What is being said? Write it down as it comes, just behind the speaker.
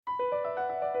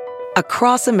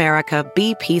Across America,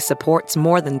 BP supports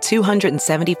more than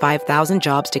 275,000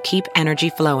 jobs to keep energy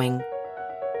flowing.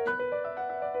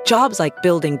 Jobs like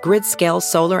building grid-scale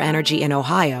solar energy in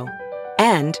Ohio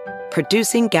and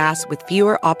producing gas with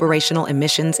fewer operational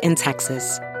emissions in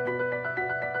Texas.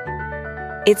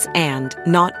 It's and,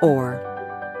 not or.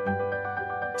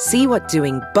 See what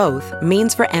doing both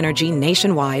means for energy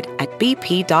nationwide at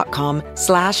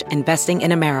bp.com/investing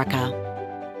in America.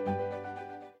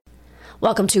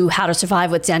 Welcome to How to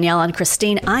Survive with Danielle and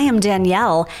Christine. I am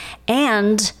Danielle,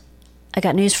 and I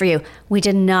got news for you. We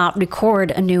did not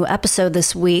record a new episode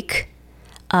this week.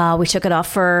 We took it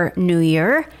off for New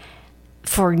Year.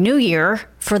 For New Year?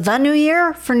 For the New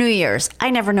Year? For New Year's.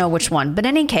 I never know which one. But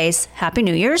in any case, Happy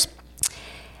New Year's.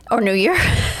 Or New Year,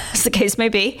 as the case may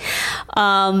be.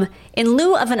 In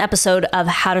lieu of an episode of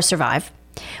How to Survive,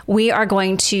 we are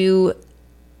going to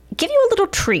give you a little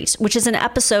treat, which is an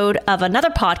episode of another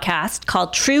podcast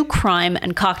called True Crime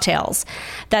and Cocktails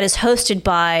that is hosted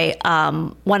by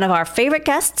one of our favorite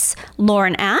guests,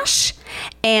 Lauren Ash,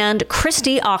 and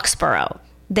Christy Oxborough.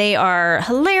 They are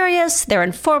hilarious, they're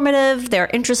informative, they're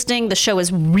interesting. The show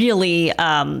is really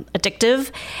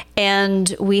addictive,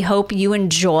 and we hope you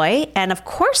enjoy. And of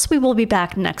course, we will be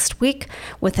back next week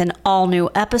with an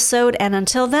all-new episode. And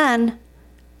until then,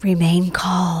 remain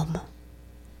calm.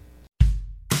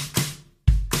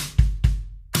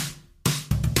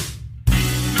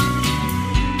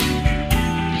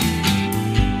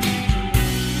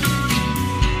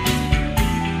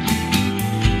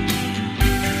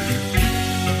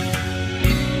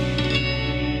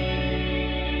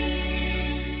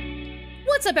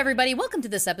 What's up, everybody? Welcome to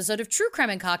this episode of True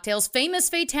Crime and Cocktails, Famous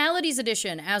Fatalities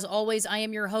Edition. As always, I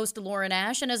am your host, Lauren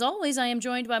Ash, and as always, I am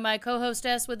joined by my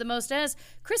co-hostess with the most S,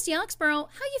 Christy Oxborough.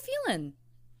 How you feeling?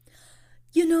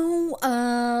 You know,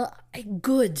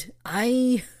 good.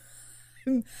 I'm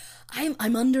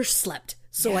underslept,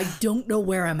 so I don't know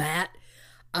where I'm at.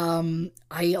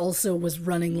 I also was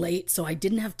running late, so I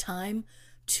didn't have time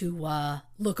to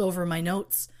look over my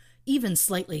notes, even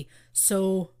slightly.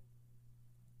 So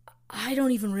I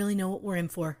don't even really know what we're in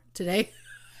for today.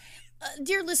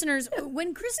 Dear listeners,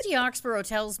 when Christy Oxborough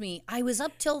tells me I was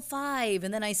up till 5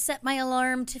 and then I set my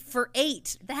alarm for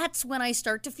 8, that's when I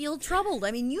start to feel troubled.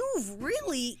 I mean, you've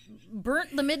really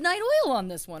burnt the midnight oil on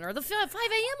this one, or the 5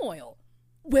 a.m. oil.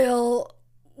 Well,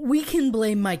 we can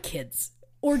blame my kids,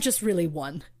 or just really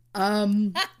one.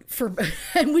 For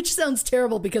and which sounds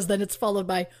terrible because then it's followed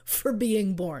by for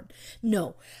being born.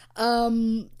 No.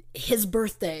 His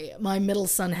birthday, my middle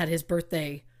son had his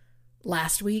birthday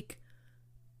last week,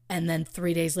 and then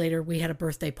 3 days later we had a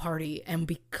birthday party, and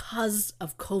because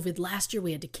of COVID last year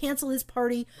we had to cancel his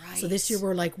party. Right. So this year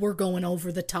we're going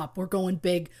over the top, we're going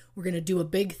big, we're going to do a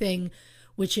big thing,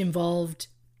 which involved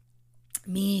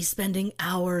me spending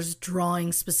hours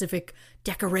drawing specific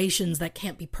decorations that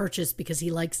can't be purchased because he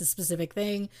likes a specific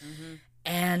thing. Mm-hmm.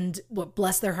 And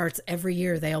bless their hearts, every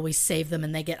year they always save them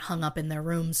and they get hung up in their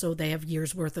room, so they have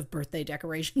years worth of birthday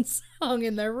decorations hung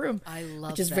in their room. I love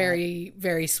that. Which is very,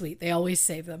 very sweet. They always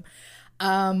save them.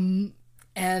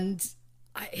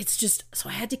 It's just, so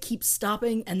I had to keep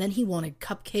stopping, and then he wanted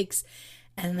cupcakes,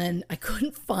 and then I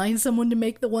couldn't find someone to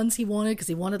make the ones he wanted because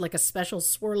he wanted like a special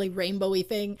swirly rainbowy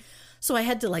thing. So I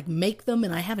had to make them,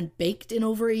 and I haven't baked in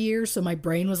over a year, so my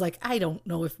brain was like, I don't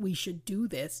know if we should do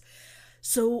this.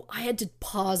 So I had to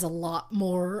pause a lot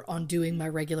more on doing my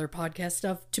regular podcast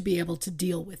stuff to be able to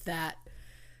deal with that.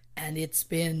 And it's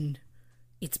been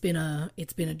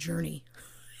a journey.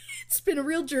 It's been a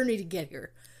real journey to get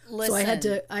here. Listen, so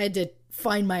I had to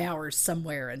find my hours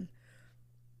somewhere, and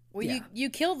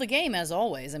you killed the game as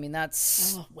always. I mean,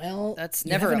 that's never.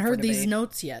 You haven't heard these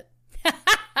notes yet.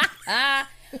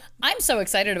 I'm so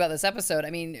excited about this episode. I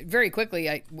mean, very quickly,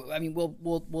 I mean,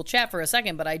 we'll chat for a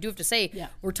second, but I do have to say,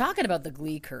 we're talking about the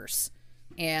Glee curse,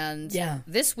 and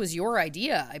this was your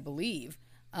idea, I believe,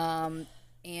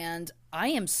 and I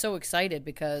am so excited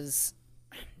because,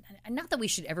 not that we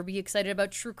should ever be excited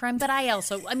about true crime, but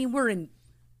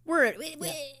we're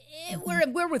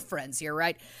with friends here,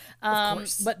 right? Of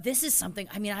course. But this is something.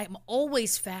 I mean, I'm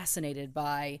always fascinated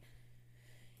by,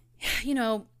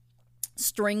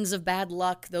 strings of bad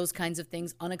luck, those kinds of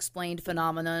things, unexplained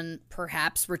phenomenon.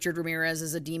 Perhaps Richard Ramirez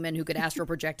is a demon who could astral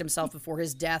project himself before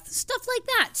his death, stuff like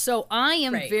that. So I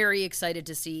am very excited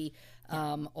to see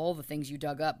all the things you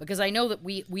dug up, because I know that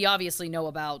we obviously know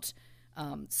about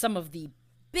some of the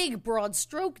big broad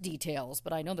stroke details,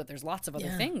 but I know that there's lots of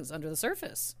other things under the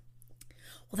surface.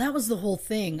 Well, that was the whole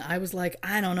thing. I was like,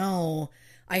 I don't know.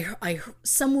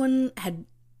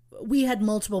 We had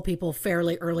multiple people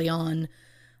fairly early on.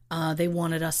 They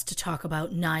wanted us to talk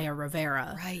about Naya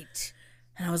Rivera. Right.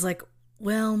 And I was like,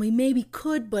 well, we maybe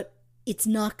could, but it's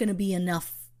not going to be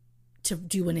enough to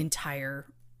do an entire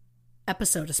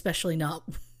episode, especially not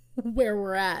where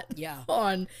we're at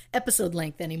on episode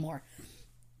length anymore.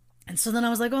 And so then I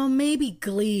was like, oh, maybe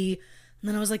Glee. And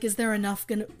then I was like, is there enough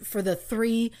for the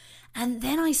 3? And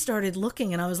then I started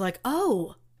looking and I was like,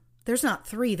 oh, there's not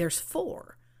 3, there's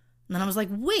 4. And then I was like,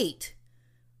 wait,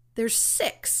 there's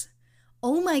 6.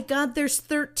 Oh my God, there's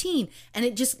 13. And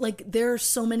it just like, there are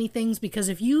so many things, because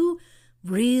if you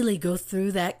really go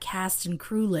through that cast and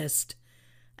crew list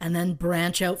and then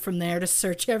branch out from there to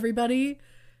search everybody,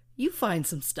 you find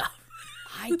some stuff.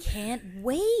 I can't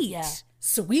wait. Yeah.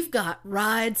 So we've got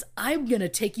rides. I'm going to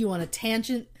take you on a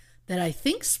tangent that I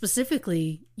think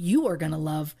specifically you are going to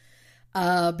love,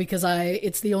 because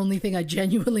it's the only thing I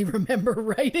genuinely remember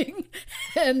writing.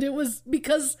 And it was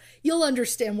because you'll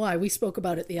understand why. We spoke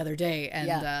about it the other day.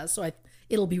 And so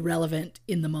it'll be relevant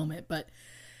in the moment. But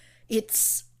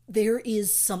there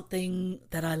is something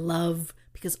that I love,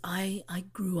 because I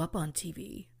grew up on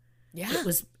TV. Yeah.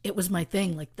 It was my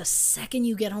thing. Like the second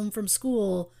you get home from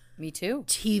school, me too.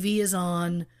 TV is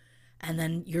on, and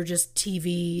then you're just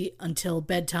TV until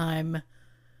bedtime.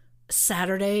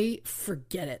 Saturday,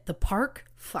 forget it. The park,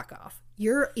 fuck off.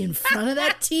 You're in front of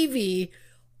that TV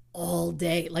all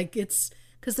day. Like it's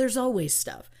because there's always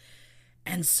stuff.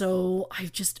 And so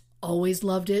I've just always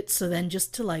loved it. So then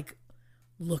just to like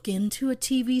look into a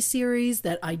TV series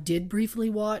that I did briefly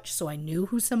watch, so I knew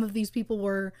who some of these people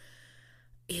were,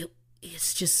 it's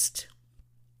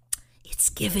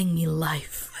giving me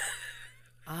life.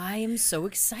 I am so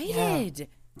excited.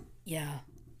 Yeah.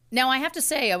 Now, I have to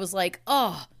say, I was like,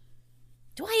 oh,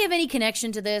 do I have any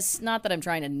connection to this? Not that I'm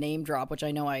trying to name drop, which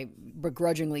I know I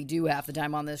begrudgingly do half the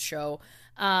time on this show.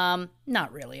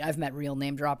 Not really. I've met real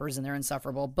name droppers and they're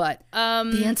insufferable. But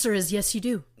the answer is yes, you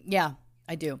do. Yeah,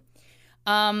 I do.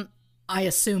 I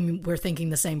assume we're thinking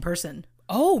the same person.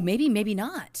 Oh, maybe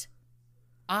not.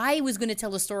 I was going to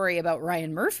tell a story about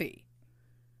Ryan Murphy.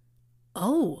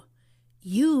 Oh,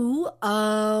 you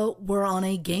were on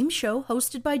a game show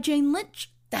hosted by Jane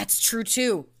Lynch. That's true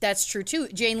too.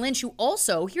 Jane Lynch, who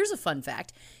also, here's a fun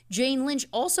fact, Jane Lynch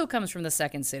also comes from the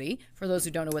Second City. For those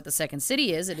who don't know what the Second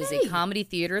City is, it is a comedy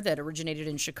theater that originated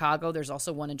in Chicago. There's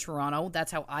also one in Toronto.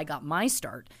 That's how I got my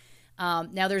start.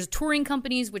 Now there's touring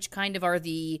companies, which kind of are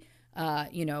the,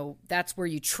 that's where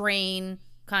you train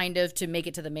kind of to make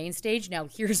it to the main stage. Now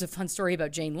here's a fun story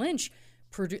about Jane Lynch.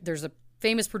 There's a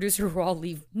famous producer who I'll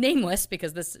leave nameless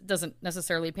because this doesn't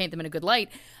necessarily paint them in a good light.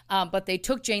 But they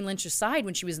took Jane Lynch aside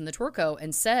when she was in the Tourco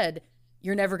and said,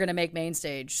 "You're never going to make main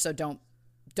stage, so don't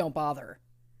bother."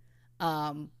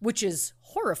 Which is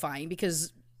horrifying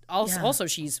because also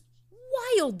she's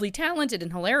wildly talented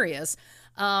and hilarious.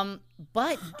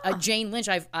 But Jane Lynch,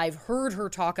 I've heard her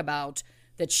talk about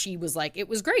that she was like, it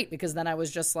was great because then I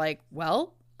was just like,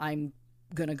 well, I'm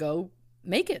going to go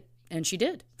make it. And she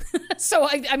did. So,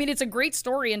 I mean, it's a great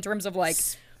story in terms of like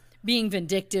being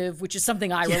vindictive, which is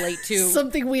something I relate to.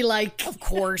 Something we like. Of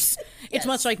course. It's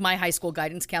much like my high school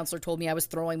guidance counselor told me I was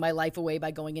throwing my life away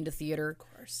by going into theater. Of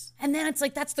course. And then it's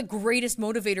like, that's the greatest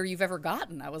motivator you've ever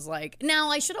gotten. I was like, now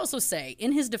I should also say,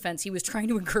 in his defense, he was trying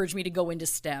to encourage me to go into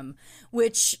STEM,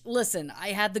 which, listen, I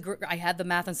had the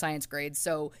math and science grades,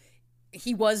 so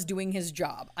he was doing his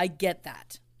job. I get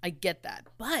that.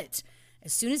 But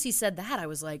as soon as he said that, I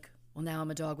was like, well, now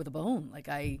I'm a dog with a bone. Like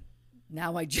I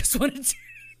just wanted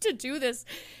to do this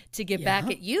to get back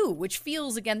at you, which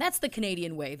feels, again, that's the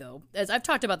Canadian way, though. As I've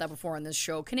talked about that before on this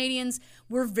show, Canadians,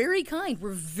 we're very kind.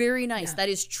 We're very nice. Yeah. That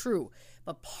is true.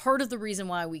 But part of the reason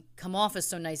why we come off as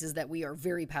so nice is that we are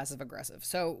very passive aggressive.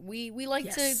 So we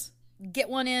like to get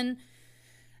one in.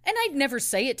 And I'd never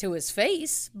say it to his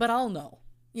face, but I'll know,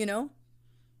 you know?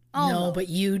 I'll know. But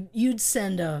you'd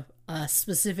send a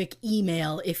specific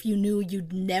email if you knew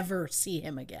you'd never see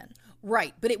him again.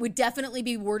 Right, but it would definitely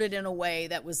be worded in a way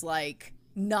that was like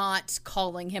not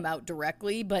calling him out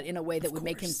directly, but in a way that would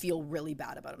make him feel really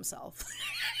bad about himself.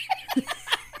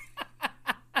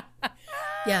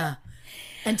 Yeah.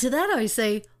 And to that I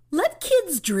say, let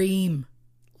kids dream.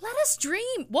 Let us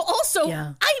dream. Well, also,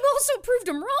 I also proved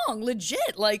him wrong.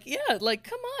 Legit. Like,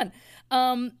 come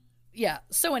on.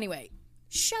 So anyway,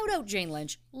 shout out Jane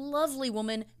Lynch. Lovely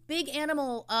woman. Big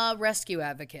animal rescue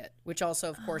advocate, which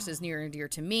also, of course, is near and dear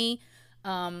to me.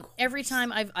 Every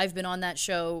time I've been on that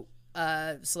show,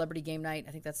 Celebrity Game Night,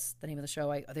 I think that's the name of the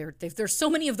show. There's so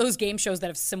many of those game shows that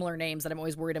have similar names that I'm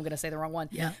always worried I'm going to say the wrong one.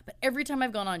 Yeah. But every time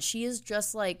I've gone on, she is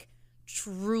just like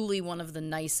truly one of the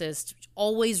nicest,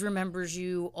 always remembers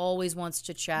you, always wants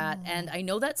to chat. And I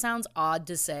know that sounds odd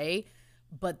to say,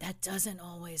 but that doesn't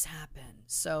always happen.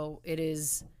 So it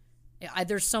is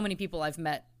There's so many people I've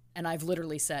met, and I've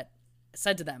literally said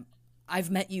to them, I've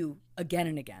met you again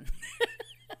and again.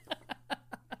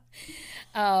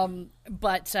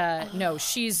 But no,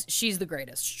 she's the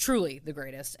greatest, truly the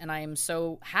greatest. And I am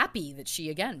so happy that she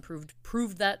again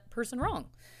proved that person wrong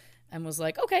and was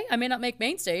like, okay, I may not make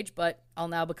main stage, but I'll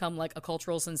now become like a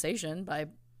cultural sensation by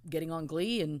getting on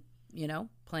Glee and, you know,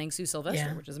 playing Sue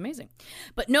Sylvester, which is amazing.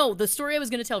 But no, the story I was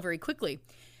going to tell very quickly.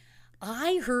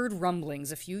 I heard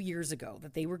rumblings a few years ago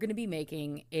that they were going to be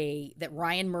making that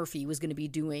Ryan Murphy was going to be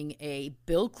doing a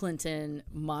Bill Clinton,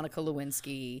 Monica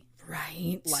Lewinsky,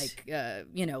 right? Like,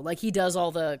 you know, like he does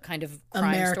all the kind of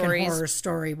crime American stories. Horror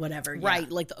Story, whatever. Right,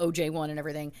 like the OJ one and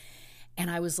everything.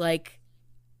 And I was like,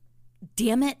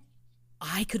 damn it,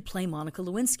 I could play Monica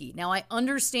Lewinsky. Now, I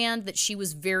understand that she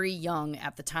was very young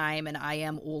at the time and I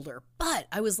am older, but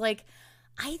I was like,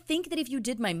 I think that if you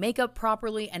did my makeup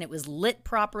properly and it was lit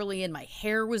properly and my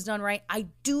hair was done right, I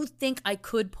do think I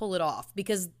could pull it off.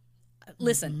 Because,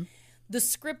 listen, the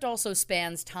script also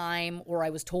spans time, or I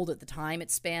was told at the time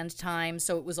it spanned time.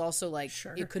 So it was also like,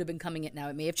 it could have been coming in now.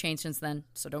 It may have changed since then,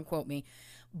 so don't quote me.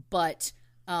 But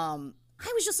I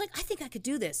was just like, I think I could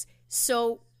do this.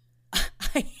 So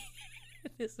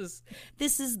this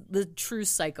is the true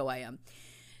psycho I am.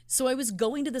 So I was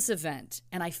going to this event,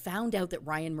 and I found out that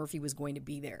Ryan Murphy was going to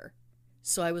be there.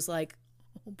 So I was like,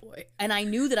 oh boy. And I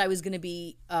knew that I was going to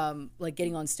be like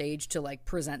getting on stage to like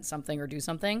present something or do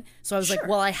something. So I was like,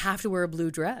 well, I have to wear a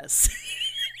blue dress.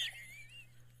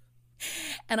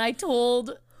 And I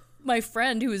told my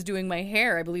friend who was doing my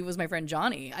hair, I believe it was my friend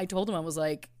Johnny, I told him, I was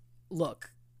like,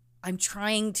 look, I'm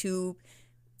trying to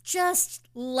just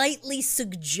lightly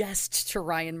suggest to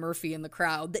Ryan Murphy in the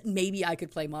crowd that maybe I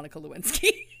could play Monica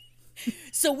Lewinsky.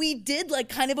 So we did like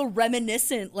kind of a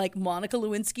reminiscent like Monica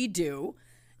Lewinsky do.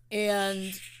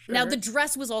 And now the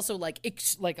dress was also like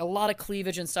a lot of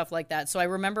cleavage and stuff like that. So I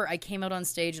remember I came out on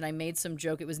stage and I made some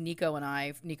joke. It was Nico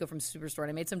from Superstore. And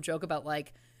I made some joke about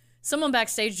like someone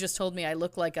backstage just told me I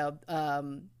look like a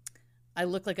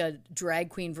drag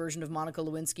queen version of Monica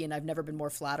Lewinsky, and I've never been more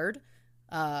flattered,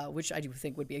 which I do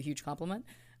think would be a huge compliment.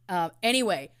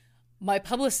 Anyway, my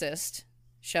publicist,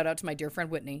 shout out to my dear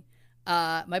friend Whitney,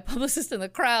 my publicist in the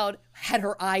crowd had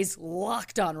her eyes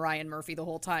locked on Ryan Murphy the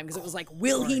whole time because it was like,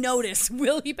 will he notice?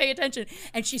 Will he pay attention?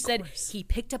 And she said he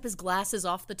picked up his glasses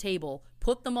off the table,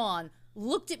 put them on,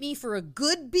 looked at me for a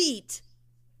good beat,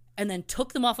 and then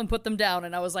took them off and put them down.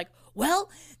 And I was like,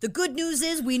 well, the good news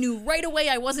is we knew right away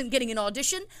I wasn't getting an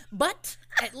audition, but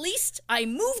at least I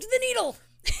moved the needle.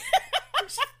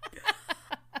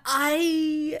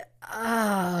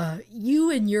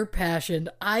 You and your passion,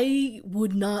 I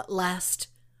would not last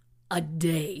a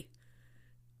day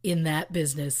in that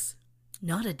business.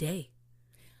 Not a day.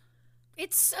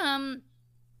 It's not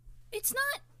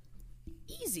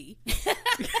easy.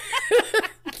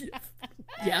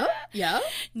 Yeah.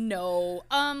 No.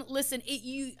 Listen,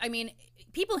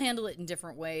 people handle it in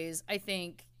different ways. I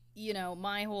think, you know,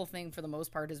 my whole thing for the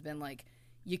most part has been like,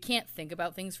 you can't think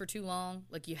about things for too long.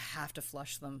 Like, you have to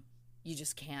flush them. You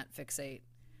just can't fixate.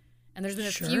 And there's been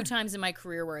a few times in my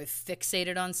career where I've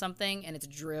fixated on something and it's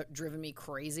driven me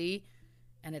crazy.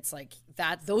 And it's like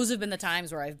that. Those have been the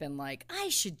times where I've been like, I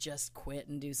should just quit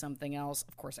and do something else.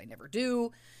 Of course, I never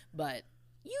do. But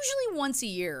usually once a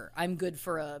year, I'm good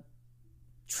for a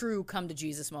true come to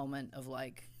Jesus moment of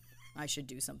like, I should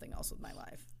do something else with my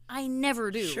life. I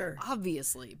never do,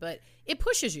 obviously. But it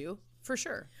pushes you, for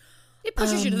sure. It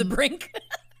pushes you to the brink.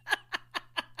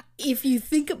 If you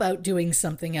think about doing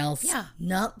something else,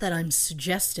 not that I'm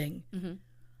suggesting,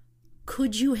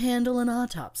 could you handle an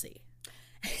autopsy?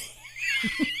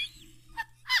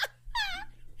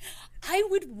 I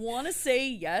would want to say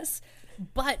yes,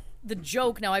 but the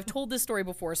joke, now I've told this story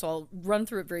before, so I'll run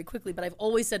through it very quickly, but I've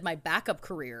always said my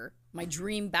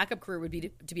dream backup career would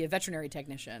be to be a veterinary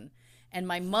technician. And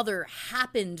my mother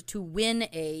happened to win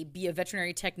be a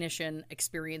veterinary technician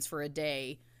experience for a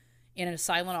day in a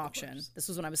silent auction. This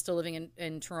was when I was still living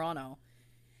in Toronto.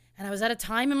 And I was at a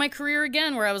time in my career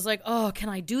again where I was like, oh, can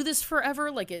I do this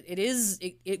forever? Like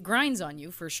it grinds on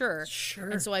you for sure. Sure.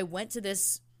 And so I went to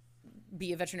this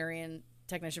be a veterinarian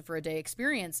technician for a day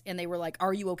experience, and they were like,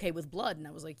 are you okay with blood? And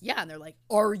I was like, yeah. And they're like,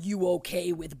 are you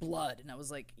okay with blood? And I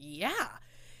was like, yeah.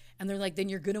 And they're like, then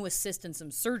you're going to assist in some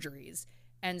surgeries.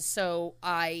 And so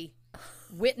I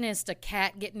witnessed a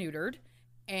cat get neutered,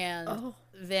 and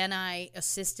then I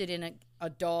assisted in a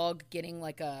dog getting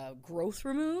like a growth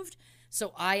removed.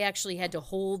 So I actually had to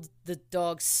hold the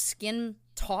dog's skin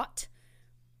taut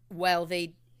while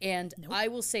I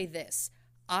will say this,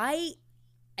 I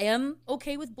am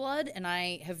okay with blood, and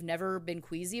I have never been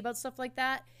queasy about stuff like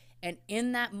that. And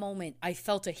in that moment, I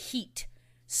felt a heat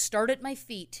start at my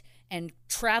feet and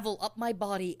travel up my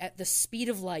body at the speed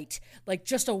of light, like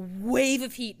just a wave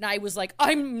of heat. And I was like,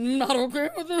 I'm not okay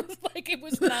with this. Like, it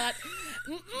was not,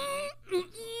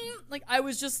 like, I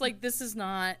was just like, this is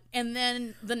not. And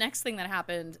then the next thing that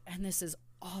happened, and this is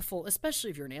awful, especially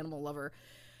if you're an animal lover,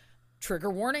 trigger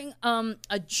warning,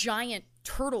 a giant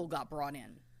turtle got brought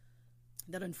in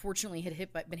that unfortunately had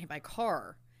been hit by a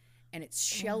car, and its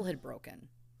shell had broken.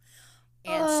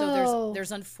 And so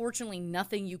there's unfortunately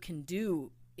nothing you can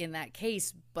do in that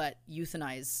case but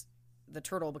euthanize the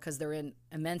turtle because they're in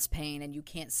immense pain and you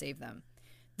can't save them.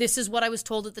 This is what I was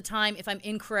told at the time. If I'm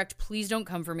incorrect, please don't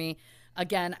come for me.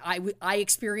 Again, I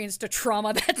experienced a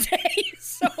trauma that day,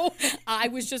 so I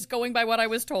was just going by what I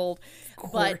was told.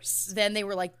 But then they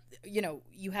were like, you know,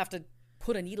 you have to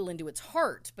put a needle into its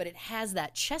heart, but it has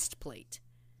that chest plate,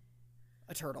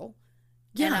 a turtle.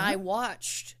 Yeah. And I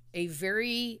watched a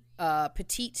very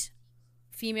petite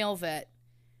female vet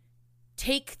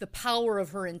take the power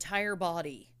of her entire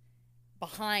body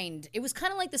behind. It was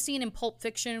kind of like the scene in Pulp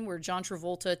Fiction where John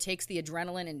Travolta takes the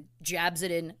adrenaline and jabs it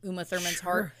in Uma Thurman's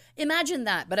heart. Imagine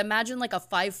that, but imagine like a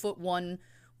 5'1"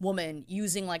 woman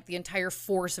using like the entire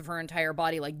force of her entire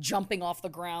body, like jumping off the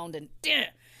ground and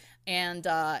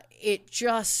it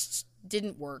just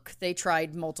didn't work. They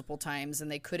tried multiple times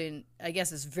and they couldn't. I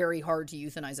guess it's very hard to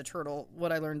euthanize a turtle,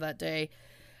 what I learned that day.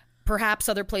 Perhaps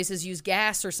other places use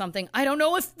gas or something. I don't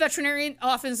know if veterinarian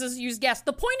offices use gas.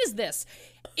 The point is this.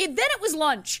 Then it was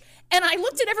lunch, and I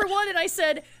looked at everyone and I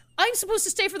said, I'm supposed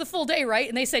to stay for the full day, right?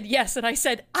 And they said, yes. And I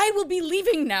said, I will be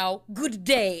leaving now. Good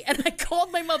day. And I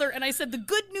called my mother and I said, the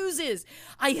good news is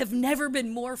I have never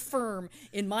been more firm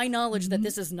in my knowledge that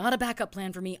this is not a backup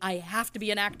plan for me. I have to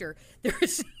be an actor. There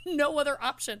is no other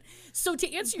option. So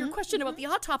to answer your question about the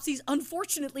autopsies,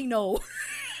 unfortunately, no.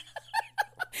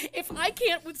 If I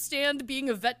can't withstand being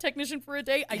a vet technician for a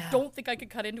day, I don't think I could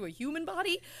cut into a human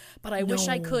body, but I wish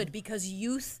I could, because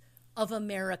youth of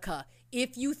America,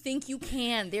 if you think you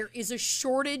can, there is a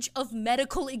shortage of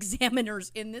medical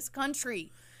examiners in this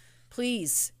country.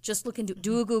 Please, just look into,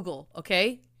 do a Google,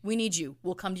 okay? We need you.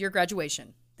 We'll come to your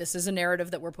graduation. This is a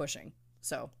narrative that we're pushing.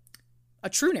 So, a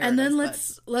true narrative. And then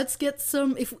let's get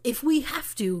some, if we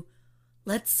have to,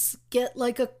 let's get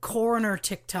like a coroner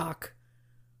TikTok.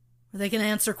 They can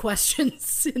answer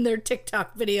questions in their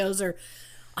TikTok videos. Or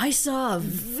I saw a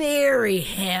very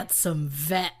handsome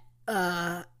vet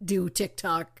do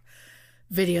TikTok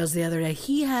videos the other day.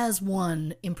 He has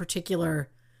one in particular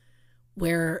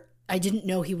where I didn't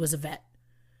know he was a vet,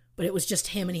 but it was just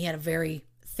him and he had a very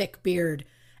thick beard.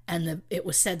 And it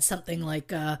was said something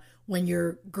like, when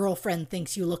your girlfriend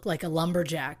thinks you look like a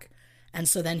lumberjack. And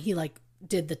so then he like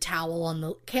did the towel on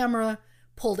the camera,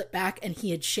 pulled it back, and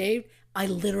he had shaved. I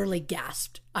literally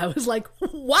gasped. I was like,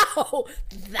 wow,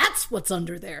 that's what's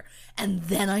under there. And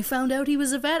then I found out he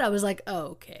was a vet. I was like, oh,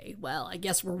 okay, well, I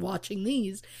guess we're watching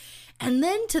these. And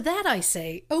then to that I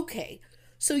say, okay,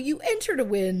 so you enter to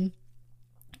win.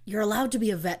 You're allowed to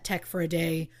be a vet tech for a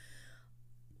day.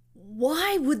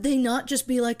 Why would they not just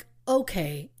be like,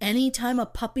 okay, anytime a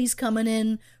puppy's coming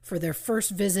in for their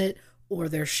first visit or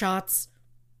their shots,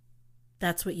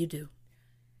 that's what you do.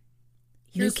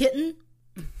 New kitten?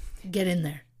 Get in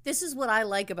there. This is what I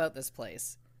like about this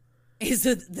place, is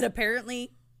that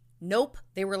apparently, nope,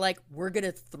 they were like, we're going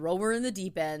to throw her in the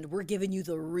deep end. We're giving you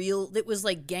the real, it was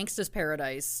like Gangsta's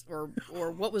Paradise, or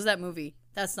what was that movie?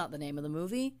 That's not the name of the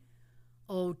movie.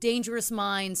 Oh, Dangerous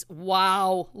Minds.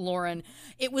 Wow, Lauren.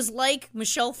 It was like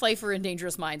Michelle Pfeiffer in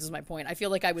Dangerous Minds is my point. I feel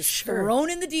like I was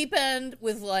thrown in the deep end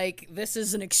with like, this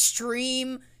is an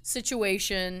extreme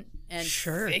situation and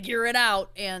figure it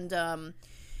out. And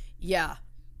yeah.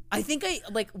 I think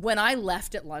when I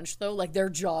left at lunch though, like their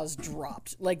jaws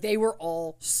dropped. Like they were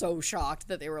all so shocked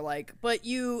that they were like, but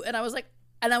you, and I was like,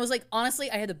 honestly,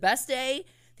 I had the best day.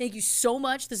 Thank you so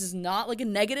much. This is not like a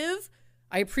negative.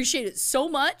 I appreciate it so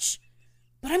much,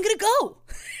 but I'm going to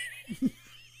go.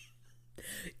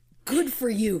 Good for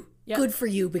you. Yep. Good for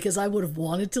you, because I would have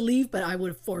wanted to leave, but I would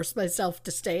have forced myself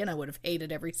to stay and I would have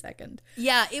hated every second.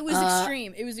 Yeah, it was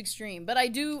extreme. It was extreme. But I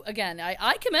do, again,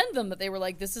 I commend them that they were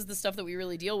like, this is the stuff that we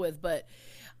really deal with. But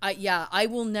I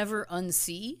will never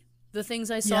unsee the things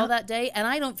I saw that day. And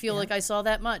I don't feel like I saw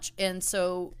that much. And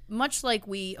so much like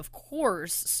we, of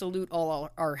course, salute all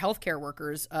our healthcare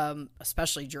workers,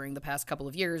 especially during the past couple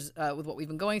of years with what we've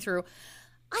been going through,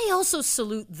 I also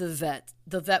salute the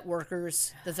vet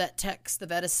workers, the vet techs, the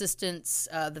vet assistants,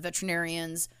 the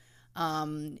veterinarians.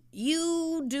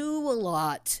 You do a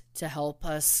lot to help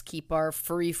us keep our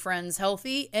furry friends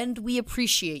healthy, and we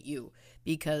appreciate you,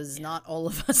 because not all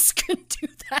of us can do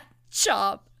that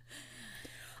job.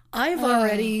 I've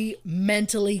already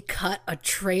mentally cut a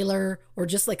trailer or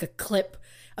just like a clip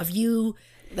of you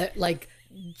that like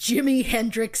Jimi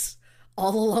Hendrix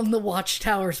all along the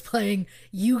watchtowers playing.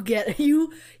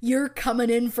 You're coming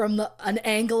in from an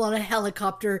angle on a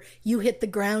helicopter. You hit the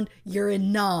ground. You're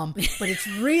in Nam, but it's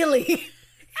really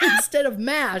instead of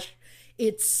MASH,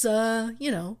 it's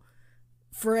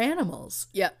for animals.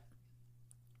 Yep.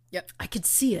 I could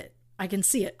see it. I can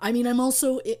see it. I mean, I'm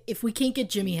also, if we can't get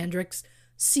Jimi Hendrix,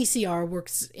 CCR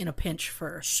works in a pinch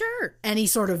for any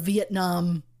sort of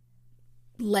Vietnam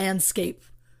landscape.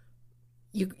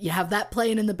 You have that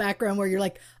playing in the background where you're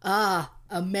like,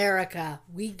 America,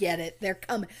 we get it. They're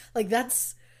coming. Like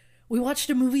we watched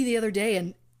a movie the other day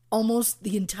and almost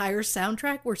the entire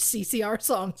soundtrack were CCR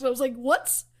songs. I was like,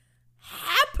 what's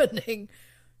happening?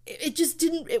 It just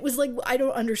didn't, it was like, I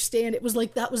don't understand. It was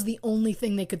like, that was the only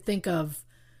thing they could think of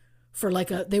for like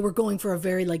they were going for a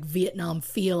very like Vietnam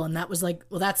feel. And that was like,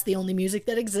 well, that's the only music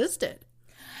that existed.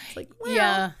 It's like, well.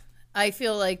 Yeah. I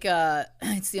feel like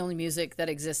it's the only music that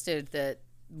existed that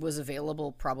was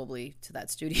available probably to that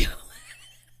studio.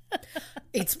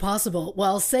 It's possible. Well,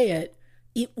 I'll say it.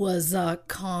 It was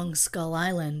Kong Skull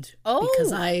Island. Oh.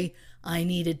 Because I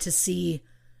needed to see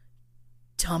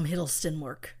Tom Hiddleston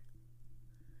work.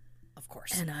 Of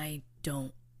course. And I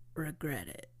don't regret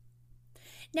it.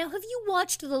 Now, have you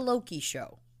watched The Loki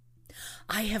show?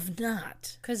 I have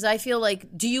not. Because I feel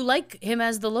like, do you like him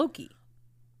as the Loki?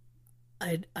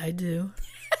 I do.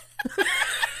 Because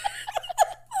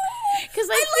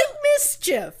I like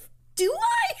mischief. Do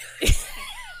I?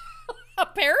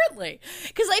 Apparently.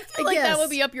 Because I feel like that would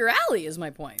be up your alley, is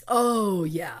my point. Oh,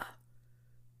 yeah.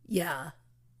 Yeah.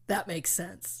 That makes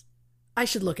sense. I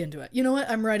should look into it. You know what?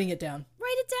 I'm writing it down.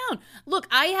 Write it down. Look,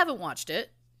 I haven't watched it.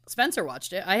 Spencer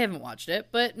watched it. I haven't watched it,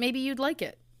 but maybe you'd like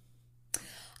it.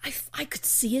 I could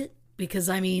see it because,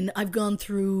 I mean, I've gone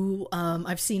through,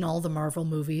 I've seen all the Marvel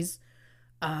movies.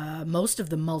 Most of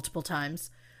them multiple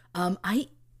times. I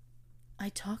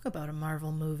talk about a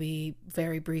Marvel movie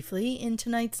very briefly in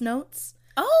tonight's notes.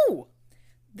 Oh,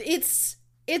 it's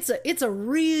a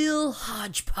real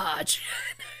hodgepodge.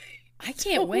 I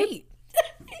can't wait.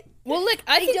 Well, look,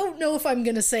 I don't know if I'm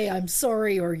gonna say I'm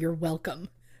sorry or you're welcome,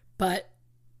 but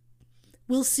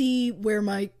we'll see where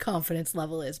my confidence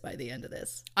level is by the end of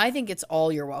this. I think it's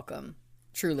all you're welcome.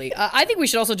 Truly. I think we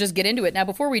should also just get into it. Now,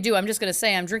 before we do, I'm just going to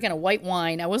say I'm drinking a white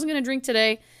wine. I wasn't going to drink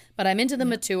today, but I'm into the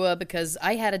Matua because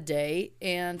I had a day,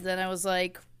 and then I was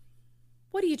like,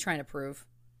 what are you trying to prove?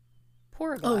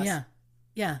 Pour a glass. Oh, yeah.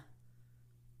 Yeah.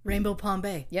 Rainbow Palm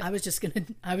Bay. Yep. I was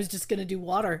just gonna do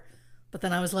water, but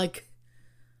then I was like,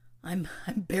 I'm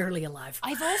barely alive.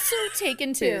 I've also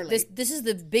taken to this is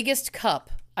the biggest cup.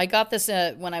 I got this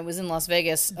when I was in Las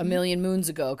Vegas a million moons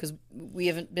ago because we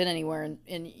haven't been anywhere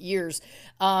in years.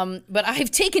 But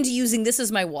I've taken to using this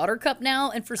as my water cup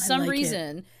now, and for some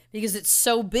reason, because it's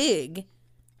so big,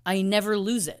 I never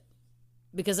lose it.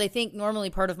 Because I think normally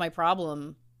part of my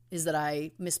problem is that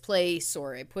I misplace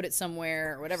or I put it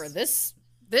somewhere or whatever. This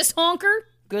honker,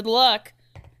 good luck.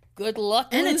 Good luck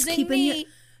and losing me.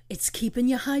 It's keeping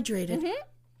you hydrated. Mm-hmm.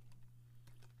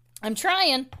 I'm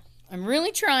trying. I'm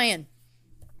really trying.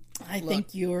 I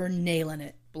think you're nailing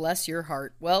it. Bless your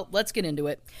heart. Well, let's get into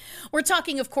it. We're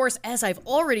talking, of course, as I've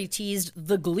already teased,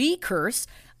 the Glee curse.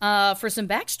 For some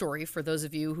backstory, for those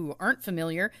of you who aren't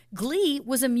familiar, Glee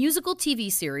was a musical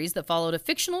TV series that followed a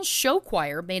fictional show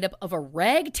choir made up of a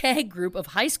ragtag group of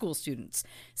high school students.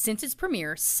 Since its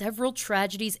premiere, several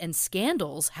tragedies and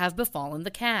scandals have befallen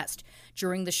the cast.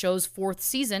 During the show's 4th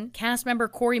season, cast member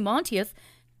Corey Monteith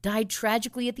died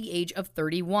tragically at the age of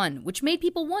 31, which made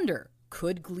people wonder,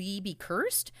 could Glee be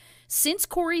cursed? Since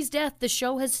Corey's death, the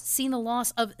show has seen the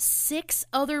loss of 6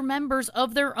 other members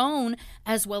of their own,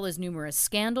 as well as numerous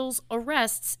scandals,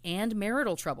 arrests, and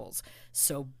marital troubles.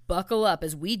 So buckle up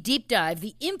as we deep dive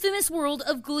the infamous world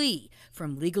of Glee,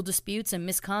 from legal disputes and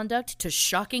misconduct to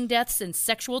shocking deaths and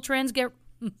sexual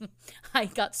I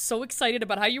got so excited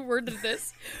about how you worded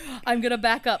this. I'm going to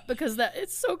back up because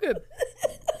it's so good.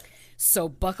 So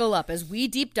buckle up as we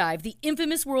deep dive the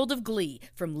infamous world of Glee.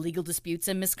 From legal disputes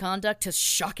and misconduct to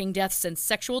shocking deaths and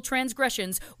sexual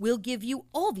transgressions, we'll give you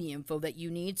all the info that you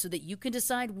need so that you can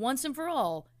decide once and for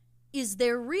all, is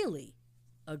there really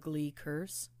a Glee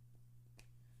curse?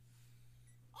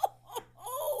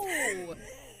 Oh!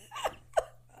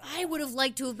 I would have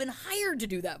liked to have been hired to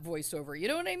do that voiceover. You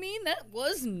know what I mean? That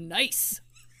was nice.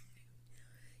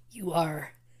 You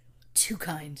are too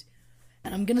kind.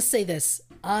 And I'm going to say this.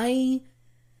 I'm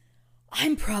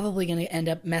probably going to end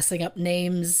up messing up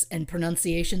names and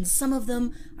pronunciations. Some of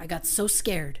them, I got so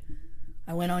scared.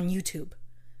 I went on YouTube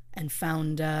and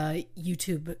found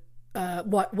YouTube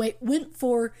went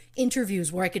for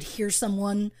interviews where I could hear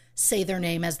someone say their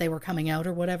name as they were coming out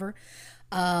or whatever.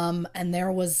 And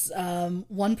there was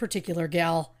one particular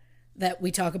gal that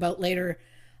we talk about later.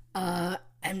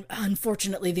 And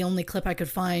unfortunately, the only clip I could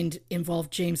find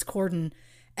involved James Corden.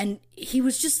 And he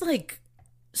was just like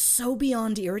so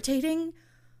beyond irritating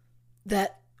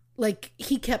that like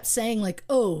he kept saying like,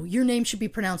 oh, your name should be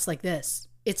pronounced like this.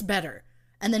 It's better.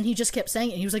 And then he just kept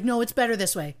saying it. He was like, no, it's better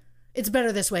this way. It's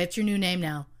better this way. It's your new name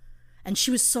now. And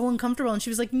she was so uncomfortable. And she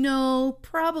was like, no,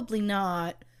 probably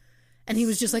not. And he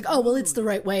was just like, oh, well, it's the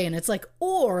right way. And it's like,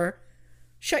 or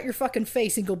shut your fucking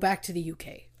face and go back to the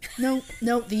UK. No,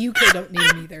 the UK don't need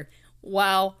him either.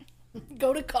 Wow.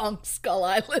 Go to Kong Skull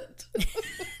Island.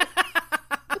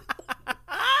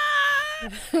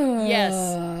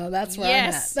 Yes. That's where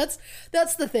I'm at.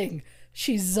 That's the thing.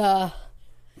 She's a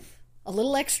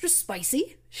little extra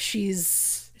spicy.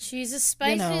 She's a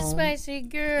spicy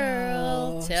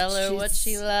girl. Tell her what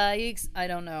she likes. I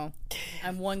don't know.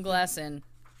 I'm one glass in.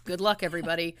 Good luck,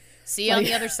 everybody. See you on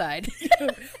the other side.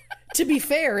 To be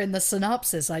fair, in the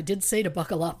synopsis, I did say to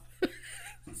buckle up.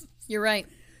 You're right.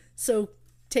 So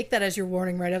take that as your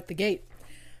warning right out the gate.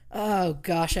 Oh,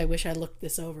 gosh, I wish I looked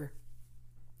this over.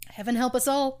 Heaven help us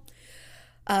all.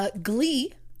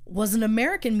 Glee was an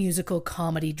American musical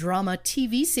comedy drama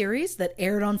TV series that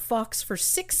aired on Fox for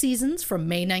 6 seasons from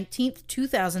May 19th,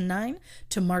 2009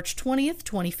 to March 20th,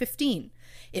 2015.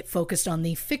 It focused on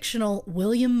the fictional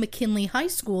William McKinley High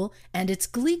School and its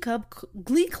glee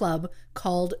club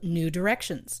called New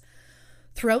Directions.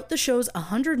 Throughout the show's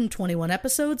 121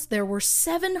 episodes, there were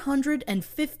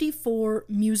 754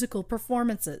 musical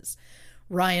performances.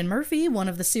 Ryan Murphy, one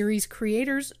of the series'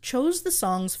 creators, chose the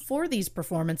songs for these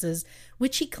performances,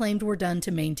 which he claimed were done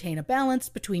to maintain a balance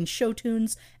between show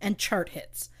tunes and chart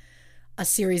hits. A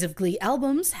series of Glee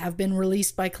albums have been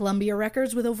released by Columbia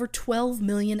Records, with over 12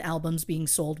 million albums being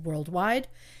sold worldwide.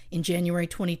 In January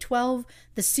 2012,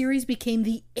 the series became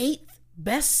the 8th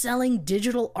best-selling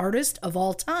digital artist of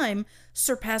all time,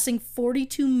 surpassing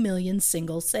 42 million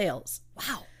single sales.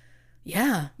 Wow.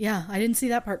 Yeah, I didn't see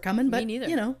that part coming, but, me neither.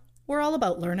 You know, we're all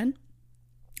about learning.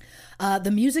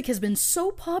 The music has been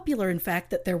so popular, in fact,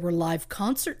 that there were live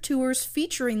concert tours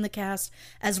featuring the cast,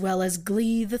 as well as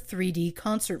Glee, the 3D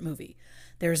concert movie.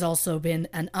 There's also been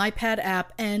an iPad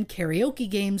app and karaoke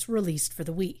games released for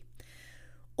the Wii.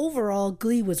 Overall,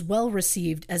 Glee was well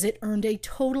received as it earned a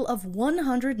total of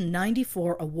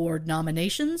 194 award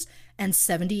nominations and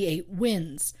 78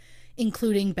 wins,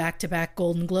 including back-to-back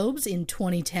Golden Globes in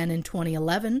 2010 and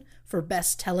 2011 for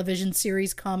Best Television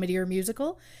Series, Comedy or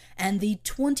Musical, and the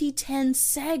 2010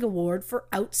 SAG Award for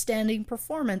Outstanding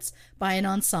Performance by an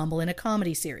Ensemble in a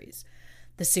Comedy Series.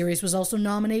 The series was also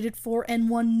nominated for and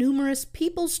won numerous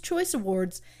People's Choice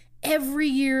Awards every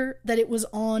year that it was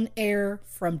on air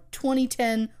from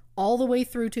 2010 all the way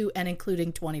through to and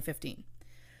including 2015.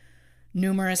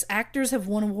 Numerous actors have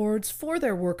won awards for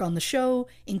their work on the show,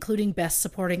 including Best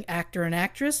Supporting Actor and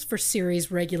Actress for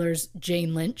series regulars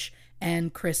Jane Lynch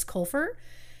and Chris Colfer.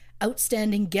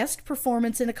 Outstanding guest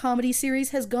performance in a comedy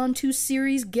series has gone to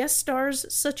series guest stars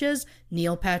such as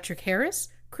Neil Patrick Harris,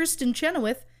 Kristen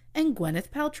Chenoweth, and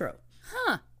Gwyneth Paltrow.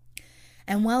 Huh.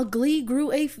 And while Glee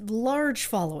grew a large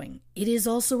following, it is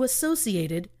also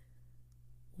associated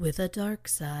with a dark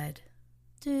side.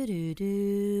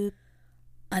 Doo-doo-doo.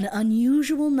 An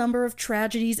unusual number of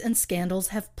tragedies and scandals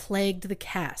have plagued the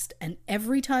cast, and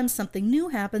every time something new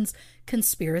happens,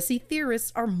 conspiracy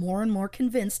theorists are more and more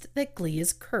convinced that Glee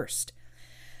is cursed.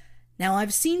 Now,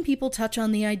 I've seen people touch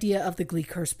on the idea of the Glee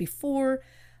curse before,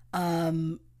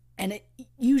 and it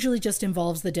usually just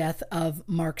involves the death of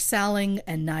Mark Salling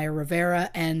and Naya Rivera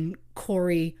and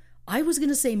Corey, I was going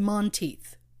to say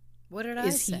Monteith. What did I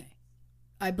say?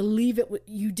 I believe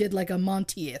you did like a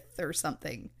Monteith or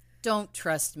something. Don't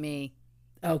trust me.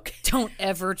 Okay. Don't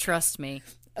ever trust me.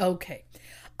 Okay.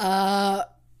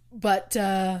 But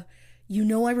you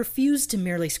know I refused to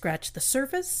merely scratch the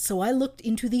surface, so I looked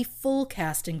into the full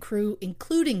cast and crew,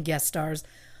 including guest stars,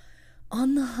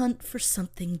 on the hunt for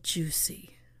something juicy.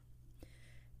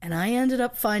 And I ended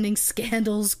up finding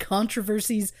scandals,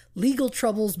 controversies, legal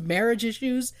troubles, marriage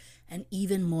issues, and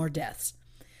even more deaths.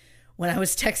 When I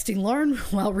was texting Lauren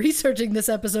while researching this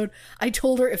episode, I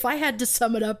told her if I had to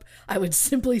sum it up, I would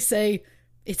simply say,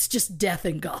 it's just death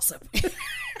and gossip.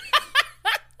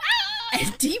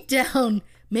 And deep down,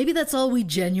 maybe that's all we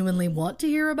genuinely want to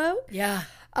hear about. Yeah.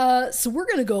 So we're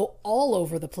going to go all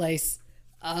over the place.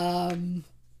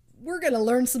 We're going to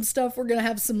learn some stuff. We're going to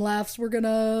have some laughs. We're going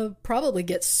to probably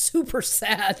get super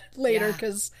sad later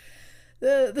because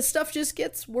the stuff just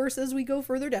gets worse as we go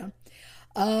further down.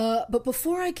 But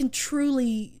before I can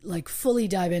truly, fully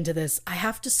dive into this, I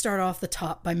have to start off the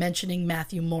top by mentioning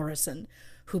Matthew Morrison,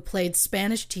 who played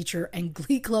Spanish teacher and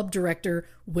Glee Club director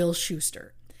Will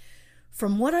Schuester.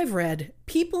 From what I've read,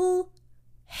 people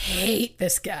hate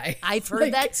this guy. I've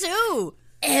heard that too.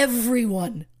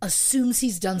 Everyone assumes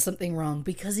he's done something wrong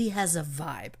because he has a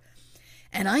vibe.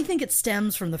 And I think it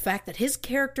stems from the fact that his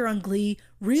character on Glee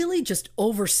really just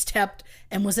overstepped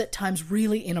and was at times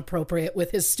really inappropriate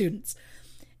with his students.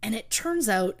 And it turns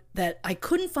out that I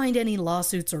couldn't find any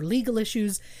lawsuits or legal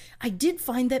issues. I did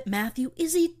find that Matthew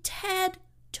is a tad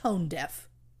tone deaf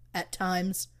at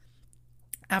times.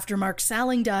 After Mark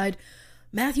Salling died,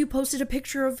 Matthew posted a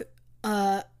picture of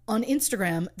on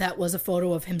Instagram that was a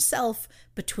photo of himself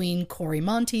between Corey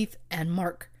Monteith and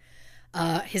Mark.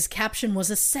 His caption was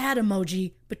a sad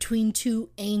emoji between two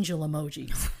angel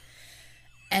emojis.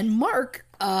 And Mark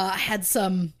had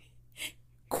some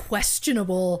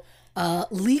questionable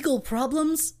legal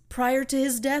problems prior to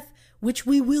his death, which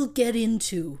we will get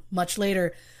into much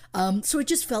later. So it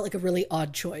just felt like a really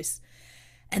odd choice.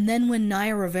 And then when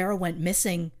Naya Rivera went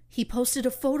missing, he posted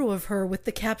a photo of her with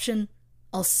the caption,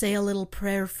 "I'll say a little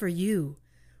prayer for you,"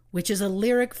 which is a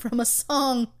lyric from a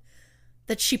song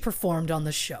that she performed on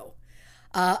the show.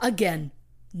 Again,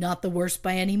 not the worst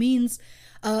by any means.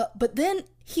 But then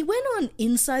he went on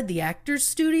Inside the Actors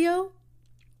Studio,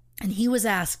 and he was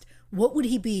asked, what would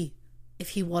he be if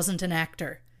he wasn't an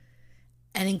actor?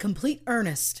 And in complete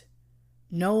earnest,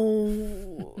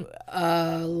 no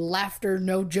laughter,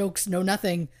 no jokes, no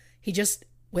nothing. He just,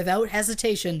 without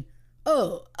hesitation,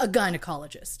 a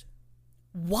gynecologist.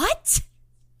 What?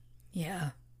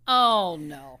 Yeah. Oh,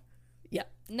 no. Yeah.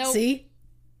 Nope. See?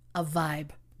 A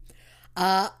vibe.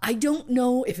 I don't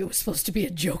know if it was supposed to be a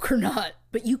joke or not,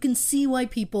 but you can see why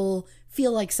people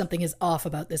feel like something is off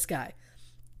about this guy.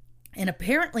 And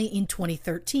apparently in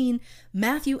 2013,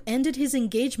 Matthew ended his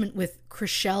engagement with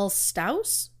Chrishell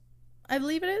Stause, I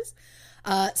believe it is,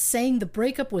 saying the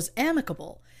breakup was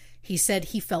amicable. He said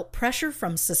he felt pressure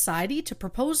from society to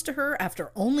propose to her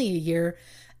after only a year,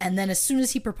 and then as soon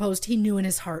as he proposed, he knew in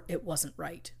his heart it wasn't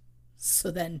right. So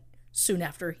then, soon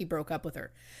after, he broke up with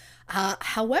her.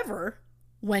 However,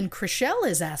 when Chrishell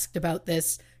is asked about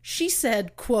this, she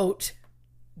said, quote,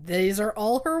 these are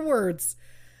all her words,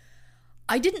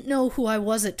 "I didn't know who I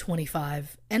was at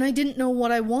 25, and I didn't know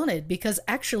what I wanted, because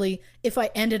actually, if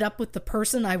I ended up with the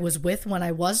person I was with when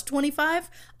I was 25,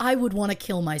 I would want to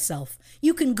kill myself.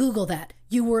 You can Google that.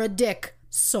 You were a dick.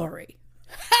 Sorry."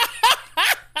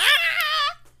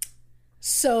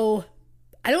 So,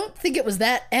 I don't think it was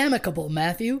that amicable,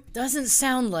 Matthew. Doesn't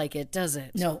sound like it, does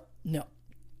it? No.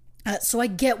 So I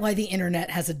get why the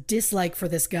internet has a dislike for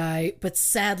this guy, but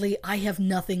sadly, I have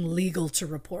nothing legal to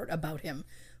report about him.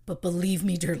 But believe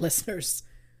me, dear listeners,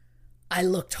 I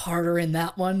looked harder in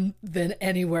that one than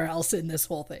anywhere else in this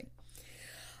whole thing.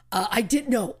 I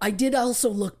did also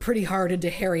look pretty hard into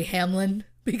Harry Hamlin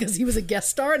because he was a guest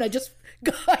star, and I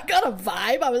got a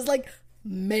vibe. I was like,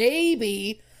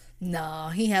 maybe. No,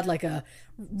 he had a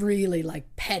really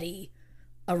petty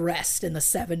arrest in the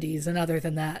 70s, and other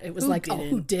than that, it was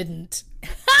who didn't?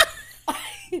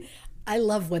 I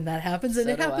love when that happens, and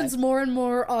it happens more and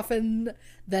more often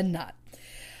than not.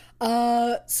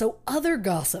 So other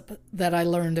gossip that I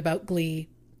learned about Glee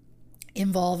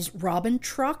involves Robin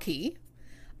Trocchi,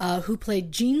 who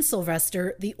played Jean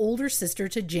Sylvester, the older sister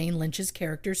to Jane Lynch's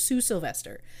character Sue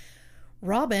Sylvester.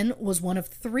 Robin was one of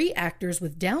 3 actors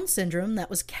with Down syndrome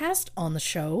that was cast on the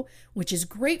show, which is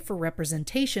great for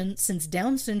representation since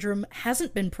Down syndrome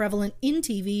hasn't been prevalent in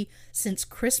TV since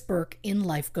Chris Burke in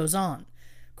Life Goes On.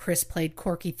 Chris played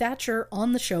Corky Thatcher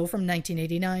on the show from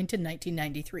 1989 to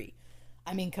 1993.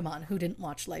 I mean, come on, who didn't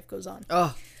watch Life Goes On?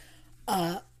 Oh.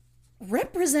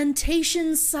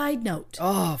 Representation side note.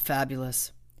 Oh,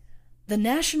 fabulous. The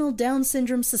National Down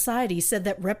Syndrome Society said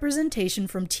that representation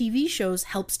from TV shows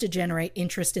helps to generate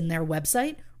interest in their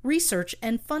website, research,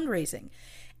 and fundraising.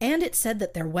 And it said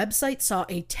that their website saw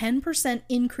a 10%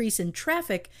 increase in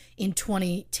traffic in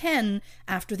 2010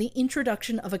 after the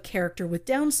introduction of a character with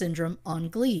Down syndrome on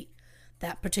Glee.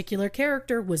 That particular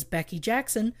character was Becky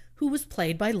Jackson, who was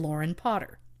played by Lauren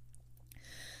Potter.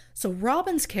 So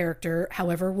Robin's character,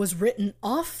 however, was written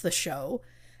off the show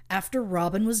after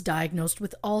Robin was diagnosed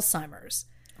with Alzheimer's.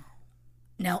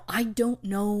 Now, I don't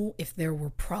know if there were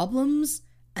problems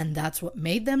and that's what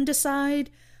made them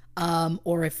decide,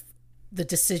 or if the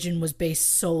decision was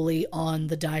based solely on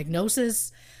the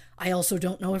diagnosis. I also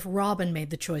don't know if Robin made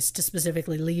the choice to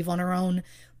specifically leave on her own,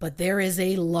 but there is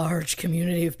a large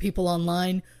community of people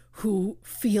online who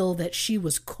feel that she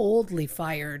was coldly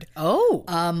fired. Oh.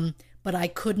 but I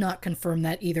could not confirm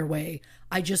that either way.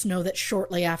 I just know that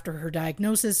shortly after her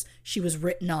diagnosis, she was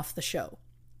written off the show.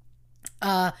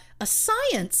 A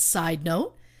science side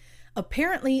note,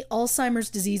 apparently Alzheimer's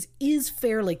disease is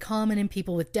fairly common in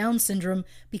people with Down syndrome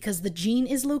because the gene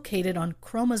is located on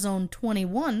chromosome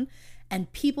 21,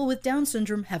 and people with Down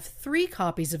syndrome have 3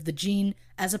 copies of the gene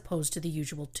as opposed to the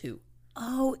usual 2.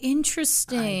 Oh,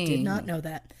 interesting. I did not know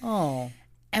that. Oh.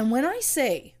 And when I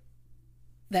say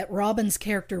that Robin's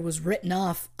character was written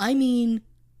off, I mean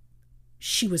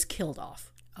she was killed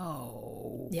off.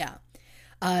 Oh. Yeah.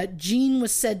 Jean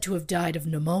was said to have died of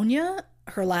pneumonia.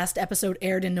 Her last episode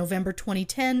aired in November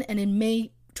 2010, and in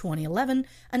May 2011,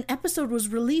 an episode was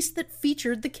released that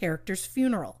featured the character's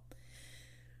funeral.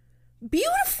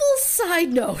 Beautiful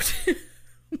side note.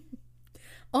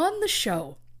 On the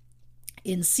show,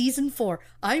 in season 4,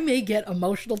 I may get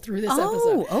emotional through this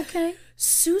episode. Oh, okay.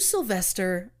 Sue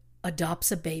Sylvester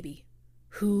adopts a baby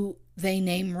who they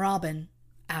name Robin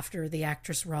after the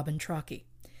actress Robin Trocchi.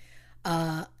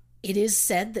 It is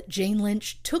said that Jane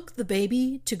Lynch took the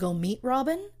baby to go meet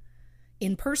Robin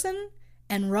in person,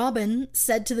 and Robin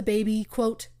said to the baby,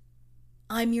 quote,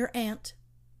 "I'm your aunt."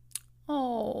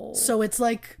 Oh. So it's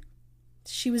like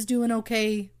she was doing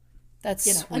okay.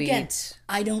 That's sweet. Again,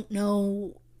 I don't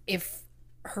know if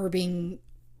her being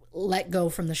let go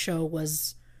from the show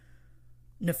was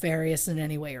nefarious in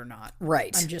any way or not.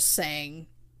 Right. I'm just saying,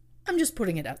 I'm just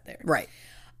putting it out there. Right.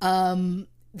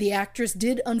 The actress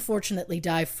did unfortunately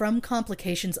die from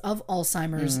complications of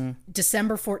Alzheimer's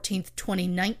December 14th,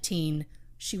 2019.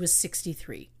 She was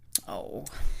 63. Oh.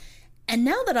 And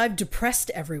now that I've depressed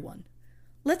everyone,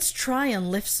 let's try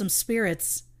and lift some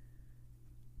spirits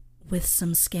with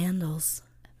some scandals.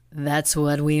 That's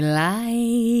what we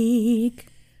like.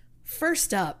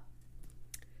 First up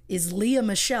is Lea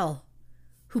Michele,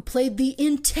 who played the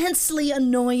intensely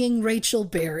annoying Rachel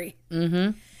Berry.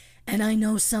 Mm-hmm. And I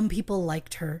know some people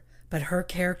liked her, but her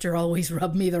character always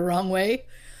rubbed me the wrong way.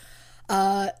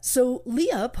 So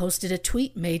Lea posted a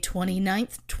tweet May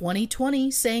 29th,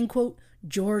 2020, saying, quote,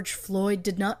 "George Floyd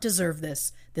did not deserve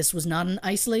this. This was not an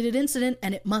isolated incident,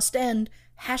 and it must end.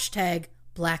 Hashtag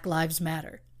Black Lives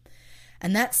Matter."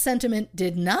 And that sentiment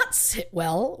did not sit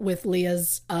well with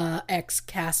Lea's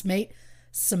ex-castmate,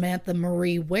 Samantha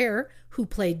Marie Ware, who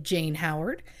played Jane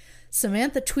Howard.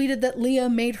 Samantha tweeted that Lea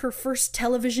made her first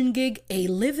television gig a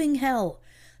living hell.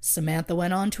 Samantha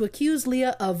went on to accuse Lea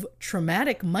of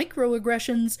traumatic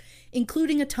microaggressions,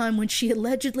 including a time when she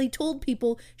allegedly told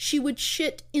people she would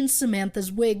shit in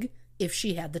Samantha's wig if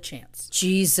she had the chance.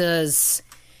 Jesus.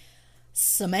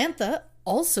 Samantha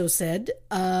also said,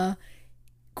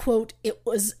 quote, "It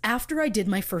was after I did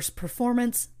my first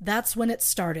performance. That's when it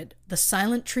started. The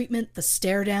silent treatment, the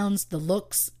stare downs, the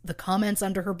looks, the comments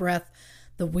under her breath,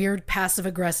 the weird passive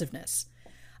aggressiveness."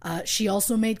 She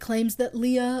also made claims that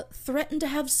Lea threatened to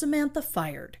have Samantha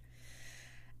fired.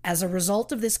 As a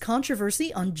result of this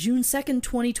controversy, on June 2nd,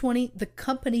 2020, the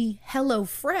company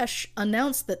HelloFresh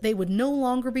announced that they would no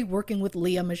longer be working with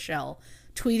Lea Michele,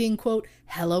 tweeting, quote,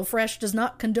 "HelloFresh does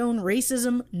not condone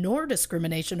racism nor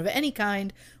discrimination of any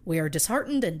kind. We are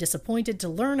disheartened and disappointed to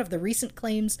learn of the recent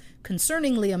claims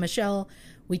concerning Lea Michele.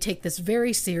 We take this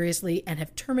very seriously and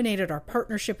have terminated our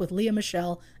partnership with Lea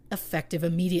Michele effective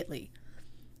immediately."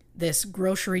 This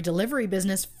grocery delivery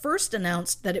business first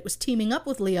announced that it was teaming up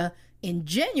with Lea in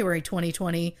January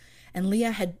 2020, and Lea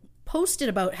had posted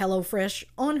about HelloFresh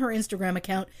on her Instagram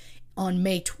account on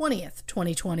May 20th,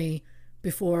 2020,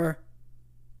 before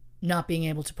not being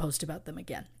able to post about them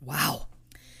again. Wow.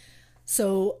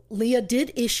 So Lea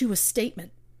did issue a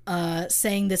statement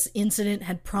saying this incident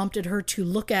had prompted her to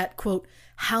look at, quote,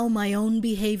 "how my own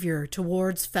behavior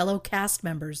towards fellow cast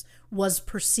members was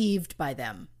perceived by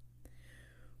them,"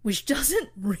 which doesn't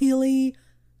really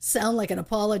sound like an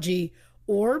apology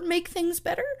or make things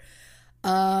better.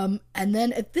 And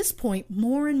then at this point,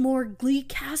 more and more Glee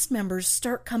cast members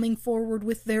start coming forward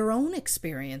with their own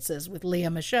experiences with Lea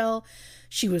Michele.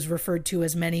 She was referred to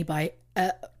as many by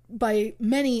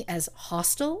many as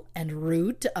hostile and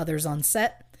rude to others on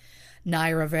set.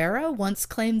 Naya Rivera once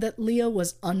claimed that Lea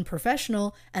was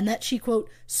unprofessional and that she, quote,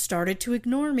 "started to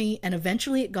ignore me, and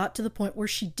eventually it got to the point where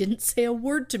she didn't say a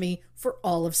word to me for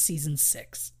all of season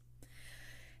 6.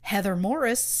 Heather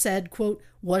Morris said, quote,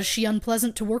 "Was she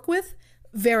unpleasant to work with?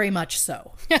 Very much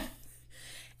so."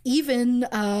 Even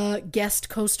guest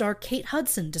co-star Kate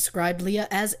Hudson described Lea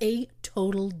as a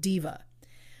total diva.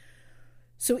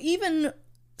 So even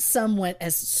some went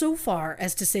so far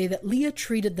as to say that Lea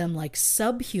treated them like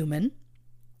subhuman.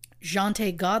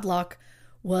 Jante Godlock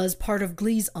was part of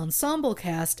Glee's ensemble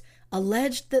cast,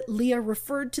 alleged that Lea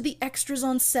referred to the extras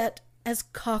on set as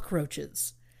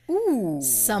cockroaches. Ooh.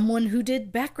 Someone who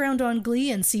did background on Glee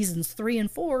in seasons 3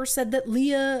 and 4 said that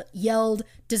Leah yelled,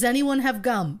 "Does anyone have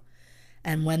gum?"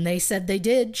 And when they said they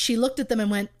did, she looked at them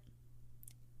and went,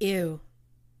 "Ew,"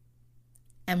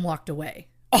 and walked away.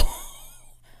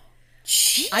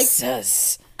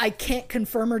 Jesus. I can't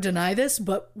confirm or deny this,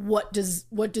 but what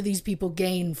do these people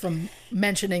gain from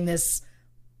mentioning this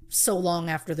so long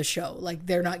after the show? Like,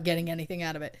 they're not getting anything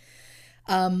out of it.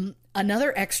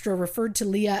 Another extra referred to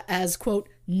Leah as, quote,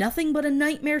 "Nothing but a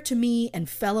nightmare to me and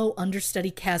fellow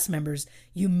understudy cast members.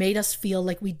 You made us feel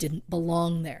like we didn't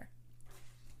belong there."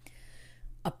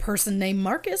 A person named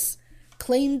Marcus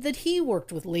claimed that he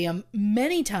worked with Leah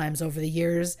many times over the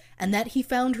years and that he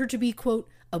found her to be, quote,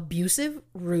 "abusive,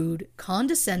 rude,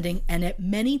 condescending, and at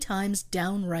many times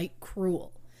downright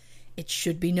cruel." It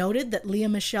should be noted that Leah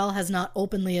Michele has not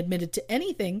openly admitted to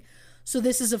anything, so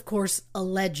this is, of course,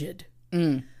 alleged.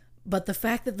 But the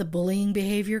fact that the bullying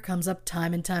behavior comes up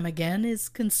time and time again is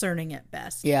concerning at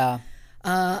best. Yeah.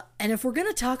 And if we're going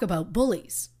to talk about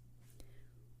bullies,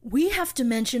 we have to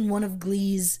mention one of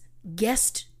Glee's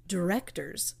guest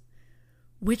directors,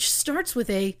 which starts with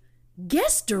a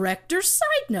guest director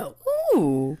side note.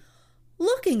 Ooh.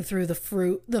 Looking through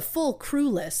the full crew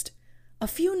list, a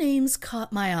few names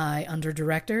caught my eye under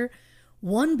director,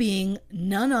 one being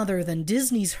none other than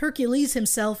Disney's Hercules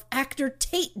himself, actor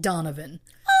Tate Donovan.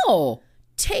 Oh.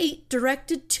 Tate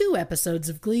directed 2 episodes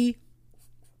of Glee.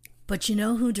 But you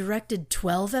know who directed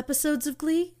 12 episodes of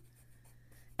Glee?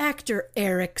 Actor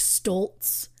Eric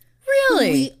Stoltz. Really?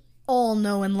 Who we all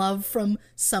know and love from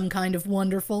Some Kind of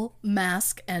Wonderful,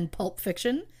 Mask, and Pulp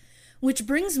Fiction. Which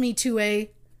brings me to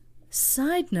a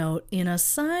side note in a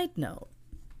side note.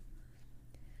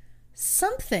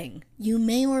 Something you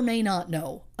may or may not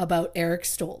know about Eric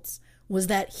Stoltz was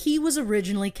that he was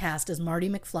originally cast as Marty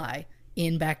McFly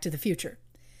in Back to the Future.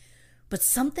 But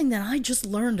something that I just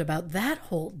learned about that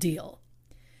whole deal.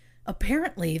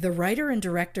 Apparently, the writer and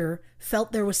director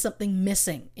felt there was something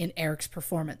missing in Eric's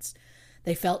performance.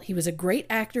 They felt he was a great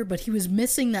actor, but he was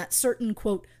missing that certain,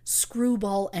 quote,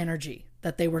 screwball energy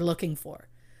that they were looking for.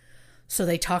 So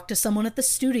they talked to someone at the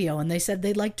studio and they said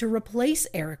they'd like to replace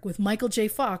Eric with Michael J.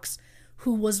 Fox,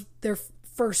 who was their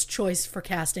first choice for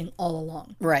casting all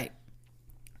along. Right.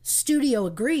 Studio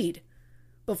agreed,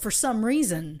 but for some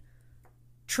reason,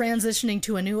 transitioning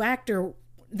to a new actor,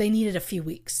 they needed a few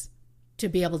weeks to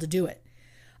be able to do it.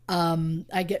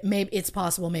 Maybe it's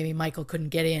possible maybe Michael couldn't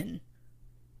get in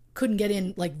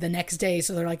like the next day,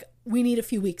 so they're like, we need a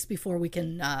few weeks before we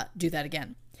can do that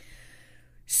again.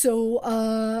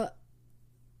 So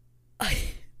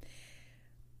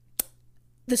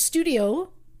the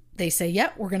studio, they say,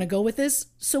 yep, we're going to go with this.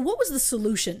 So what was the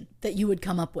solution that you would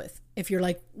come up with if you're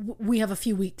like, we have a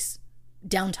few weeks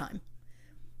downtime?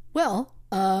 Well,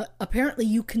 apparently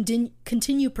you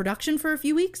continue production for a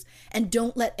few weeks and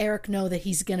don't let Eric know that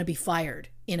he's going to be fired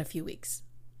in a few weeks.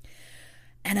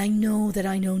 And I know that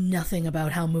I know nothing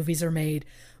about how movies are made,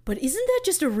 but isn't that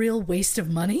just a real waste of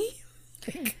money?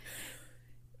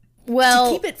 Well,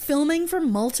 to keep it filming for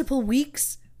multiple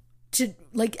weeks,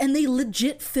 and they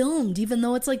legit filmed, even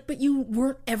though it's like, but you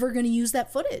weren't ever going to use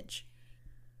that footage.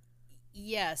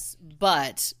 Yes,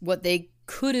 but what they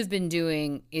could have been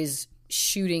doing is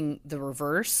shooting the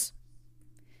reverse.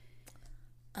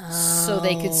 So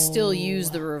they could still use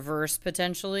the reverse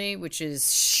potentially, which is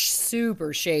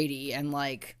super shady. And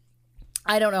like,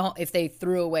 I don't know if they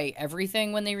threw away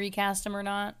everything when they recast him or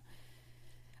not.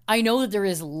 I know that there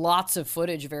is lots of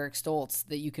footage of Eric Stoltz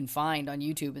that you can find on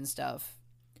YouTube and stuff.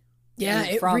 Yeah,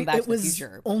 it was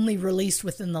only released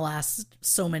within the last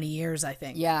so many years, I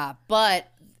think. Yeah, but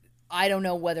I don't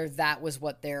know whether that was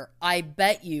what I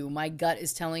bet you, my gut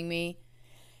is telling me,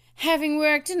 having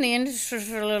worked in the industry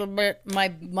for a little bit,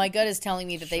 my gut is telling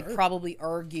me that they probably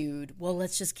argued, well,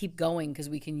 let's just keep going because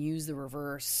we can use the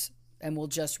reverse and we'll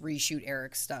just reshoot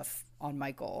Eric's stuff on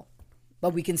Michael.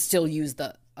 But we can still use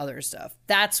the other stuff.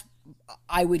 That's,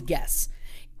 I would guess.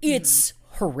 It's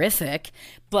horrific,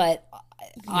 but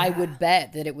I would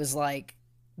bet that it was like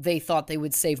they thought they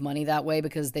would save money that way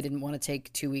because they didn't want to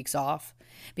take 2 weeks off.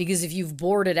 Because if you've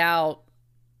boarded out,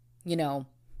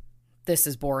 this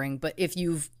is boring, but if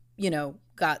you've,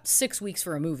 got 6 weeks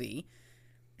for a movie,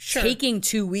 taking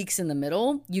 2 weeks in the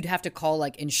middle, you'd have to call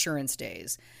like insurance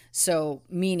days. So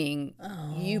meaning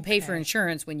you pay for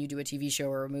insurance when you do a TV show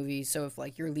or a movie. So if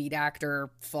like your lead actor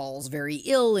falls very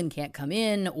ill and can't come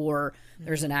in, or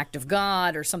there's an act of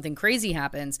God or something crazy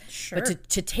happens, but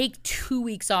to take 2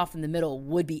 weeks off in the middle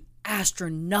would be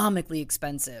astronomically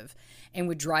expensive and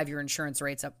would drive your insurance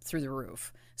rates up through the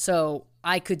roof. So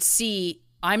I could see,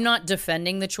 I'm not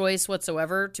defending the choice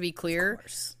whatsoever, to be clear.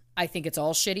 I think it's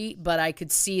all shitty, but I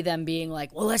could see them being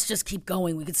like, well, let's just keep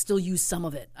going. We could still use some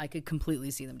of it. I could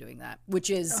completely see them doing that, which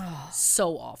is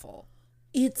so awful.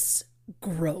 It's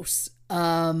gross.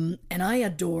 And I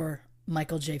adore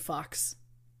Michael J. Fox.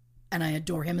 And I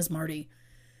adore him as Marty.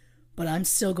 But I'm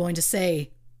still going to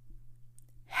say,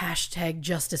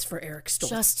 #justice for Eric Stoltz.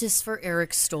 Justice for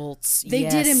Eric Stoltz. They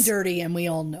did him dirty, and we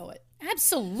all know it.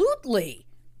 Absolutely.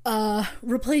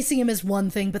 Replacing him is one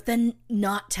thing, but then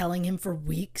not telling him for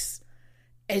weeks.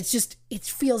 It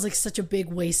feels like such a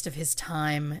big waste of his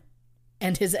time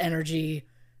and his energy.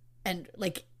 And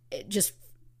like,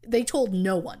 they told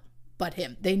no one but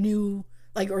him. They knew,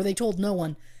 or they told no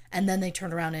one. And then they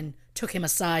turned around and took him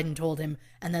aside and told him.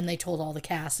 And then they told all the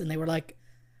cast, and they were like,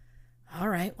 all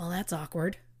right, well, that's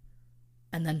awkward.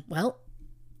 And then, well,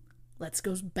 let's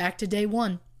go back to day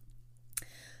one.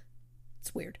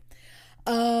 It's weird.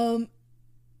 And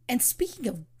speaking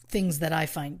of things that I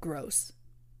find gross,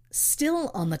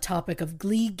 still on the topic of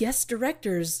Glee guest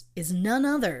directors is none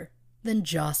other than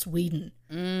Joss Whedon.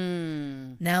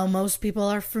 Now, most people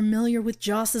are familiar with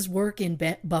Joss's work in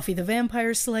Buffy the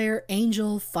Vampire Slayer,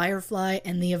 Angel, Firefly,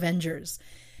 and The Avengers.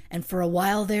 And for a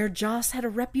while there, Joss had a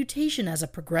reputation as a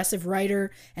progressive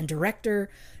writer and director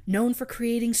known for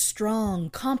creating strong,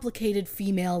 complicated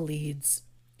female leads.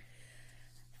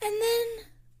 And then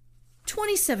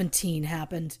 2017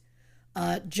 happened.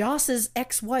 Joss's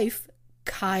ex-wife,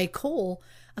 Kai Cole,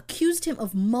 accused him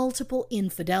of multiple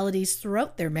infidelities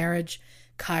throughout their marriage.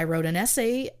 Kai wrote an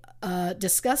essay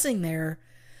discussing their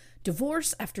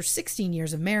divorce after 16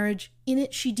 years of marriage. In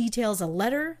it, she details a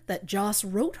letter that Joss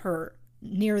wrote her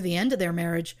near the end of their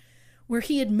marriage, where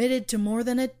he admitted to more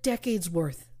than a decade's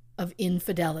worth of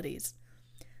infidelities.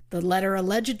 The letter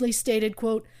allegedly stated,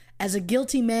 quote, "As a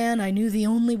guilty man, I knew the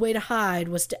only way to hide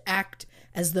was to act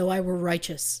as though I were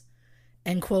righteous."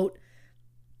 End quote.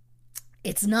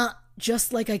 "It's not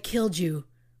just like I killed you,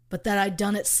 but that I'd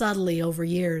done it subtly over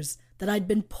years, that I'd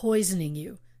been poisoning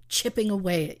you, chipping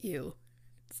away at you."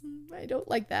 I don't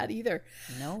like that either.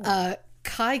 No.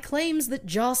 Kai claims that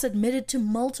Joss admitted to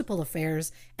multiple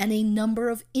affairs and a number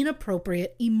of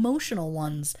inappropriate emotional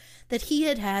ones that he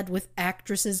had had with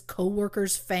actresses,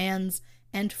 co-workers, fans,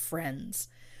 and friends.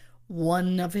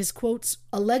 One of his quotes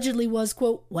allegedly was,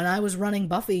 quote, "When I was running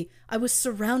Buffy, I was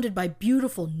surrounded by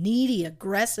beautiful, needy,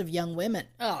 aggressive young women."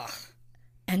 Ugh.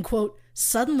 And, quote,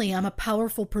 "Suddenly I'm a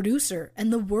powerful producer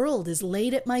and the world is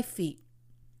laid at my feet."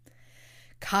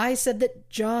 Kai said that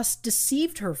Joss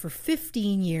deceived her for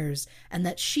 15 years and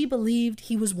that she believed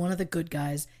he was one of the good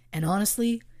guys. And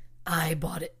honestly, I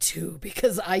bought it too,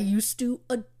 because I used to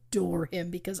adore him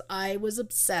because I was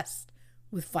obsessed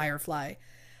with Firefly.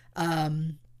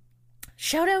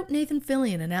 Shout out Nathan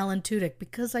Fillion and Alan Tudyk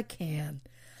because I can.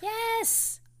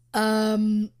 Yes.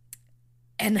 And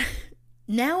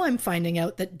now I'm finding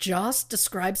out that Joss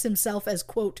describes himself as,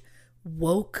 quote,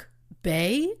 "woke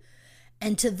bae."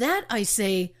 And to that I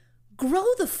say, grow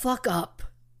the fuck up,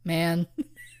 man.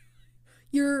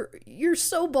 You're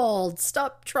so bald.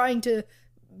 Stop trying to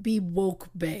be woke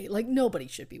bae. Like, nobody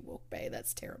should be woke bae.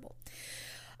 That's terrible.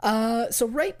 So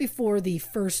right before the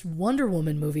first Wonder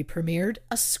Woman movie premiered,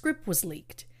 a script was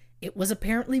leaked. It was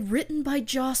apparently written by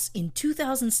Joss in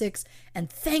 2006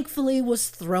 and thankfully was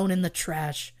thrown in the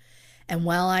trash. And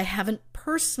while I haven't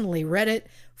personally read it,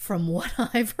 from what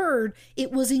I've heard,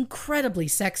 it was incredibly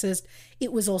sexist.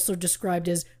 It was also described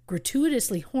as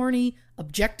gratuitously horny,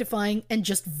 objectifying, and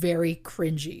just very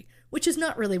cringy, which is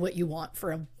not really what you want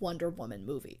for a Wonder Woman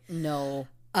movie. No.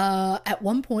 At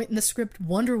one point in the script,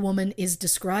 Wonder Woman is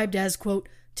described as, quote,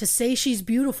 "To say she's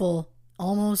beautiful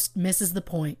almost misses the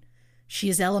point. She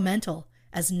is elemental,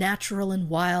 as natural and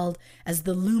wild as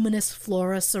the luminous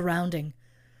flora surrounding.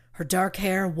 Her dark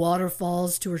hair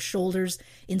waterfalls to her shoulders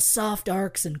in soft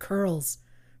arcs and curls.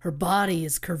 Her body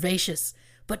is curvaceous,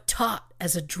 but taut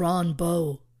as a drawn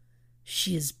bow.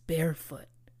 She is barefoot."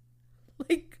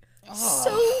 Like,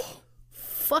 so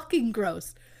fucking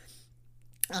gross.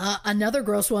 Another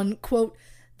gross one, quote,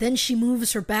 "Then she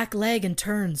moves her back leg and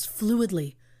turns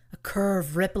fluidly, a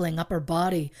curve rippling up her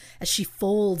body as she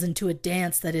folds into a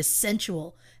dance that is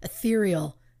sensual,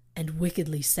 ethereal, and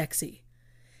wickedly sexy."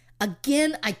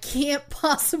 Again, I can't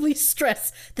possibly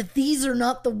stress that these are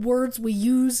not the words we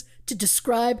use to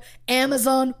describe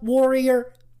Amazon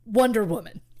warrior Wonder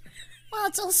Woman. Well,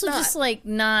 it's also just like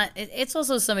not. It's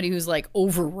also somebody who's like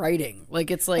overwriting.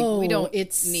 Like, it's like we don't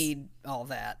need all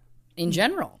that in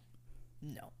general.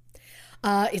 No.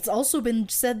 It's also been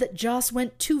said that Joss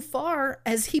went too far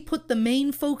as he put the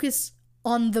main focus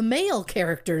on the male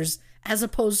characters as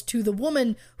opposed to the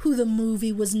woman who the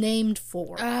movie was named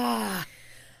for.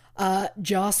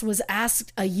 Joss was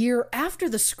asked a year after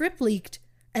the script leaked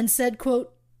and said,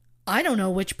 quote, "I don't know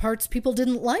which parts people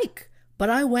didn't like, but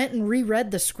I went and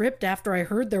reread the script after I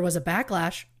heard there was a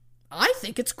backlash. I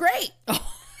think it's great."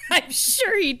 Oh, I'm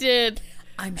sure he did.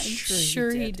 I'm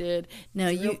sure he did. Now,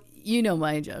 you know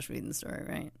my Joss Whedon story,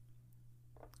 right?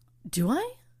 Do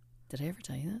I? Did I ever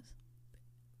tell you this?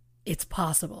 It's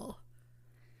possible.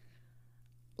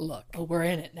 Look. Oh, we're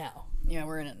in it now. Yeah,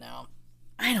 we're in it now.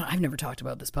 I've never talked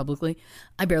about this publicly.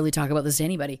 I barely talk about this to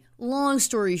anybody. Long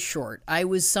story short, I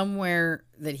was somewhere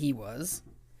that he was,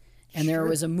 and there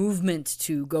was a movement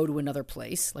to go to another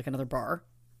place, like another bar.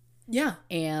 Yeah.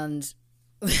 And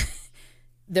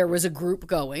there was a group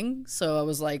going, so I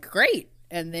was like, great.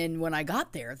 And then when I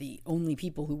got there, the only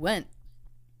people who went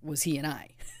was he and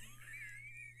I.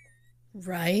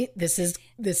 Right. This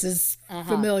is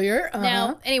familiar.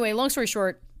 Now, anyway, long story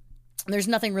short, there's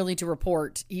nothing really to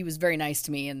report. He was very nice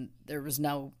to me, and there was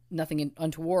nothing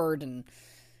untoward, and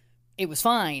it was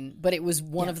fine. But it was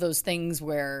one of those things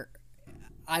where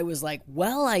I was like,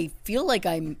 well, I feel like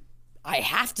I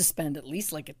have to spend at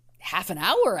least like a half an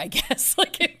hour, I guess.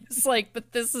 Like, it was like,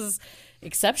 but this is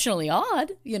exceptionally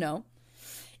odd, you know.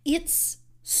 It's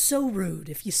so rude.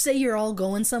 If you say you're all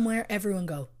going somewhere, everyone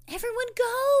go. Everyone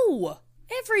go.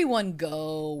 Everyone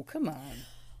go. Come on.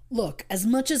 Look, as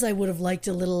much as I would have liked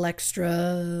a little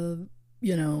extra,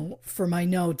 for my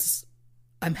notes,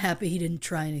 I'm happy he didn't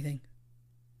try anything.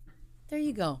 There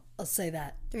you go. I'll say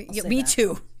that. Me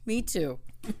too. Me too.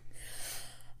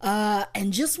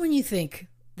 And just when you think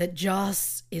that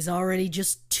Joss is already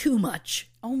just too much.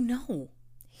 Oh, no.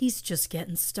 He's just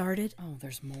getting started. Oh,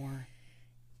 there's more.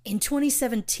 In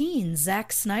 2017,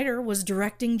 Zack Snyder was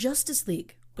directing Justice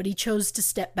League, but he chose to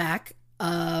step back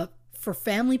for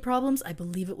family problems. I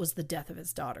believe it was the death of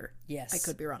his daughter. Yes. I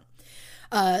could be wrong.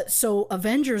 So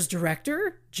Avengers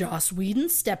director Joss Whedon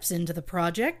steps into the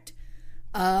project.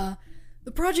 The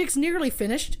project's nearly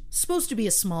finished. Supposed to be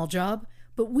a small job.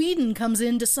 But Whedon comes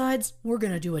in, decides we're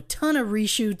going to do a ton of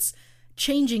reshoots,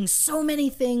 changing so many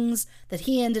things that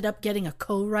he ended up getting a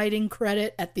co-writing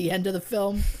credit at the end of the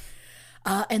film.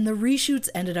 And the reshoots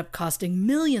ended up costing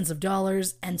millions of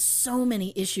dollars and so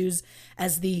many issues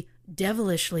as the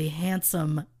devilishly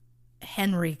handsome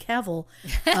Henry Cavill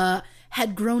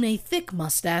had grown a thick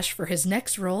mustache for his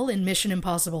next role in Mission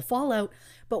Impossible Fallout.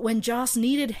 But when Joss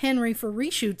needed Henry for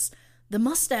reshoots, the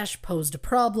mustache posed a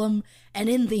problem, and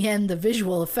in the end, the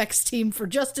visual effects team for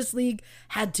Justice League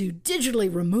had to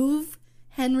digitally remove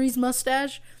Henry's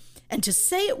mustache. And to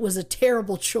say it was a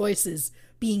terrible choice is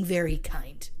being very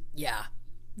kind. Yeah.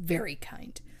 Very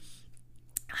kind.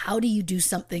 How do you do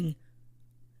something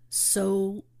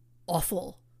so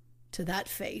awful to that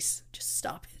face? Just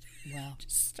stop it. Wow.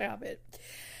 Just stop it.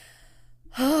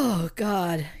 Oh,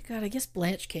 God. God, I guess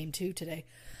Blanche came too today.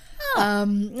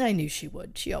 Oh. I knew she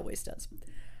would. She always does.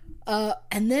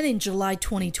 And then in July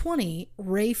 2020,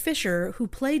 Ray Fisher, who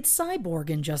played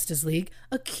Cyborg in Justice League,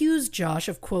 accused Josh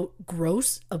of, quote,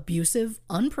 gross, abusive,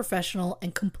 unprofessional,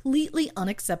 and completely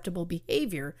unacceptable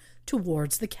behavior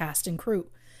towards the cast and crew.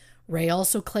 Ray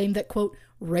also claimed that, quote,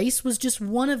 race was just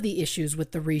one of the issues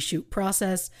with the reshoot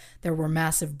process. There were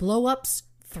massive blow-ups,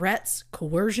 threats,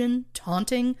 coercion,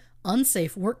 taunting,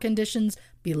 unsafe work conditions,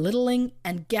 belittling,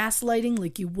 and gaslighting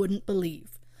like you wouldn't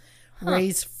believe.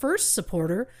 Ray's first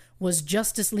supporter was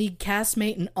Justice League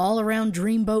castmate and all-around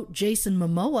dreamboat Jason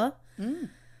Momoa,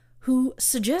 who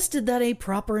suggested that a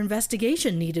proper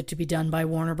investigation needed to be done by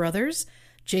Warner Brothers.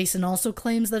 Jason also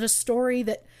claims that a story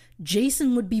that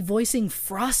Jason would be voicing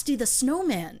Frosty the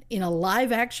Snowman in a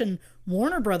live-action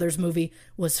Warner Brothers movie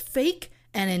was fake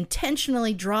and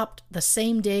intentionally dropped the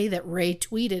same day that Ray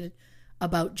tweeted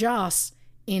about Joss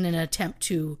in an attempt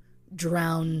to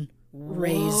drown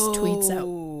Ray's tweets out.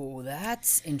 Oh,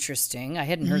 that's interesting. I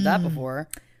hadn't heard that before.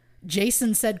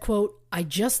 Jason said, quote, I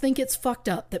just think it's fucked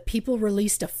up that people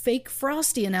released a fake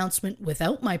Frosty announcement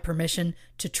without my permission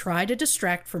to try to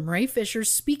distract from Ray Fisher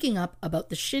speaking up about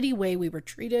the shitty way we were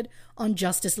treated on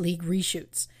Justice League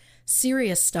reshoots.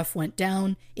 Serious stuff went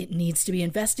down. It needs to be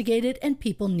investigated and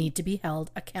people need to be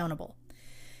held accountable.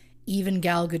 Even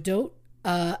Gal Gadot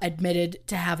admitted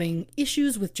to having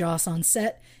issues with Joss on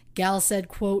set. Gal said,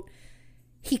 quote,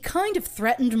 he kind of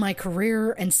threatened my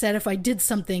career and said if I did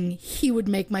something, he would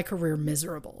make my career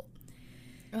miserable.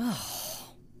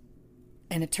 Oh.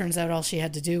 And it turns out all she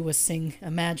had to do was sing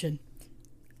Imagine.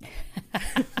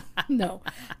 No,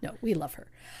 we love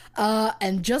her.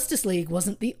 And Justice League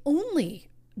wasn't the only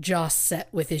Joss set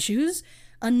with issues.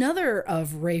 Another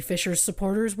of Ray Fisher's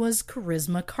supporters was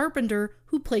Charisma Carpenter,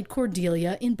 who played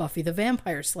Cordelia in Buffy the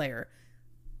Vampire Slayer.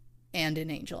 and in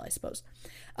Angel, I suppose.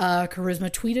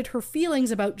 Charisma tweeted her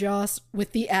feelings about Joss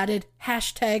with the added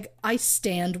hashtag I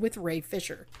stand with Ray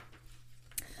Fisher.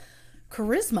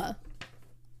 Charisma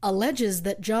alleges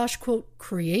that Josh, quote,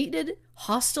 created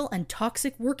hostile and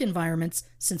toxic work environments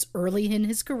since early in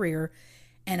his career,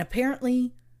 and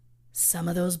apparently some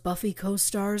of those Buffy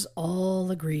co-stars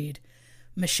all agreed.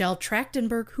 Michelle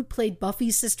Trachtenberg, who played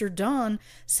Buffy's sister Dawn,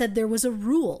 said there was a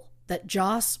rule that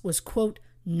Joss was, quote,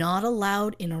 not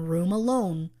allowed in a room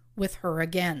alone with her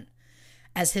again,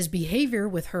 as his behavior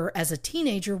with her as a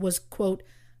teenager was, quote,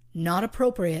 not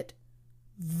appropriate,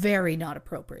 very not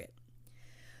appropriate.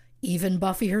 Even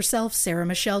Buffy herself, Sarah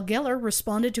Michelle Gellar,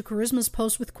 responded to Charisma's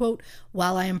post with, quote,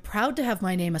 while I am proud to have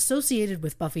my name associated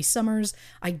with Buffy Summers,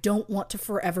 I don't want to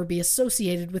forever be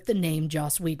associated with the name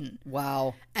Joss Whedon.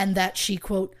 Wow. And that she,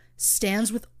 quote,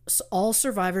 stands with all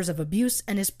survivors of abuse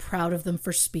and is proud of them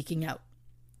for speaking out.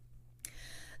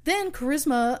 Then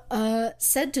Charisma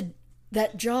said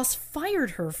that Joss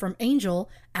fired her from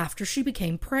Angel after she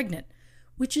became pregnant,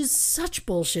 which is such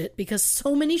bullshit because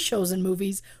so many shows and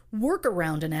movies work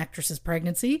around an actress's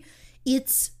pregnancy.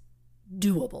 It's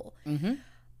doable. Mm-hmm.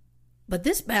 But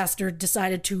this bastard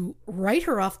decided to write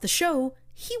her off the show.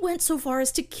 He went so far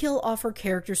as to kill off her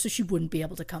character so she wouldn't be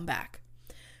able to come back.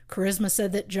 Charisma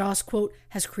said that Joss, quote,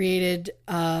 has created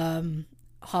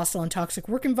hostile and toxic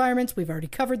work environments. We've already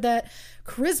covered that.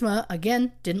 Charisma,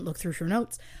 again, didn't look through her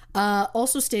notes,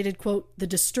 also stated, quote, the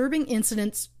disturbing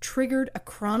incidents triggered a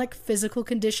chronic physical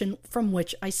condition from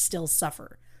which I still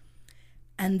suffer.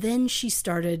 And then she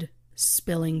started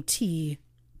spilling tea.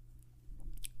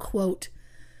 Quote,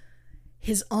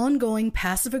 his ongoing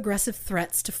passive-aggressive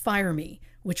threats to fire me,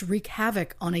 which wreak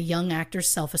havoc on a young actor's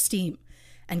self-esteem,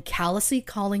 and callously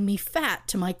calling me fat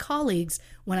to my colleagues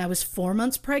when I was 4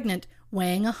 months pregnant,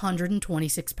 weighing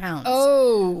 126 pounds.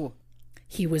 Oh!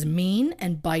 He was mean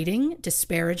and biting,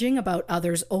 disparaging about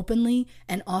others openly,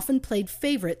 and often played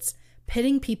favorites,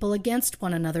 pitting people against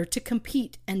one another to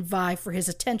compete and vie for his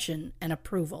attention and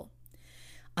approval.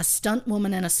 A stunt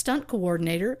woman and a stunt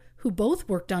coordinator, who both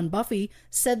worked on Buffy,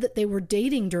 said that they were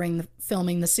dating during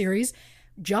filming the series.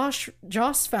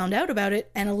 Joss found out about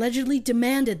it and allegedly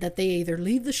demanded that they either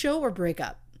leave the show or break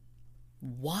up.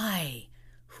 Why?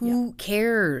 Who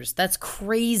cares? That's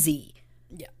crazy.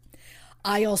 Yeah.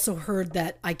 I also heard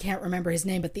that, I can't remember his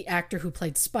name, but the actor who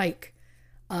played Spike,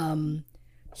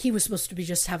 he was supposed to be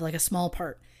just have like a small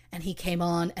part, and he came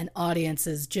on and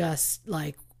audiences just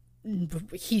like,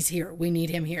 he's here, we need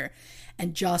him here.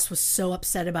 And Joss was so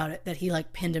upset about it that he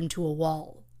like pinned him to a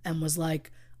wall and was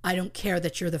like, I don't care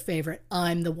that you're the favorite,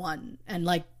 I'm the one. And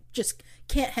like just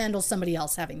can't handle somebody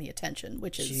else having the attention,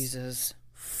 which is Jesus,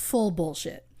 full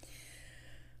bullshit.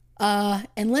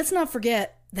 And let's not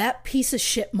forget that piece of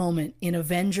shit moment in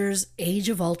Avengers Age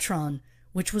of Ultron,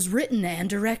 which was written and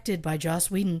directed by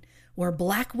Joss Whedon, where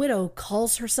Black Widow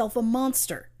calls herself a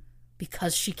monster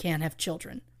because she can't have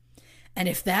children. And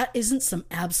if that isn't some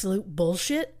absolute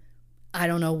bullshit, I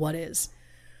don't know what is.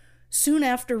 Soon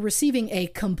after receiving a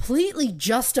completely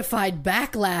justified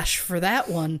backlash for that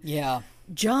one,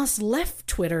 Joss left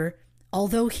Twitter,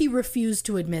 although he refused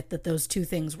to admit that those two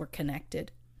things were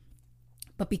connected.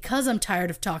 But because I'm tired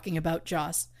of talking about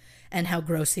Joss and how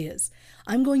gross he is,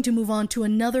 I'm going to move on to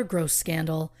another gross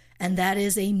scandal, and that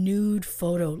is a nude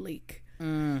photo leak.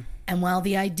 And while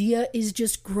the idea is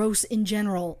just gross in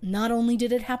general, not only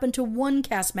did it happen to one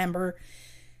cast member,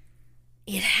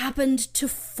 it happened to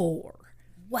 4.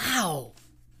 Wow.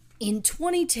 In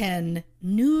 2010,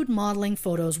 nude modeling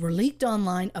photos were leaked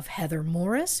online of Heather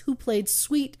Morris, who played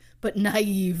sweet but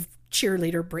naive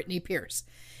cheerleader Britney Pierce.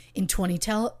 In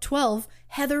 2012,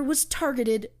 Heather was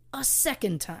targeted a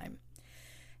second time.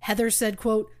 Heather said,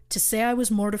 quote, to say I was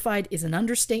mortified is an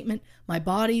understatement. My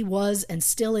body was and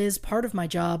still is part of my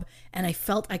job, and I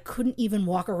felt I couldn't even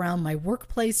walk around my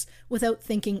workplace without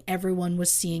thinking everyone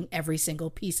was seeing every single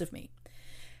piece of me.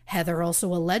 Heather also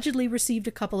allegedly received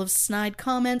a couple of snide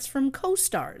comments from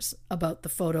co-stars about the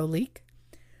photo leak.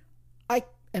 I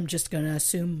am just going to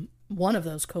assume one of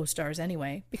those co-stars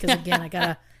anyway, because again, I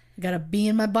gotta be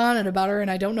in my bonnet about her, and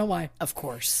I don't know why. Of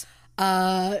course.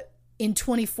 In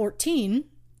 2014,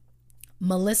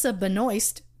 Melissa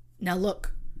Benoist, now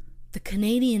look, the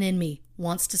Canadian in me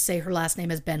wants to say her last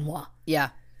name is Benoit. Yeah.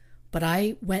 But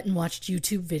I went and watched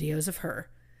YouTube videos of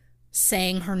her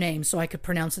saying her name so I could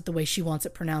pronounce it the way she wants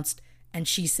it pronounced, and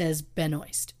she says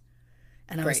Benoist.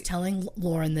 And I was telling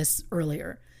Lauren this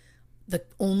earlier. The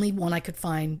only one I could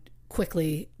find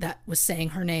quickly that was saying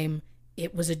her name,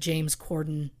 it was a James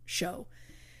Corden show.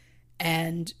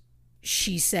 And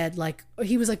she said, like,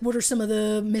 he was like, what are some of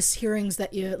the mishearings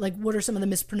that you, like, what are some of the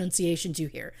mispronunciations you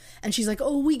hear? And she's like,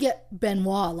 oh, we get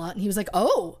Benoit a lot. And he was like,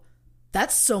 oh,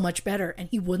 that's so much better. And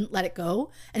he wouldn't let it go.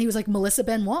 And he was like, Melissa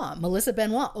Benoit.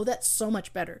 Oh, that's so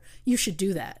much better. You should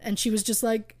do that. And she was just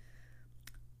like,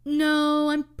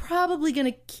 no, I'm probably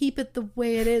going to keep it the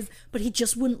way it is. But he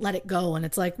just wouldn't let it go. And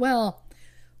it's like, well,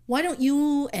 why don't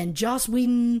you and Joss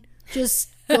Whedon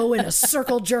just go in a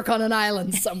circle jerk on an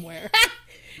island somewhere?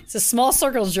 It's a small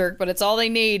circle jerk, but it's all they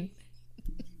need.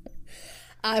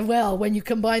 Well, when you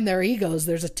combine their egos,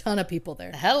 there's a ton of people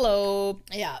there. Hello.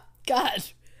 Yeah. God.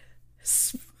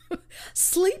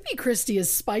 Sleepy Christie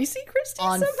is Spicy Christie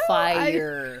on somehow?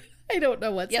 fire. I don't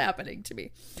know what's happening to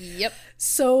me. Yep.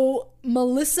 So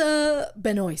Melissa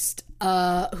Benoist,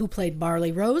 who played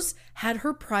Marley Rose, had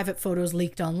her private photos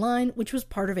leaked online, which was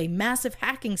part of a massive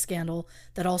hacking scandal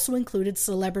that also included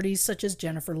celebrities such as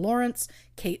Jennifer Lawrence,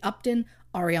 Kate Upton,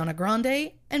 Ariana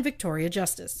Grande, and Victoria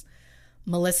Justice.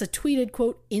 Melissa tweeted,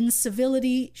 quote,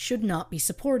 "Incivility should not be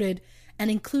supported," and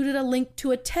included a link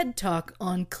to a TED Talk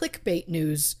on clickbait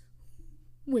news,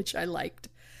 which I liked.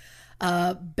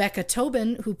 Becca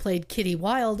Tobin, who played Kitty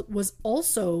Wilde, was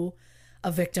also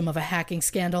a victim of a hacking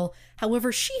scandal.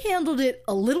 However, she handled it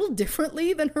a little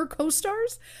differently than her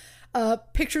co-stars.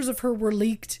 Pictures of her were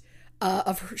leaked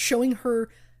of her showing her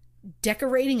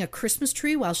decorating a Christmas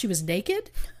tree while she was naked.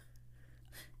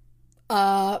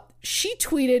 She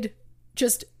tweeted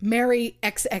just Merry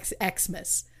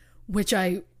XXXmas, which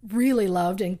I really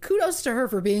loved, and kudos to her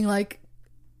for being like,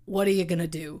 what are you gonna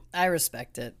do? I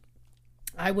respect it.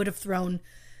 I would have thrown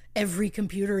every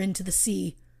computer into the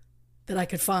sea that I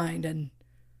could find and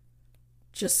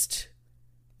just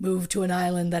moved to an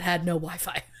island that had no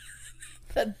Wi-Fi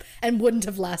and wouldn't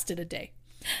have lasted a day.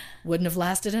 Wouldn't have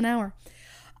lasted an hour.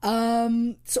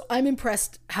 So I'm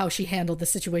impressed how she handled the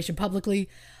situation publicly.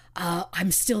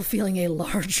 I'm still feeling a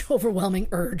large, overwhelming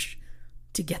urge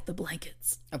to get the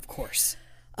blankets. Of course.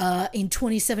 In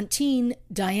 2017,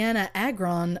 Diana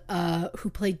Agron, who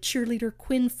played cheerleader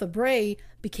Quinn Fabray,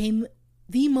 became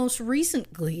the most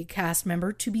recent Glee cast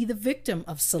member to be the victim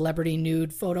of celebrity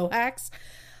nude photo hacks.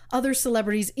 Other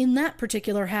celebrities in that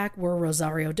particular hack were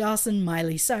Rosario Dawson,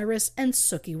 Miley Cyrus, and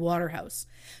Suki Waterhouse.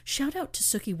 Shout out to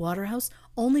Suki Waterhouse,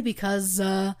 only because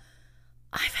I've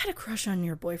had a crush on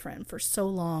your boyfriend for so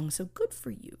long, so good for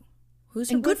you.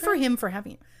 And good for him for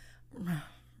having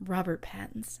Robert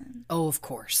Pattinson. Oh, of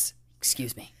course.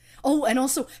 Excuse me. Oh, and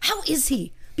also, how is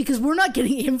he? Because we're not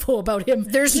getting info about him.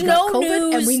 There's he no got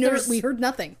COVID, news. And we heard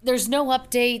nothing. There's no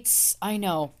updates. I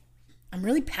know. I'm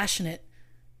really passionate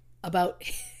about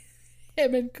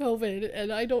him and COVID,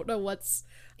 and I don't know what's.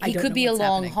 He could be a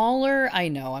long hauler. I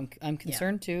know. I'm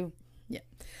concerned too. Yeah.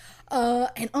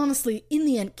 And honestly, in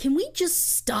the end, can we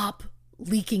just stop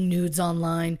leaking nudes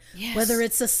online? Yes. Whether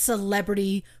it's a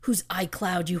celebrity whose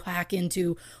iCloud you hack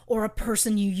into, or a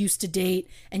person you used to date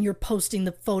and you're posting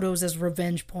the photos as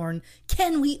revenge porn.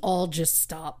 Can we all just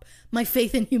stop? My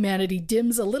faith in humanity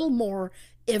dims a little more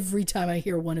every time I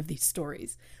hear one of these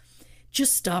stories.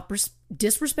 Just stop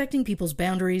disrespecting people's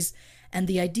boundaries, and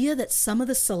the idea that some of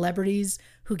the celebrities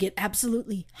who get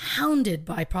absolutely hounded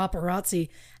by paparazzi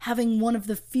having one of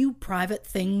the few private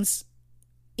things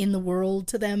in the world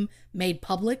to them made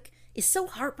public is so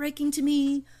heartbreaking to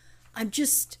me. I'm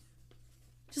just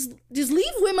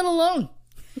leave women alone.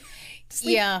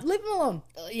 Leave them alone.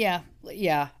 Yeah,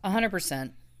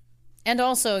 100%. And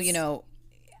also, you know,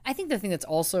 I think the thing that's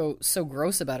also so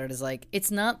gross about it is, like,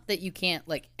 it's not that you can't,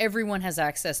 like, everyone has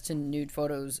access to nude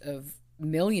photos of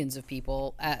millions of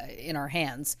people in our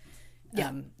hands.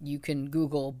 Yeah. You can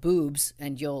Google boobs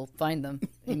and you'll find them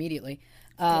immediately.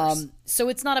 So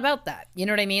it's not about that. You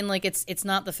know what I mean? Like, it's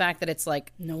not the fact that it's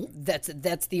like, no,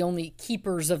 that's the only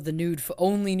keepers of the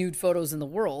only nude photos in the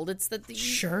world. It's that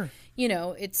sure, you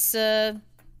know, it's a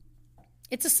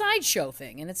sideshow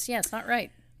thing, and it's not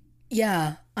right.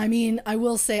 Yeah, I mean, I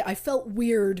will say I felt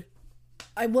weird.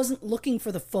 I wasn't looking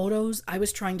for the photos. I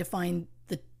was trying to find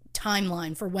the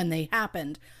timeline for when they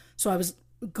happened. So I was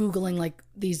Googling like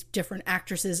these different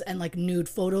actresses and like nude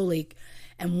photo leak,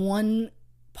 and one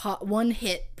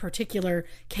hit particular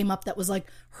came up that was like,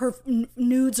 her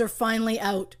nudes are finally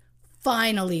out.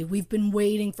 Finally, we've been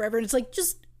waiting forever. And it's like,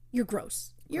 just, you're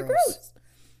gross. You're gross.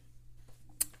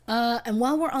 And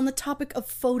while we're on the topic of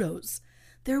photos,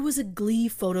 there was a Glee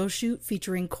photo shoot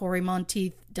featuring Corey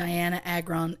Monteith, Diana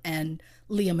Agron, and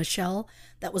Leah Michelle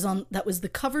that was the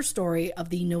cover story of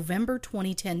the November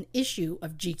 2010 issue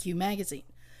of GQ magazine.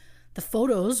 The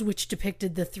photos, which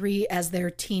depicted the three as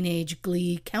their teenage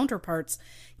Glee counterparts,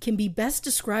 can be best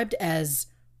described as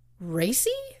racy.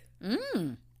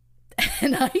 And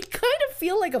And I kind of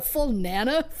feel like a full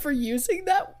nana for using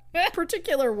that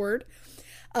particular word.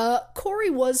 Corey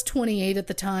was 28 at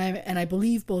the time, and I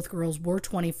believe both girls were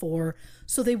 24,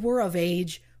 so they were of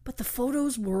age, but the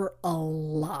photos were a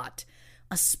lot,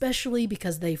 especially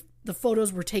because the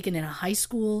photos were taken in a high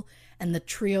school, and the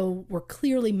trio were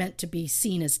clearly meant to be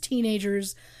seen as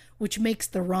teenagers, which makes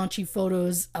the raunchy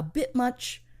photos a bit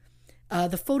much.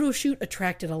 The photo shoot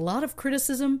attracted a lot of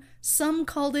criticism. Some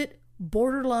called it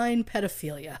borderline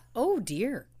pedophilia. Oh,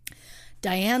 dear.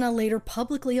 Diana later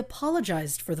publicly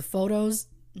apologized for the photos.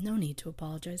 No need to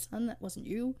apologize, hon. That wasn't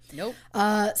you. Nope.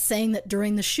 Saying that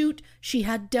during the shoot, she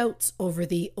had doubts over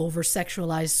the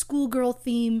over-sexualized schoolgirl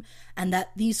theme and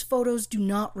that these photos do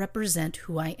not represent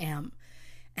who I am.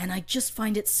 And I just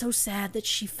find it so sad that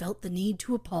she felt the need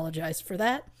to apologize for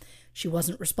that. She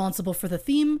wasn't responsible for the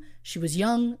theme. She was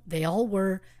young. They all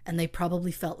were. And they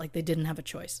probably felt like they didn't have a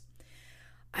choice.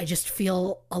 I just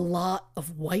feel a lot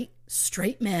of white,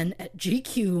 straight men at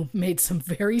GQ made some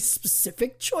very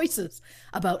specific choices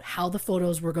about how the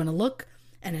photos were going to look,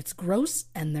 and it's gross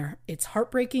and it's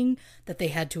heartbreaking that they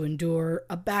had to endure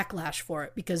a backlash for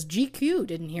it because GQ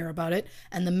didn't hear about it,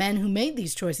 and the men who made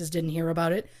these choices didn't hear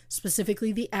about it.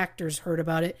 Specifically, the actors heard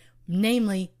about it,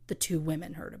 namely the two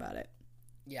women heard about it.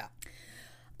 Yeah.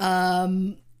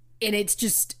 And it's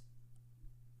just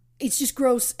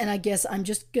gross, and I guess I'm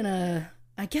just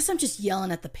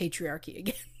yelling at the patriarchy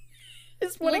again.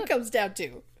 Is what it comes down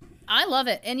to. I love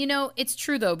it. And, it's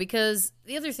true, though, because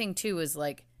the other thing, too, is,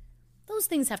 like, those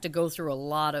things have to go through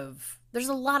there's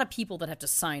a lot of people that have to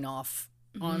sign off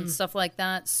on stuff like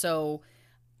that. So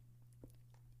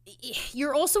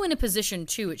you're also in a position,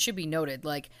 too, it should be noted,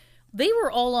 like, they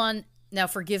were all on, now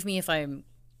forgive me if I'm,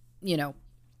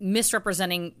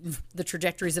 misrepresenting the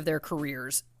trajectories of their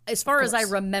careers. As far as I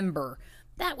remember,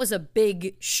 that was a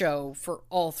big show for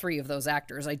all three of those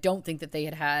actors. I don't think that they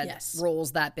had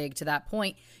roles that big to that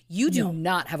point. You do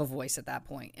not have a voice at that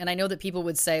point. And I know that people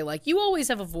would say, like, you always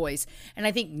have a voice. And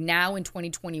I think now in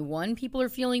 2021, people are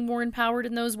feeling more empowered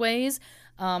in those ways.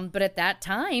 But at that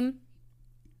time,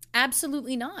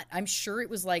 absolutely not. I'm sure it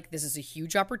was like, this is a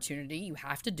huge opportunity. You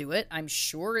have to do it. I'm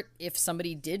sure if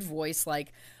somebody did voice,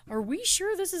 like, are we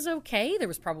sure this is okay? There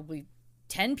was probably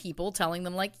 10 people telling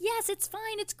them, like, yes, it's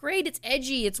fine, it's great, it's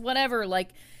edgy, it's whatever. Like,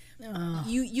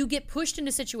 you get pushed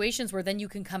into situations where then you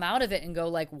can come out of it and go,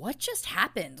 like, what just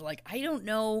happened? Like, I don't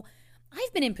know.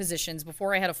 I've been in positions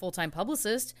before I had a full-time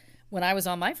publicist when I was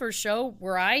on my first show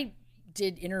where I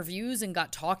did interviews and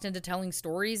got talked into telling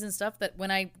stories and stuff that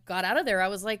when I got out of there, I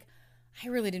was like, I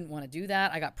really didn't want to do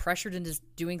that. I got pressured into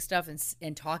doing stuff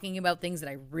and talking about things that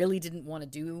I really didn't want to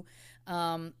do.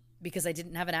 Because I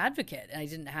didn't have an advocate and I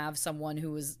didn't have someone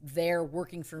who was there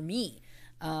working for me.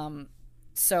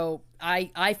 So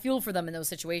I feel for them in those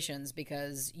situations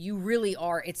because you really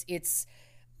are, it's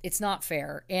not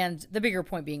fair. And the bigger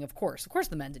point being, of course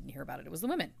the men didn't hear about it. It was the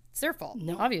women. It's their fault,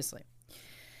 obviously.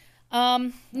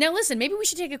 Now listen, maybe we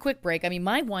should take a quick break. I mean,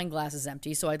 my wine glass is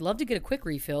empty, so I'd love to get a quick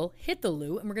refill, hit the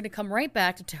loo, and we're going to come right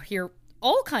back to hear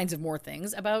all kinds of more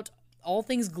things about all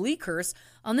things Glee Curse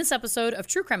on this episode of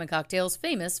True Crime and Cocktails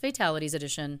Famous Fatalities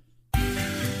Edition.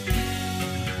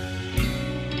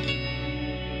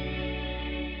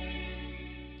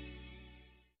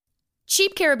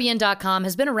 CheapCaribbean.com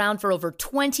has been around for over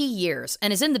 20 years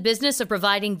and is in the business of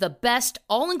providing the best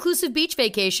all-inclusive beach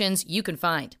vacations you can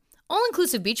find.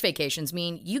 All-inclusive beach vacations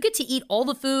mean you get to eat all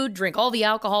the food, drink all the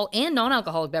alcohol and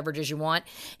non-alcoholic beverages you want,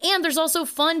 and there's also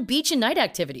fun beach and night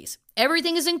activities.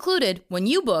 Everything is included when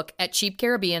you book at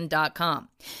CheapCaribbean.com.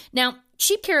 Now,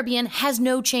 Cheap Caribbean has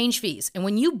no change fees, and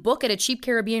when you book at a Cheap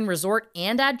Caribbean resort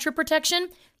and add trip protection,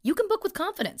 you can book with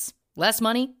confidence. Less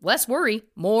money, less worry,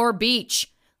 more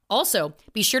beach. Also,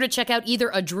 be sure to check out either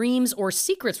a Dreams or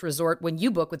Secrets resort when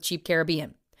you book with Cheap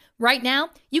Caribbean. Right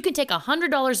now, you can take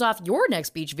 $100 off your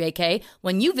next beach vacay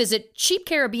when you visit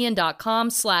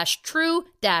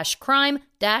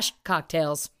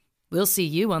cheapcaribbean.com/true-crime-cocktails. We'll see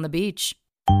you on the beach.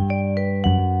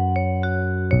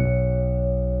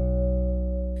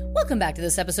 Welcome back to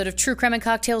this episode of True Crime and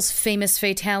Cocktails Famous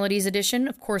Fatalities Edition.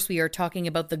 Of course, we are talking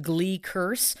about the Glee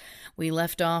curse. We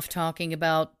left off talking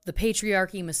about the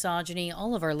patriarchy, misogyny,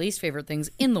 all of our least favorite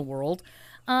things in the world.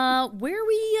 Where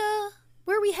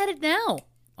are we headed now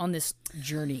on this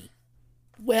journey?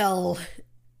 Well,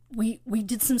 we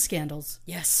did some scandals.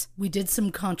 Yes. We did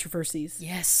some controversies.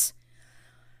 Yes.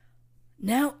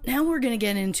 Now we're going to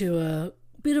get into a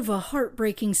bit of a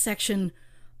heartbreaking section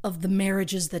of the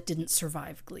marriages that didn't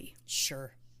survive Glee.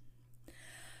 Sure.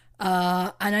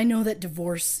 And I know that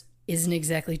divorce isn't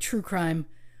exactly true crime,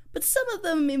 but some of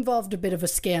them involved a bit of a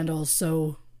scandal,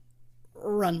 so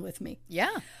run with me.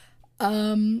 Yeah.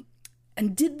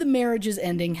 And did the marriage's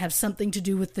ending have something to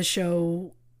do with the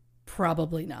show?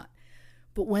 Probably not.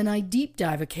 But when I deep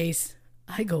dive a case,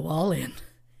 I go all in.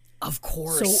 Of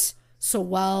course. So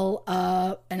while,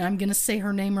 and I'm going to say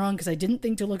her name wrong because I didn't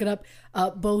think to look it up,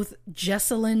 both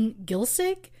Jessalyn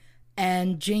Gilsig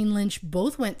and Jane Lynch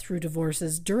both went through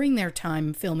divorces during their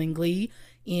time filming Glee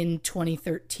in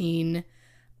 2013.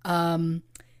 They're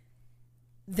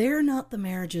not the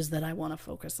marriages that I want to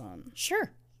focus on.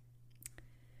 Sure.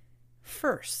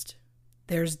 First,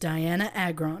 there's Diana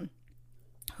Agron,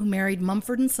 who married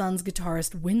Mumford & Sons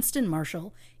guitarist Winston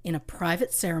Marshall in a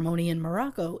private ceremony in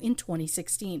Morocco in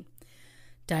 2016.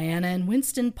 Diana and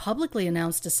Winston publicly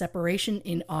announced a separation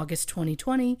in August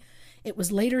 2020. It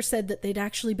was later said that they'd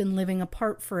actually been living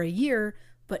apart for a year,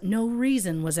 but no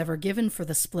reason was ever given for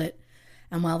the split.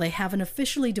 And while they haven't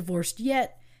officially divorced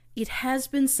yet, it has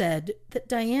been said that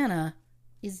Diana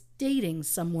is dating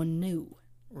someone new.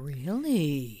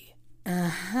 Really?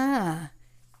 Uh-huh.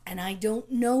 And I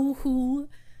don't know who.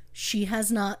 She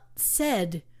has not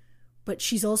said, but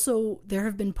she's also, there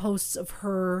have been posts of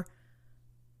her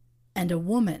and a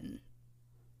woman.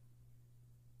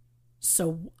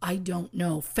 So I don't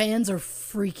know. Fans are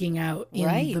freaking out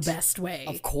in the best way.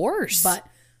 Of course. But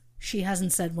she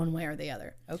hasn't said one way or the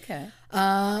other. Okay.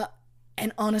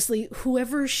 And honestly,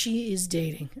 whoever she is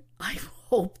dating, I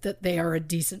hope that they are a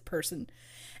decent person.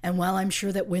 And while I'm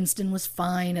sure that Winston was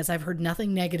fine, as I've heard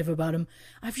nothing negative about him,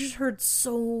 I've just heard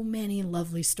so many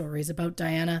lovely stories about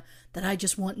Diana that I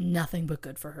just want nothing but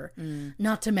good for her.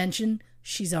 Not to mention,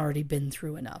 she's already been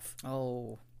through enough.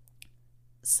 Oh.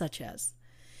 Such as,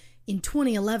 in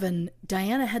 2011,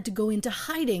 Diana had to go into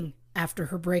hiding after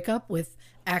her breakup with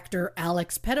actor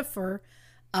Alex Pettyfer,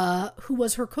 who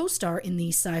was her co-star in the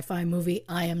sci-fi movie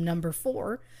I Am Number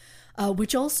 4,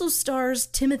 which also stars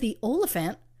Timothy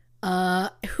Olyphant,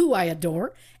 who I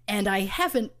adore, and I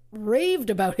haven't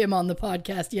raved about him on the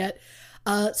podcast yet.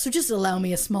 So just allow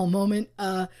me a small moment.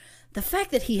 The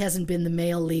fact that he hasn't been the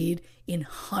male lead in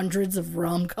hundreds of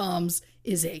rom-coms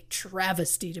is a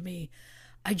travesty to me.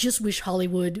 I just wish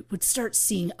Hollywood would start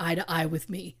seeing eye to eye with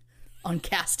me on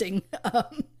casting.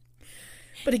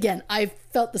 But again, I've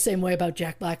felt the same way about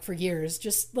Jack Black for years.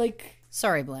 Just like...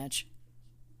 Sorry, Blanche.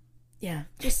 Yeah,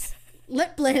 just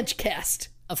let Blanche cast.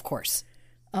 Of course.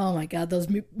 Oh my God, those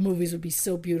movies would be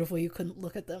so beautiful you couldn't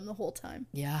look at them the whole time.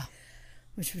 Yeah.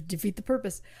 Which would defeat the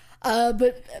purpose.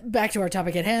 But back to our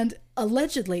topic at hand.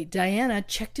 Allegedly, Diana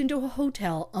checked into a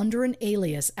hotel under an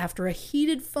alias after a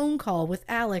heated phone call with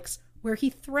Alex where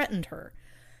he threatened her.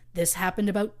 This happened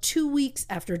about 2 weeks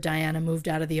after Diana moved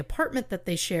out of the apartment that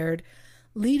they shared.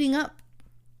 Leading up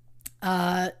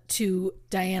to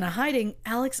Diana hiding,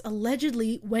 Alex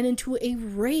allegedly went into a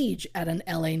rage at an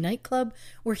LA nightclub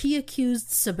where he accused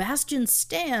Sebastian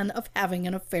Stan of having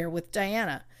an affair with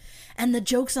Diana. And the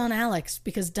joke's on Alex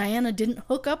because Diana didn't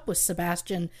hook up with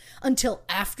Sebastian until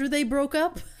after they broke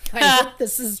up. I think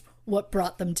this is what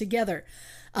brought them together.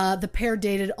 The pair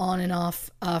dated on and off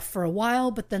for a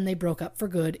while, but then they broke up for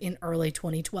good in early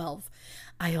 2012.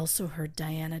 I also heard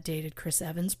Diana dated Chris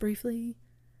Evans briefly,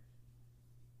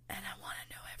 and I want to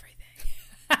know everything.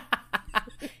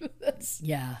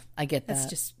 Yeah, I get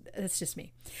that. That's just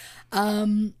me.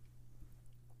 And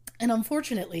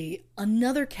unfortunately,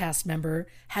 another cast member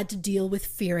had to deal with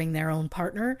fearing their own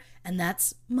partner, and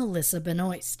that's Melissa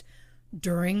Benoist.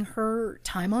 During her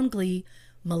time on Glee,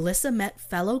 Melissa met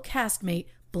fellow castmate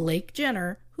Blake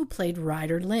Jenner, who played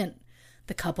Ryder Lynn.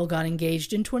 The couple got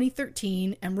engaged in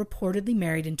 2013 and reportedly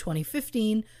married in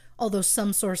 2015, although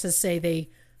some sources say they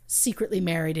secretly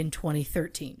married in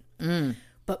 2013.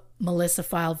 But Melissa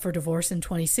filed for divorce in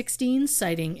 2016,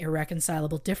 citing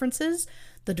irreconcilable differences.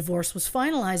 The divorce was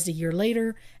finalized a year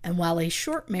later, and while a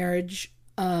short marriage,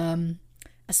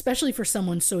 especially for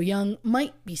someone so young,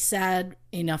 might be sad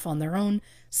enough on their own,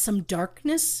 some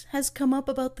darkness has come up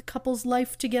about the couple's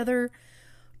life together.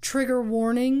 Trigger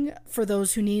warning for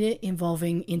those who need it,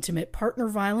 involving intimate partner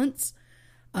violence.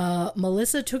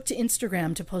 Melissa took to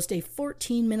Instagram to post a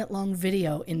 14-minute-long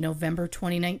video in November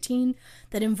 2019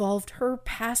 that involved her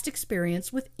past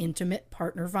experience with intimate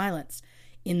partner violence.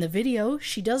 In the video,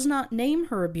 she does not name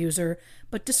her abuser,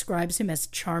 but describes him as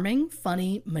charming,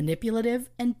 funny,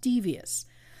 manipulative, and devious.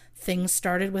 Things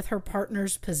started with her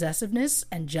partner's possessiveness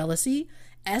and jealousy,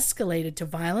 escalated to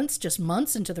violence just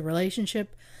months into the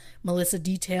relationship. Melissa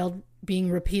detailed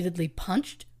being repeatedly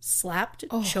punched, slapped,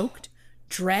 choked,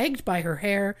 dragged by her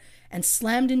hair, and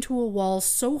slammed into a wall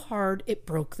so hard it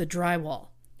broke the drywall.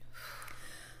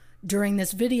 During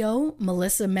this video,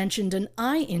 Melissa mentioned an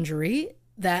eye injury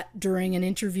that during an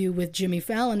interview with Jimmy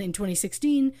Fallon in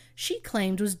 2016, she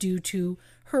claimed was due to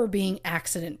her being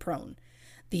accident prone.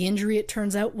 The injury, it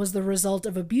turns out, was the result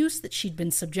of abuse that she'd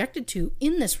been subjected to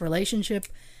in this relationship.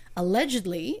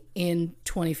 Allegedly, in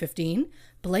 2015,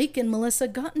 Blake and Melissa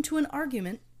got into an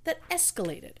argument that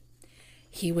escalated.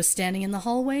 He was standing in the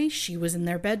hallway, she was in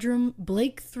their bedroom,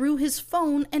 Blake threw his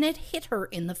phone and it hit her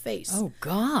in the face. Oh,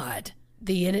 God.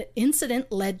 The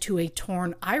incident led to a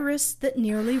torn iris that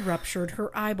nearly ruptured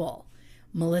her eyeball.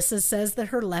 Melissa says that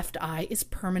her left eye is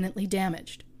permanently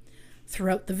damaged.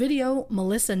 Throughout the video,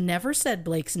 Melissa never said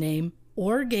Blake's name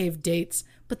or gave dates,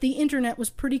 but the internet was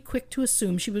pretty quick to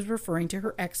assume she was referring to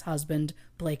her ex-husband,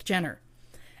 Blake Jenner.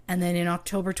 And then in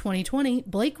October 2020,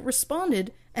 Blake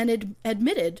responded and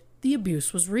admitted the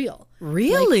abuse was real.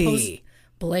 Really?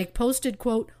 Blake posted,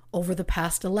 quote, "Over the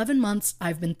past 11 months,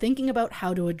 I've been thinking about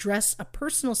how to address a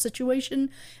personal situation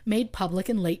made public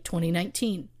in late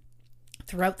 2019.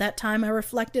 Throughout that time, I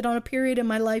reflected on a period in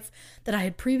my life that I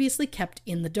had previously kept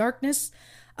in the darkness,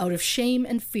 out of shame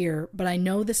and fear, but I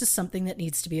know this is something that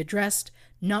needs to be addressed,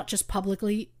 not just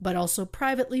publicly, but also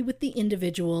privately with the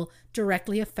individual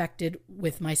directly affected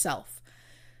with myself."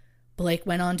 Blake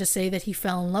went on to say that he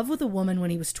fell in love with a woman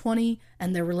when he was 20,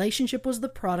 and their relationship was the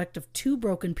product of two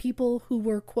broken people who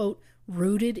were, quote,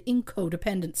 "rooted in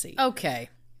codependency." Okay.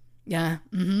 Yeah.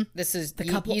 Mm-hmm. This is,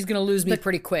 he's going to lose me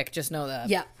pretty quick, just know that.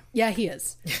 Yeah, he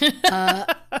is.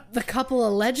 The couple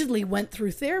allegedly went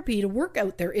through therapy to work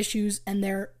out their issues and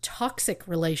their toxic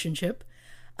relationship.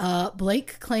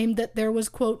 Blake claimed that there was,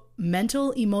 quote,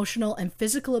 "mental, emotional, and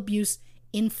physical abuse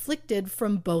inflicted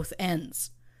from both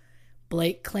ends."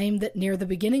 Blake claimed that near the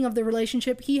beginning of the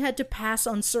relationship, he had to pass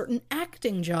on certain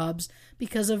acting jobs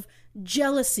because of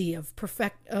jealousy of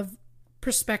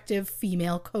prospective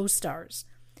female co-stars.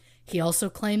 He also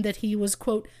claimed that he was,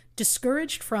 quote,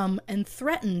 "discouraged from and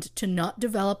threatened to not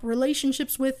develop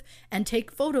relationships with and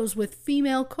take photos with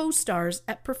female co-stars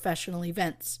at professional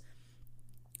events,"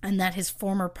 and that his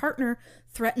former partner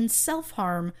threatened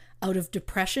self-harm out of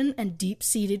depression and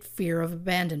deep-seated fear of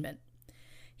abandonment.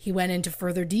 He went into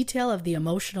further detail of the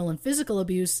emotional and physical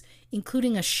abuse,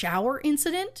 including a shower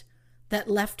incident that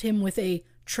left him with a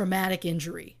traumatic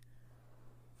injury.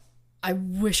 I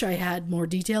wish I had more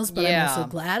details, but I'm also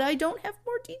glad I don't have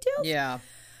more details. Yeah.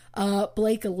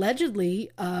 Blake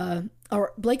alleged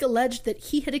that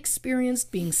he had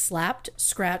experienced being slapped,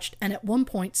 scratched, and at one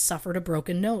point suffered a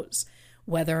broken nose.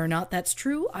 Whether or not that's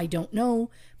true, I don't know,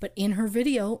 but in her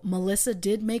video, Melissa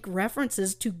did make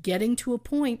references to getting to a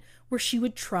point where she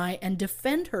would try and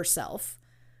defend herself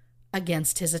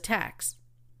against his attacks.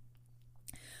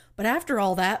 But after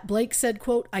all that, Blake said,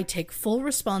 quote, "I take full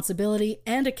responsibility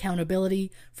and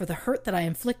accountability for the hurt that I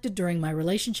inflicted during my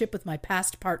relationship with my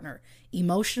past partner,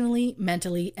 emotionally,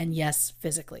 mentally, and yes,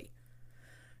 physically."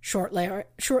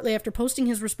 Shortly after posting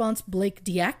his response, Blake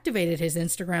deactivated his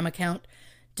Instagram account.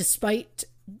 Despite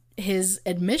his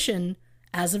admission,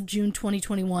 as of June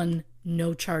 2021,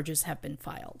 no charges have been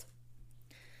filed.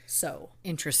 So.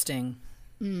 Interesting.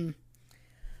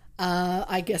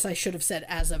 I guess I should have said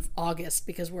as of August,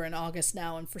 because we're in August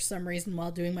now, and for some reason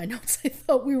while doing my notes I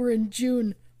thought we were in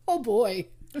June. Oh boy.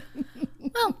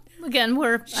 Well, again,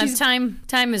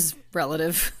 time is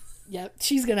relative. Yeah,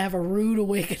 she's gonna have a rude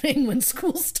awakening when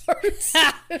school starts.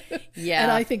 Yeah.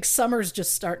 And I think summer's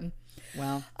just starting.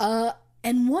 Well.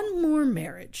 And one more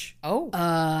marriage. Oh.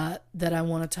 That I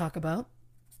want to talk about.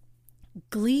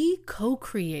 Glee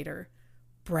co-creator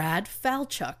Brad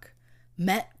Falchuk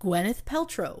met Gwyneth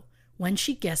Paltrow when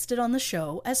she guested on the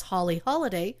show as Holly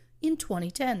Holiday in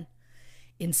 2010.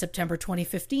 In September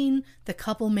 2015, the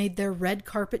couple made their red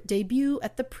carpet debut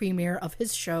at the premiere of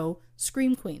his show,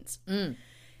 Scream Queens.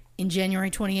 In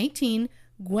January 2018,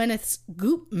 Gwyneth's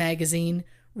Goop magazine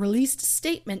released a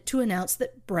statement to announce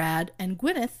that Brad and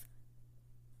Gwyneth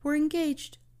were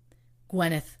engaged.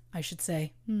 Gwyneth, I should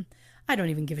say. I don't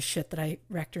even give a shit that I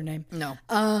wrecked her name. No.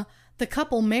 The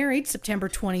couple married September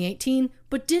 2018,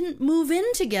 but didn't move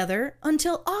in together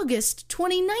until August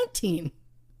 2019.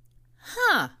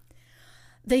 Huh.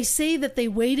 They say that they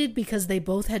waited because they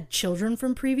both had children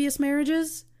from previous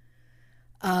marriages.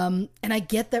 And I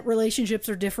get that relationships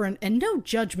are different and no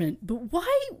judgment, but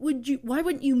why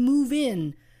wouldn't you move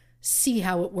in, see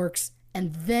how it works,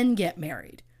 and then get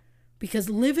married? Because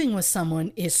living with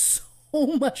someone is so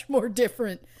much more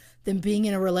different than being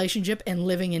in a relationship and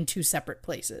living in two separate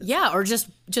places. Yeah, or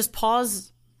just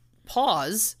pause,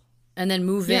 and then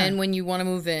move in when you want to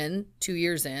move in, 2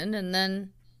 years in, and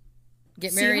then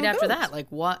get married after that.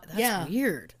 Like, what? That's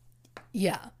weird.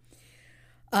 Yeah.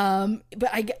 But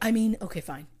I mean, okay,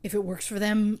 fine. If it works for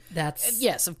them, that's...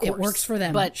 Yes, of course. It works for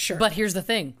them, but, sure. But here's the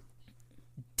thing.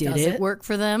 Did it work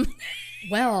for them?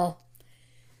 Well,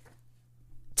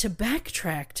 to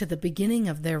backtrack to the beginning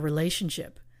of their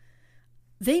relationship,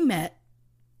 they met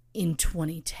in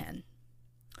 2010.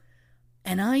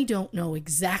 And I don't know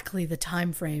exactly the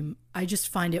time frame. I just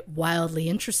find it wildly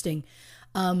interesting.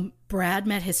 Brad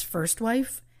met his first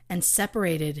wife and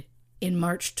separated in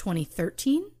March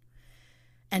 2013.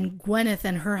 And Gwyneth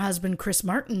and her husband, Chris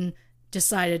Martin,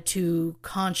 decided to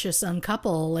conscious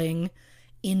uncoupling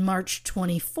in March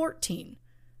 2014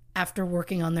 after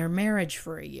working on their marriage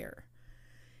for a year.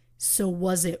 So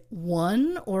was it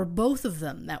one or both of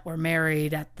them that were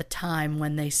married at the time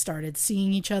when they started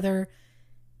seeing each other?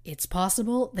 It's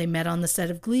possible. They met on the set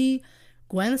of Glee.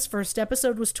 Gwyneth's first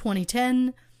episode was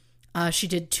 2010. She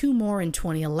did 2 more in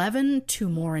 2011, 2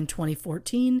 more in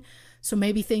 2014. So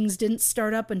maybe things didn't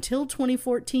start up until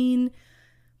 2014,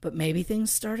 but maybe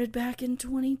things started back in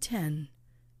 2010.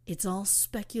 It's all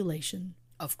speculation.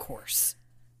 Of course.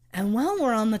 And while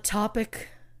we're on the topic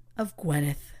of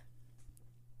Gwyneth,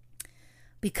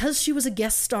 because she was a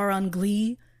guest star on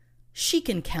Glee, she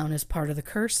can count as part of the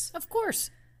curse. Of course.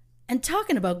 And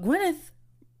talking about Gwyneth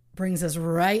brings us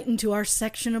right into our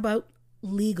section about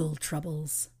legal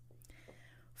troubles.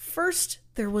 First,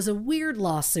 there was a weird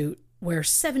lawsuit where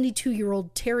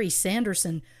 72-year-old Terry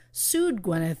Sanderson sued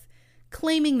Gwyneth,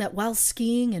 claiming that while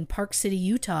skiing in Park City,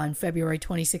 Utah in February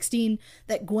 2016,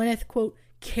 that Gwyneth, quote,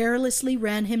 carelessly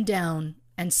ran him down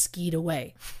and skied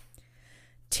away.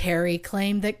 Terry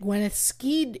claimed that Gwyneth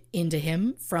skied into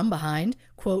him from behind,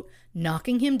 quote,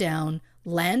 knocking him down,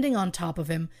 landing on top of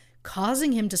him,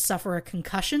 causing him to suffer a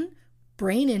concussion,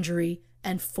 brain injury,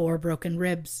 and 4 broken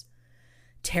ribs.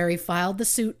 Terry filed the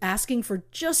suit asking for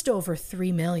just over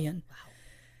 $3 million. Wow.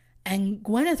 And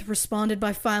Gwyneth responded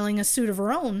by filing a suit of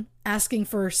her own, asking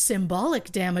for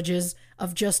symbolic damages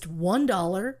of just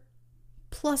 $1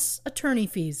 plus attorney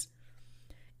fees.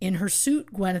 In her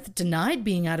suit, Gwyneth denied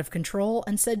being out of control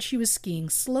and said she was skiing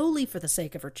slowly for the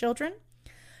sake of her children.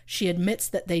 She admits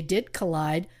that they did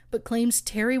collide, but claims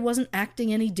Terry wasn't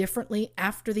acting any differently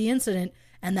after the incident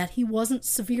and that he wasn't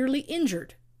severely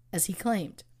injured, as he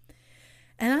claimed.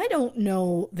 And I don't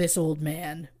know this old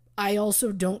man. I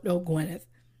also don't know Gwyneth.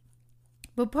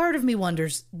 But part of me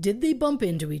wonders, did they bump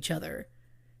into each other?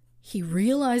 He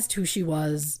realized who she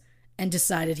was and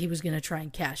decided he was going to try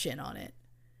and cash in on it.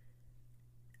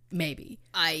 Maybe.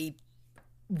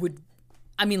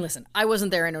 Listen, I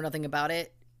wasn't there. I know nothing about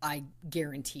it. I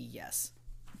guarantee yes.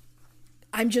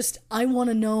 I want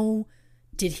to know,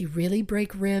 did he really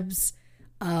break ribs?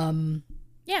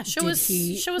 Yeah, show us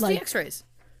the x-rays.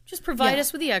 Just provide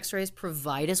us with the x-rays.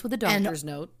 Provide us with a doctor's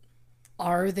note.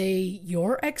 Are they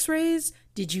your x-rays?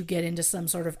 Did you get into some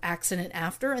sort of accident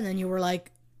after? And then you were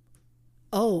like,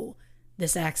 oh,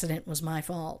 this accident was my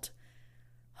fault.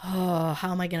 Oh,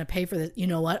 how am I going to pay for this? You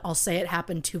know what? I'll say it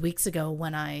happened 2 weeks ago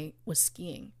when I was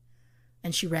skiing.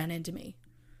 And she ran into me.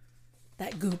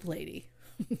 That Goop lady.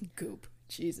 Goop.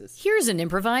 Jesus. Here's an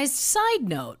improvised side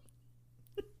note.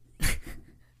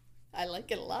 I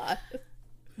like it a lot.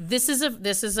 This is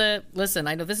a listen,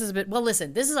 I know this is a bit, well,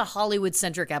 listen, this is a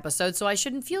Hollywood-centric episode, so I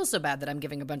shouldn't feel so bad that I'm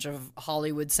giving a bunch of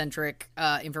Hollywood-centric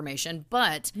information,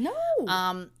 but no,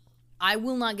 I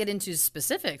will not get into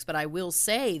specifics, but I will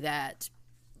say that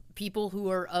people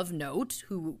who are of note,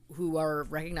 who are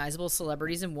recognizable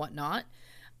celebrities and whatnot,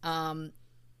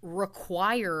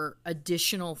 require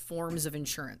additional forms of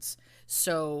insurance.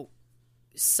 So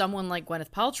someone like Gwyneth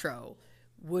Paltrow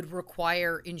would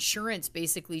require insurance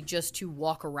basically just to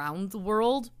walk around the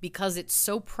world, because it's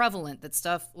so prevalent that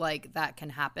stuff like that can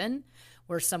happen,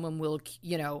 where someone will,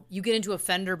 you get into a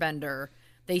fender bender,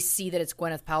 they see that it's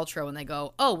Gwyneth Paltrow and they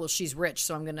go, oh, well, she's rich,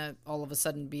 so I'm going to all of a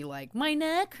sudden be like, my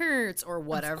neck hurts or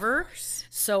whatever.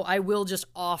 So I will just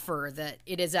offer that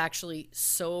it is actually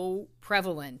so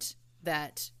prevalent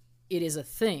that it is a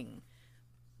thing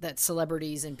that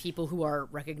celebrities and people who are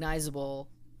recognizable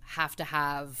have to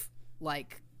have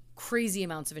like crazy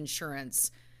amounts of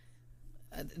insurance.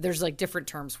 There's like different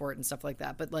terms for it and stuff like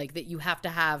that, but like that you have to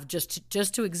have just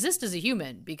to exist as a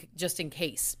human, just in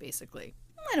case, basically.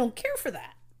 I don't care for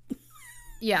that.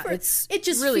 Yeah, it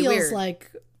just really feels weird.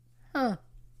 Like, huh.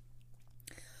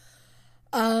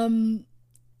 In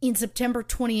September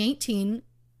 2018,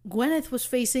 Gwyneth was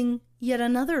facing yet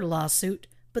another lawsuit,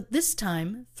 but this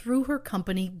time through her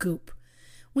company Goop,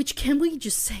 which, can we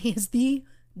just say, is the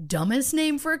dumbest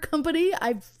name for a company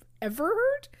I've ever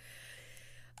heard.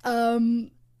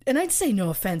 And I'd say no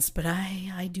offense, but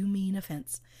I do mean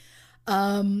offense.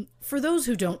 For those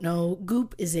who don't know,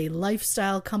 Goop is a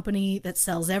lifestyle company that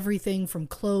sells everything from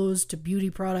clothes to beauty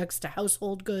products to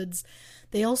household goods.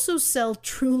 They also sell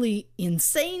truly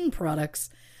insane products,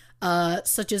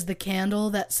 such as the candle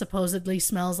that supposedly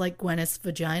smells like Gwyneth's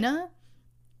vagina.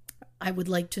 I would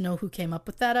like to know who came up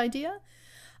with that idea.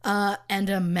 And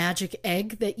a magic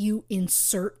egg that you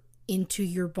insert into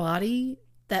your body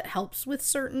that helps with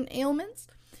certain ailments.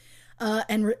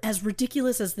 And as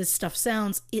ridiculous as this stuff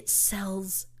sounds, it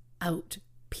sells out.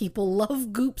 People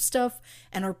love Goop stuff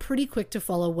and are pretty quick to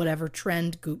follow whatever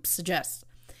trend Goop suggests.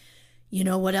 You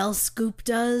know what else Goop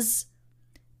does?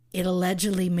 It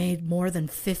allegedly made more than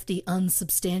 50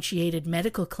 unsubstantiated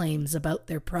medical claims about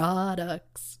their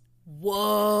products.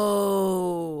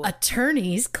 Whoa.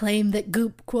 Attorneys claim that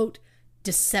Goop, quote,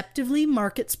 deceptively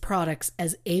markets products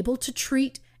as able to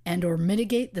treat and or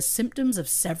mitigate the symptoms of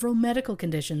several medical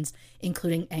conditions,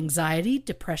 including anxiety,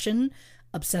 depression,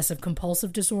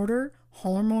 obsessive-compulsive disorder,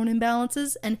 hormone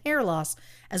imbalances, and hair loss,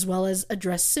 as well as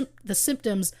address the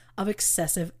symptoms of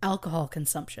excessive alcohol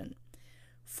consumption.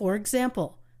 For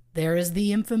example, there is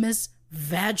the infamous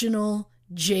vaginal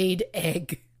jade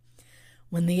egg.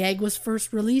 When the egg was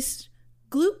first released,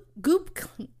 Goop,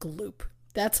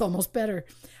 that's almost better.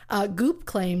 Goop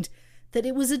claimed that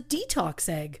it was a detox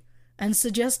egg and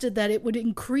suggested that it would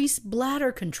increase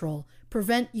bladder control,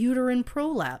 prevent uterine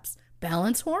prolapse,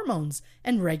 balance hormones,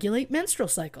 and regulate menstrual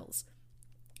cycles.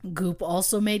 Goop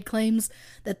also made claims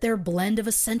that their blend of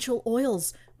essential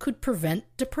oils could prevent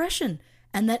depression,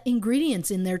 and that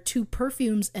ingredients in their 2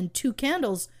 perfumes and 2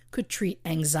 candles could treat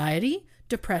anxiety,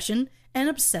 depression, and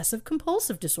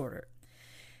obsessive-compulsive disorder.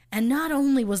 And not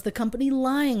only was the company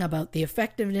lying about the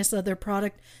effectiveness of their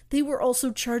product, they were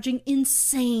also charging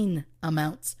insane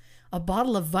amounts. A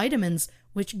bottle of vitamins,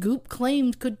 which Goop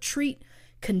claimed could treat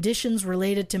conditions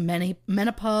related to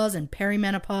menopause and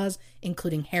perimenopause,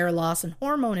 including hair loss and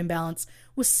hormone imbalance,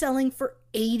 was selling for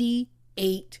 $88.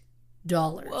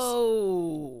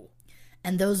 Whoa.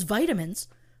 And those vitamins,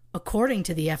 according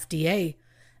to the FDA,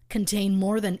 contain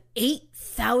more than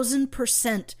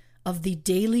 8,000% of the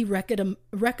daily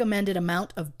recommended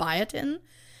amount of biotin,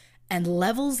 and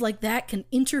levels like that can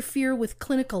interfere with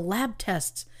clinical lab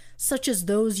tests, such as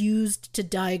those used to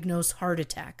diagnose heart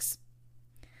attacks.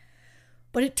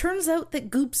 But it turns out that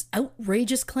Goop's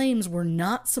outrageous claims were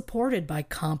not supported by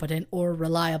competent or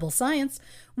reliable science,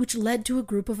 which led to a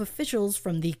group of officials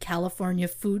from the California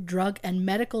Food, Drug, and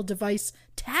Medical Device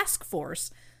Task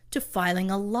Force to filing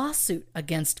a lawsuit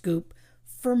against Goop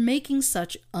for making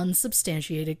such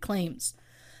unsubstantiated claims.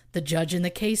 The judge in the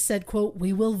case said, quote,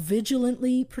 "We will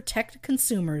vigilantly protect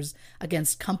consumers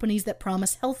against companies that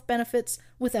promise health benefits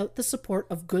without the support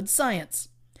of good science,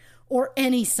 or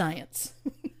any science."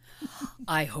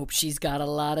 I hope she's got a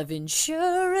lot of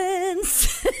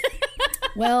insurance.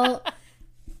 Well,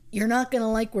 you're not going to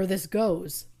like where this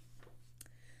goes.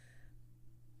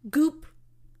 Goop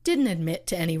didn't admit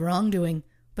to any wrongdoing,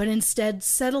 but instead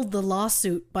settled the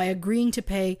lawsuit by agreeing to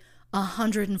pay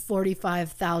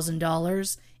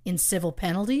 $145,000 in civil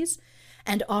penalties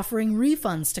and offering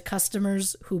refunds to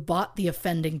customers who bought the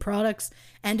offending products,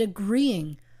 and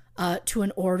agreeing to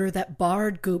an order that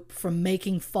barred Goop from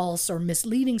making false or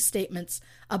misleading statements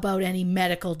about any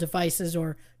medical devices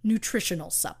or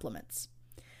nutritional supplements.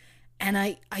 And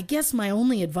I guess my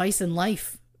only advice in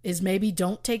life is maybe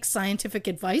don't take scientific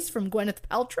advice from Gwyneth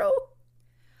Paltrow.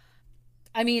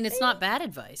 I mean, it's not bad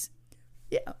advice.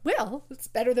 Yeah, well, it's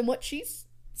better than what she's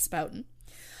spouting.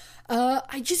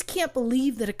 I just can't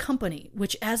believe that a company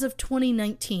which, as of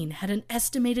 2019, had an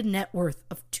estimated net worth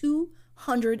of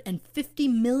 $250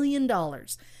 million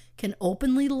can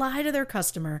openly lie to their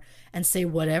customer and say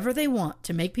whatever they want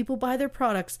to make people buy their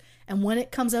products, and when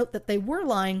it comes out that they were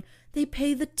lying, they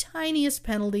pay the tiniest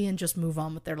penalty and just move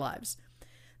on with their lives.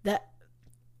 That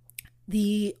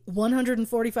the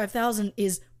 $145,000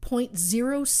 is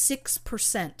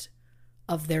 0.06%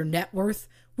 of their net worth,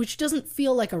 which doesn't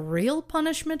feel like a real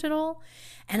punishment at all.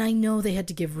 And I know they had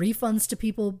to give refunds to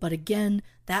people, but again,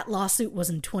 that lawsuit was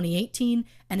in 2018,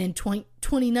 and in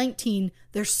 2019,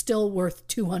 they're still worth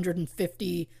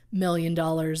 $250 million.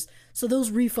 So those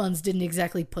refunds didn't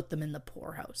exactly put them in the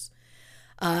poorhouse.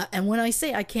 And when I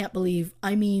say I can't believe,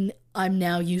 I mean I'm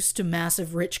now used to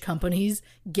massive rich companies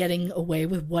getting away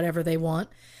with whatever they want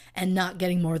and not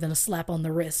getting more than a slap on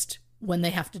the wrist when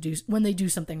they do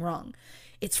something wrong.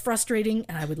 It's frustrating,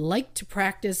 and I would like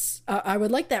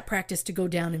that practice to go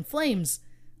down in flames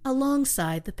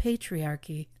alongside the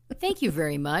patriarchy. Thank you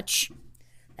very much.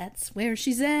 That's where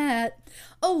she's at.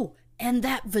 Oh, and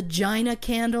that vagina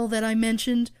candle that I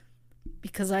mentioned,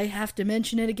 because I have to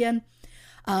mention it again,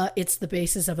 it's the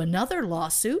basis of another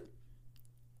lawsuit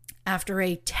after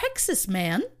a Texas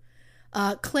man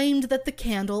claimed that the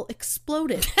candle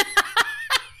exploded.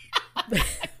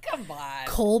 Come on.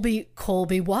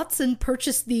 Colby Watson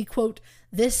purchased the, quote,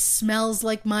 This Smells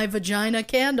Like My Vagina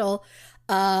candle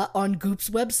on Goop's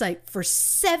website for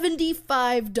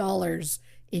 $75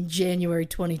 in January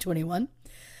 2021.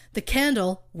 The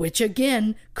candle, which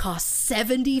again costs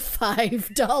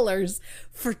 $75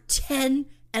 for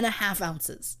 10.5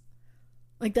 ounces.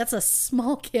 Like, that's a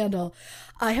small candle.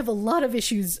 I have a lot of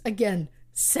issues. Again,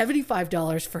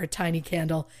 $75 for a tiny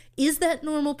candle. Is that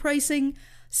normal pricing?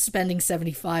 Spending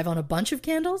 $75 on a bunch of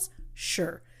candles?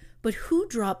 Sure. But who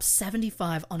drops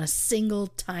 $75 on a single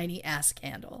tiny ass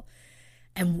candle?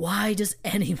 And why does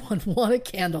anyone want a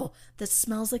candle that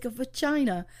smells like a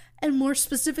vagina? And more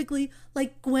specifically,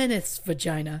 like Gwyneth's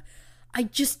vagina? I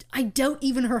doubt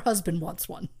even her husband wants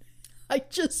one. I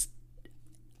just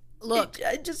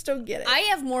don't get it. I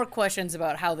have more questions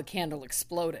about how the candle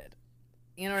exploded.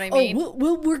 You know what I mean?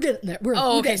 We're getting there.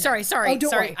 Okay. Sorry.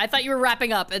 Worry. I thought you were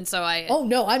wrapping up, and so I. Oh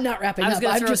no, I'm not wrapping up. I was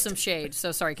going to throw some shade.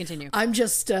 So sorry. Continue. I'm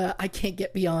just. I can't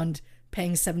get beyond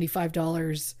paying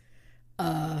 $75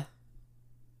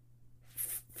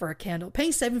 for a candle.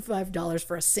 Paying $75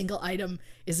 for a single item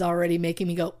is already making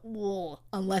me go, whoa,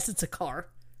 unless it's a car.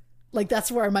 Like,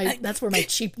 that's where my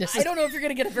cheapness is. I don't know if you're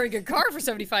going to get a very good car for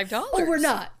 $75. Oh, we're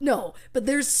not. No. But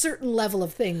there's certain level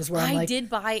of things where I did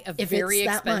buy a very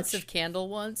expensive candle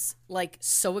once. Like,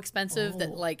 so expensive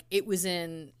that, like, it was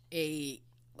in a,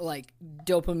 like,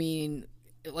 dopamine.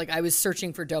 Like, I was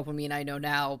searching for dopamine, I know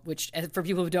now, which, for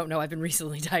people who don't know, I've been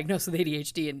recently diagnosed with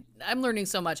ADHD, and I'm learning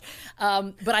so much.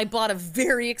 But I bought a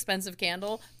very expensive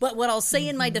candle. But what I'll say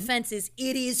in my defense is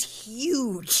it is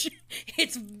huge.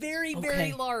 It's very,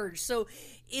 very large. So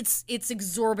it's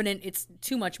exorbitant. It's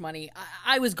too much money.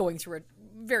 I was going through a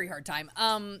very hard time.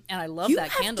 And I love that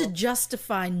candle. You have to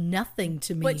justify nothing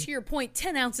to me. But to your point,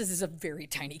 10 ounces is a very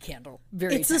tiny candle.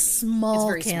 It's tiny. A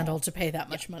small candle to pay that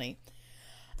much money.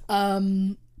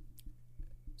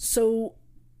 So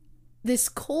this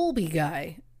Colby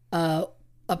guy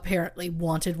apparently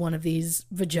wanted one of these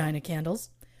vagina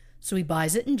candles. So he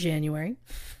buys it in January,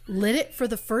 lit it for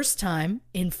the first time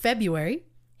in February.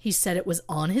 He said it was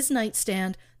on his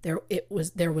nightstand. There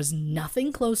was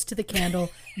nothing close to the candle,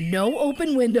 no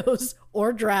open windows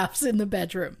or drafts in the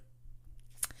bedroom.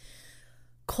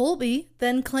 Colby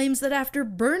then claims that after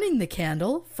burning the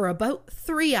candle for about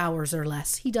 3 hours or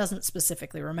less, he doesn't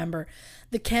specifically remember,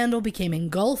 the candle became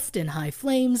engulfed in high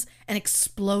flames and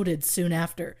exploded soon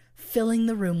after, filling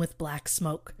the room with black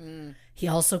smoke. He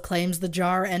also claims the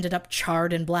jar ended up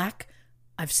charred and black.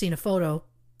 I've seen a photo.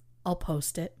 I'll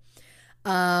post it.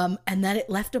 And that it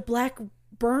left a black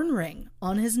burn ring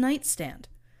on his nightstand.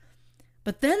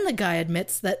 But then the guy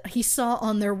admits that he saw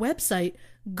on their website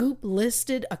Goop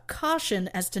listed a caution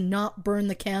as to not burn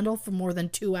the candle for more than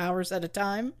 2 hours at a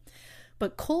time.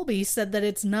 But Colby said that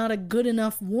it's not a good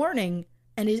enough warning,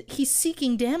 and he's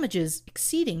seeking damages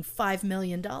exceeding $5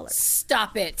 million.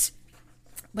 Stop it.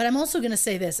 But I'm also going to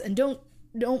say this, and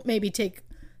don't maybe take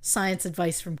science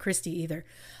advice from Christy either.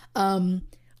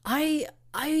 I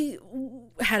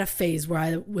had a phase where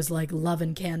I was like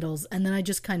loving candles, and then I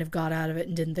just kind of got out of it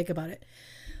and didn't think about it.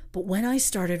 But when I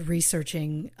started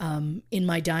researching in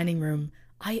my dining room,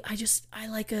 I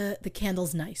like the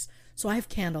candles nice. So I have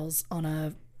candles on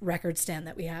a record stand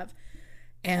that we have,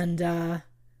 and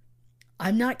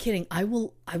I'm not kidding. I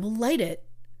will light it,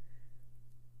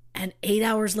 and 8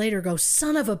 hours later go,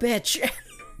 son of a bitch.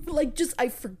 Like, just I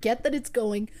forget that it's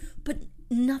going, but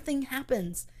nothing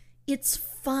happens. It's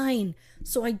fine.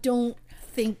 So I don't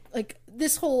think, like,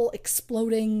 this whole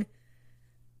exploding.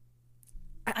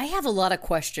 I have a lot of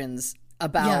questions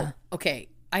about,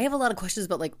 I have a lot of questions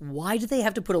about, like, why do they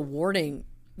have to put a warning?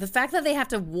 The fact that they have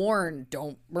to warn,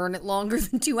 don't burn it longer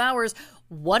than 2 hours.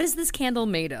 What is this candle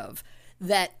made of?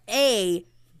 That vaginas.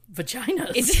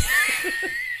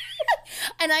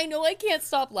 And I know I can't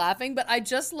stop laughing, but I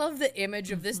just love the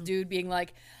image of this dude being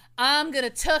like, I'm going to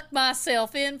tuck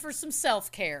myself in for some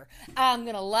self-care. I'm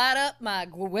going to light up my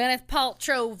Gwyneth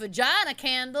Paltrow vagina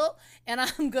candle, and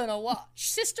I'm going to watch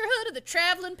Sisterhood of the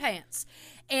Traveling Pants.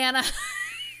 And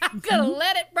I'm going to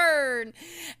let it burn.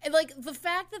 And, like, the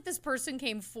fact that this person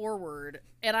came forward,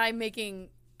 and I,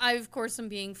 of course, am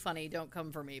being funny. Don't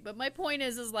come for me. But my point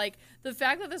is like, the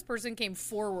fact that this person came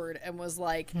forward and was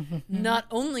like, not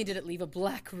only did it leave a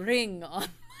black ring on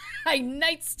my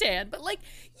nightstand, but, like,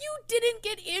 you didn't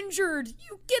get injured.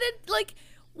 You get it, like,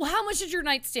 well, how much did your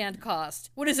nightstand cost?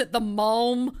 What is it, the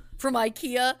Malm from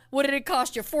IKEA? What did it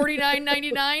cost you,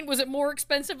 $49.99? Was it more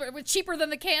expensive? It was cheaper than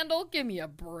the candle? Give me a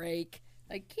break.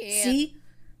 I can't.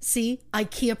 See,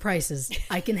 IKEA prices.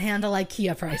 I can handle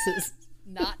IKEA prices.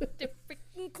 Not if it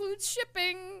includes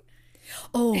shipping.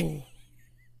 Oh,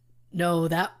 no,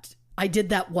 I did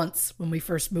that once when we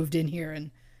first moved in here,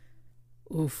 and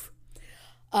oof.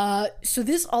 So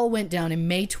this all went down in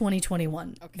May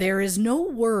 2021. Okay. There is no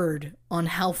word on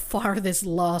how far this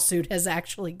lawsuit has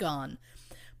actually gone,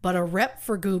 but a rep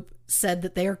for Goop said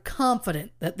that they are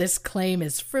confident that this claim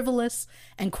is frivolous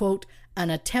and, quote, an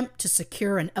attempt to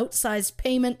secure an outsized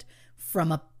payment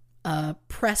from a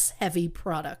press-heavy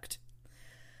product.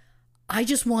 I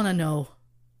just want to know,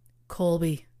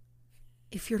 Colby,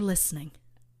 if you're listening,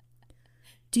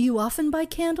 do you often buy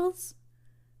candles?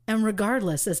 And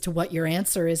regardless as to what your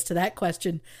answer is to that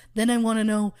question, then I want to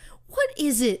know, what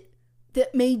is it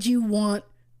that made you want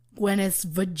Gwyneth's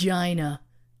vagina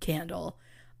candle?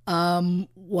 What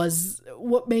was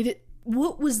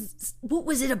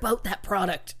it about that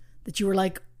product that you were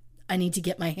like, I need to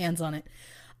get my hands on it?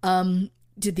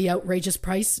 Did the outrageous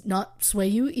price not sway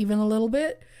you even a little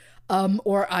bit?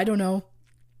 Or I don't know,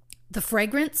 the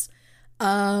fragrance?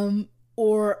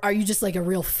 Or are you just like a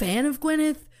real fan of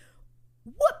Gwyneth?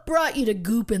 What brought you to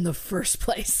Goop in the first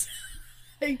place?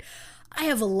 I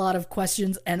have a lot of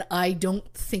questions, and I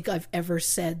don't think I've ever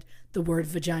said the word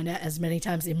vagina as many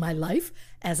times in my life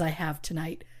as I have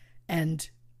tonight, and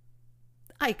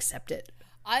I accept it.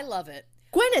 I love it.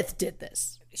 Gwyneth did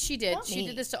this. She did. She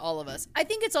did this to all of us. I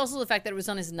think it's also the fact that it was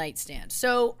on his nightstand.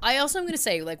 So I also am going to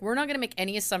say, like, we're not going to make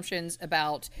any assumptions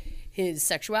about his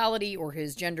sexuality or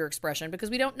his gender expression because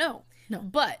we don't know. No.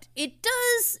 But it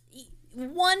does...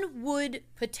 One would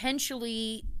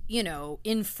potentially,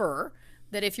 infer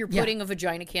that if you're putting a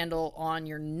vagina candle on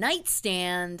your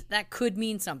nightstand, that could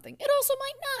mean something. It also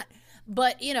might not.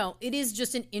 But, it is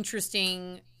just an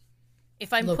interesting...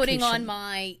 If I'm putting on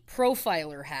my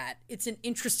profiler hat, it's an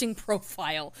interesting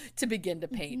profile to begin to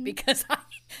paint because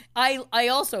I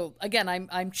also, again,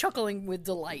 I'm chuckling with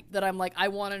delight that I'm like, I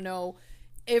want to know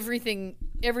everything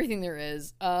there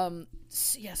is.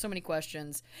 So many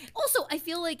questions. Also, I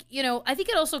feel like, I think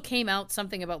it also came out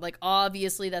something about like,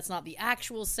 obviously that's not the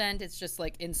actual scent. It's just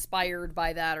like inspired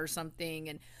by that or something.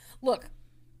 And look,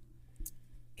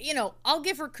 I'll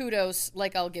give her kudos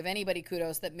like I'll give anybody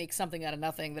kudos that makes something out of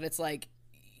nothing. That it's like,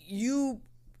 you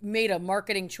made a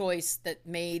marketing choice that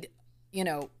made,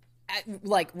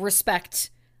 like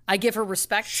respect. I give her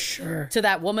respect to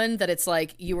that woman that it's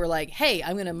like, you were like, hey,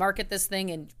 I'm going to market this thing,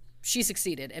 and she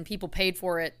succeeded and people paid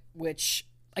for it, which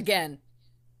again,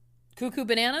 cuckoo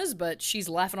bananas, but she's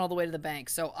laughing all the way to the bank.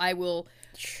 So I will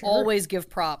always give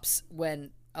props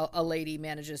when a lady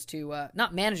when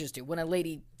a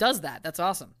lady does that. That's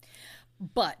awesome.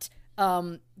 But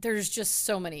there's just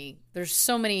so many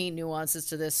nuances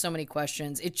to this, so many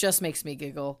questions. It just makes me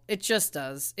giggle. It just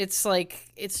does. It's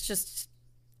like, it's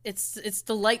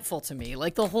delightful to me.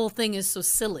 Like the whole thing is so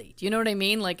silly. Do you know what I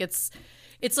mean? Like it's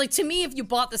like, to me, if you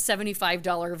bought the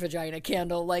 $75 vagina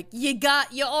candle, like you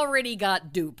already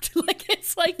got duped. Like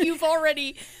it's like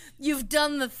you've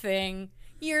done the thing.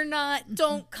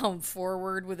 Don't come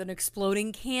forward with an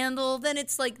exploding candle. Then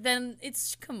it's like,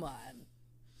 come on.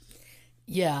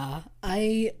 Yeah,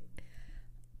 I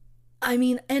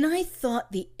mean, and I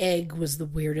thought the egg was the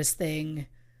weirdest thing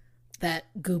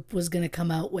that Goop was going to come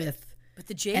out with. But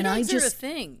the jade eggs are a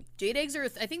thing. Jade eggs are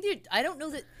I don't know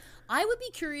that... I would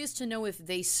be curious to know if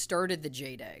they started the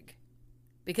jade egg.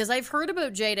 Because I've heard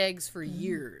about jade eggs for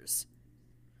years.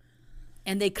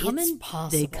 And they come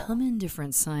in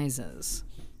different sizes.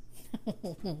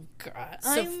 Oh, God.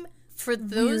 So for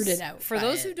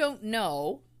those who don't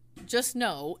know, just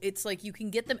know it's like you can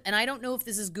get them, and I don't know if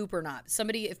this is Goop or not.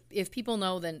 Somebody, if people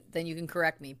know, then you can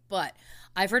correct me. But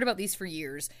I've heard about these for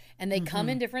years, and they come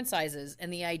in different sizes.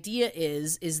 And the idea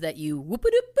is that you whoop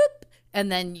it up, boop, and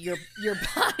then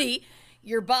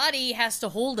your body has to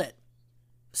hold it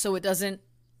so it doesn't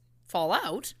fall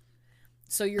out.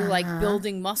 So you're like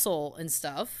building muscle and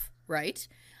stuff, right?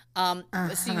 So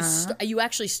you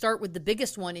actually start with the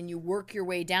biggest one, and you work your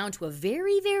way down to a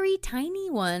very, very tiny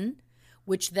one,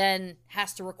 which then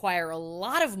has to require a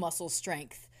lot of muscle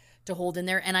strength to hold in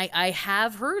there. And I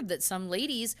have heard that some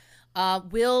ladies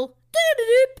will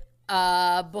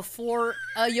before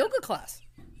a yoga class.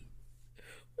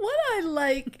 What I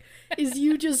like is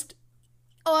you just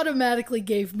automatically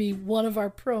gave me one of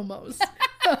our promos.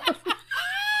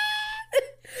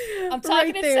 I'm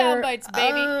talking in sound bites,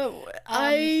 baby.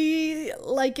 I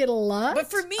like it a lot.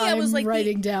 But for me, I was like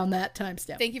writing down that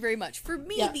timestamp. Thank you very much. For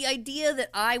me, the idea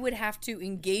that I would have to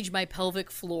engage my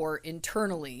pelvic floor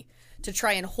internally to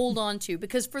try and hold on to,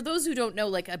 because for those who don't know,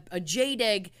 like a jade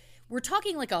egg, we're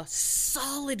talking like a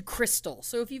solid crystal.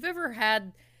 So if you've ever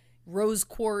had rose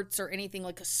quartz or anything,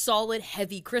 like a solid,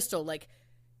 heavy crystal, like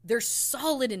they're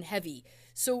solid and heavy.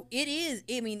 So it is,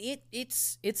 I mean,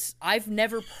 it's, I've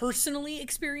never personally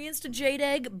experienced a jade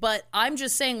egg, but I'm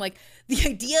just saying, like, the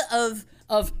idea of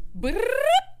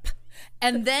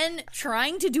and then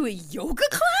trying to do a yoga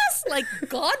class? Like,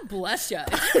 God bless you.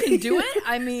 If you can do it,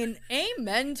 I mean,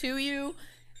 amen to you.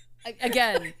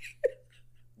 Again,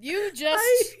 you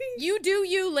do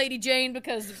you, Lady Jane,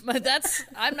 because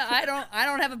I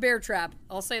don't have a bear trap.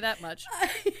 I'll say that much.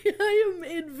 I am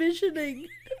envisioning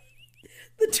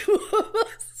the two of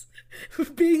us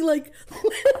being like,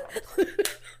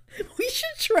 we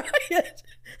should try it.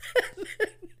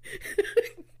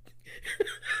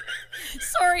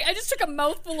 Sorry, I just took a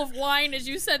mouthful of wine as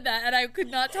you said that, and I could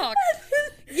not talk.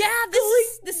 Yeah,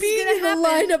 this is being gonna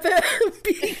happen.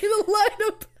 Being in the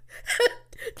lineup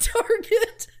at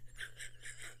Target.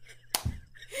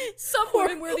 Some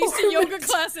women wear these to yoga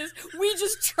classes. We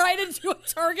just try to do a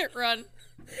Target run.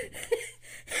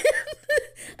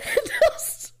 And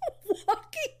us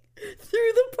walking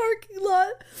through the parking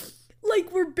lot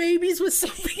like we're babies with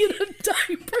something in a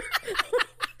diaper.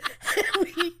 And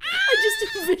I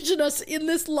just envision us in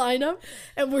this lineup,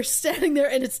 and we're standing there,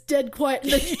 and it's dead quiet,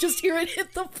 and then you just hear it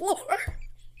hit the floor.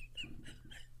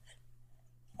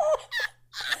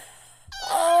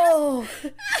 Oh.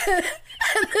 And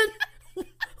then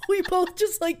we both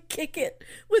just like kick it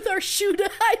with our shoe to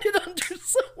hide it under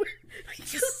somewhere.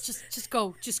 Just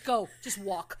go. Just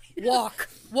walk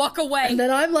away. And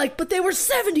then I'm like, but they were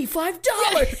 $75.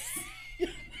 It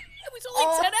was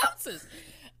only 10 ounces.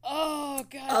 Oh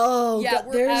God. Oh yeah,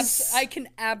 God, I can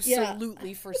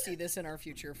absolutely foresee this in our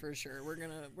future for sure. We're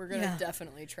gonna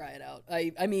definitely try it out.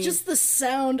 I mean, just the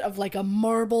sound of like a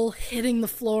marble hitting the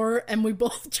floor, and we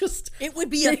both just it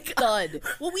would be a thud.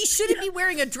 Well, we shouldn't be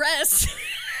wearing a dress.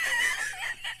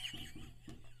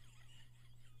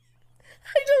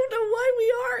 I don't know why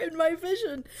we are in my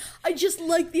vision. I just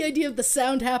like the idea of the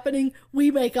sound happening.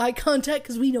 We make eye contact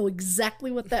because we know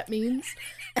exactly what that means.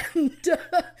 And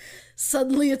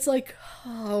suddenly it's like,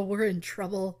 oh, we're in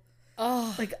trouble.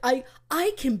 Oh, like I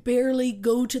can barely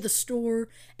go to the store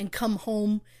and come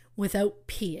home without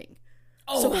peeing.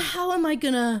 Oh. So how am I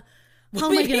gonna, you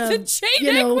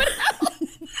know,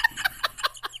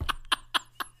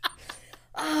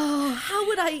 oh, how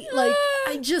would I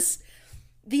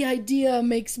the idea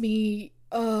makes me,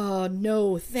 oh,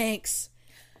 no, thanks.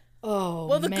 Oh,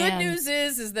 well, the good news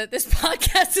is that this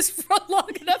podcast is run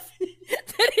long enough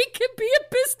that it can be a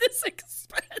business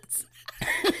expense.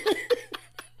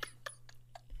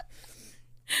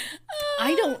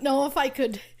 I don't know if I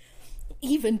could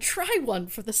even try one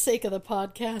for the sake of the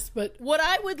podcast, but what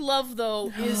I would love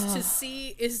though is to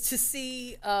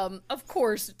see of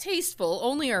course tasteful,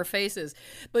 only our faces,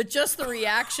 but just the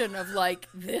reaction of like,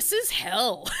 this is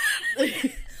hell.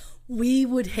 We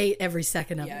would hate every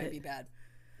second of it. Yeah, it'd be bad.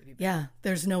 Yeah,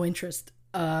 there's no interest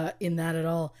in that at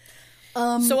all.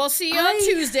 So I'll see you on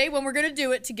Tuesday when we're gonna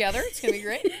do it together. It's gonna be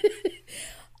great.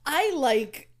 I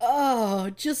like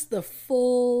just the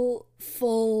full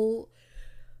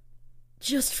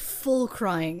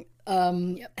crying.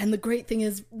 Yep. And the great thing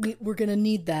is we're gonna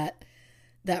need that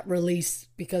release,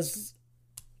 because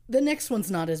the next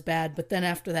one's not as bad, but then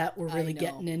after that we're really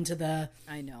getting into the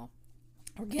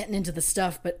we're getting into the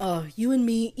stuff. But you and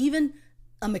me, even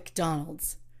a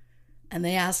McDonald's, and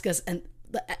they ask us, and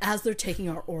as they're taking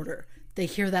our order, they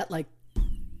hear that like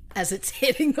as it's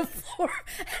hitting the floor,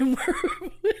 and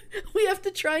we have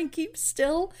to try and keep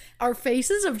still our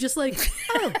faces of just like,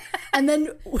 oh. And then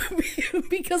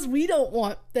because we don't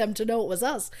want them to know it was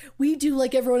us, we do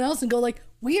like everyone else and go like,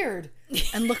 weird,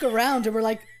 and look around, and we're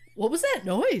like, what was that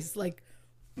noise? Like,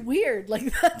 weird,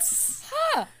 like that's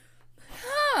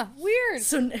weird.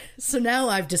 So now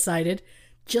I've decided,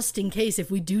 just in case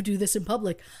if we do this in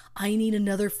public, I need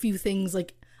another few things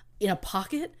like in a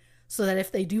pocket, so that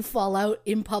if they do fall out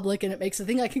in public and it makes a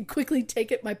thing, I can quickly take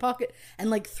it in my pocket and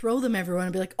like throw them everywhere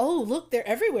and be like, oh, look, they're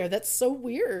everywhere. That's so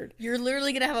weird. You're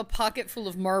literally going to have a pocket full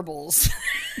of marbles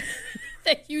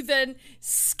that you then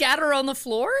scatter on the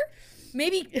floor.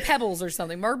 Maybe pebbles or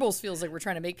something. Marbles feels like we're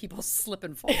trying to make people slip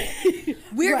and fall.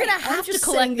 We're going to have to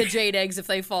collect the jade eggs if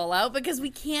they fall out, because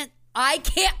we can't. I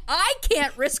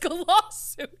can't risk a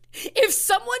lawsuit if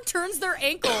someone turns their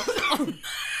ankle on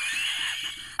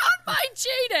my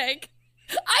jade egg.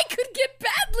 I could get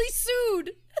badly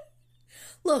sued.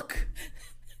 Look,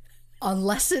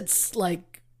 unless it's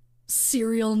like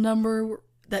serial number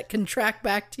that can track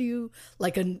back to you,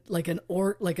 like a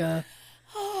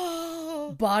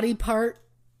body part,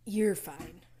 you're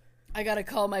fine. I gotta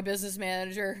call my business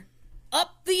manager.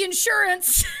 Up the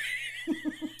insurance.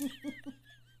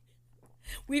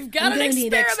 We've got an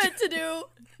experiment to do.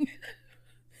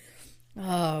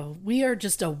 Oh, we are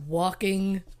just a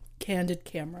walking candid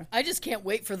camera. I just can't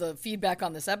wait for the feedback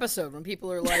on this episode when people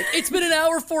are like, it's been an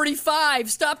hour 45.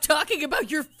 Stop talking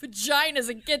about your vaginas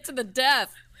and get to the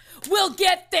death. We'll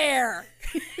get there.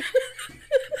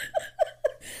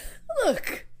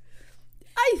 Look,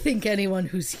 I think anyone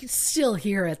who's still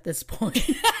here at this point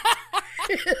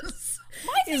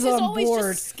is on always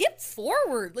board. Just skip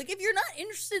forward. Like, if you're not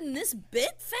interested in this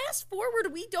bit, fast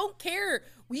forward. We don't care.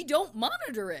 We don't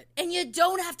monitor it. And you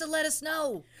don't have to let us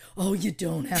know. Oh, you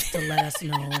don't have to let us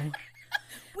know.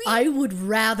 I would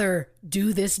rather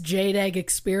do this jade egg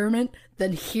experiment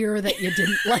than hear that you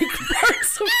didn't like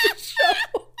parts of the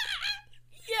show.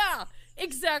 Yeah,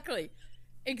 exactly.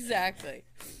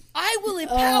 I will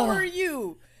empower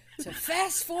you to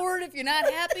fast forward if you're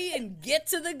not happy and get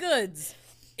to the goods.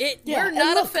 We're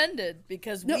not offended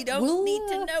because we don't need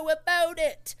to know about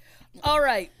it. All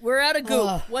right, we're out of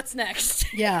goop. What's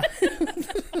next? Yeah.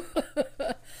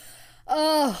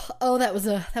 Oh, that was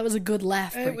a good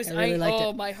laugh break. I really liked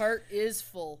it. My heart is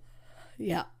full.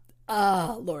 Yeah.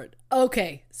 Lord.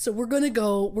 Okay, so we're gonna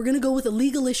go with a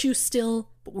legal issue still,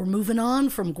 but we're moving on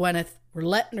from Gwyneth. We're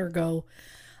letting her go.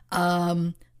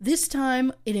 This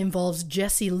time it involves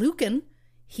Jesse Luken.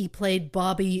 He played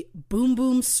Bobby Boom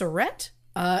Boom Surrett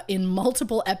in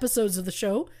multiple episodes of the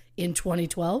show in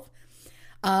 2012.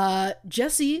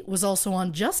 Jesse was also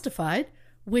on Justified,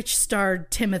 which starred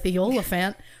Timothy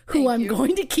Olyphant, who I'm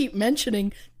going to keep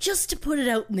mentioning just to put it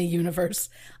out in the universe.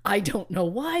 I don't know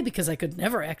why, because I could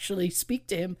never actually speak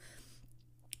to him.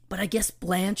 But I guess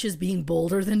Blanche is being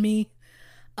bolder than me.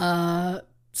 So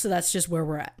that's just where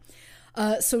we're at.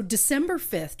 So December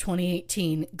 5th,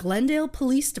 2018, Glendale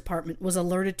Police Department was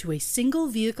alerted to a single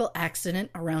vehicle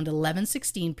accident around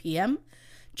 11:16 p.m.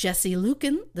 Jesse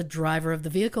Luken, the driver of the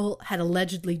vehicle, had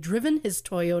allegedly driven his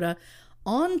Toyota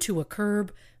onto a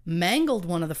curb, mangled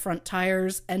one of the front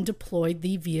tires, and deployed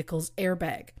the vehicle's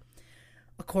airbag.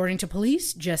 According to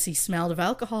police, Jesse smelled of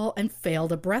alcohol and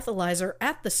failed a breathalyzer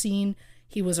at the scene.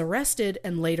 He was arrested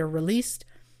and later released,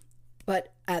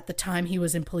 but at the time he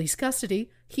was in police custody,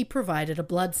 he provided a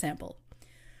blood sample.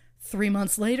 3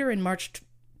 months later, in March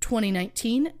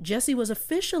 2019, Jesse was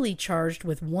officially charged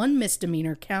with one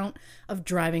misdemeanor count of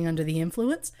driving under the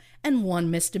influence and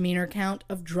one misdemeanor count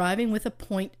of driving with a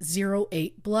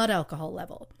 .08 blood alcohol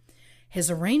level. His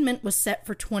arraignment was set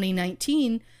for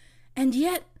 2019, and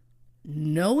yet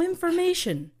no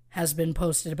information has been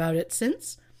posted about it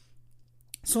since.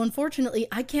 So unfortunately,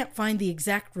 I can't find the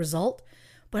exact result,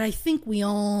 but I think we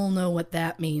all know what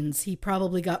that means. He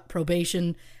probably got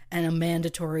probation and a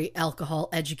mandatory alcohol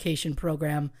education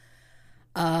program.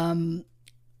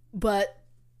 But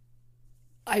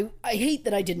I hate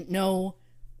that I didn't know.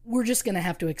 We're just going to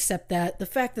have to accept that. The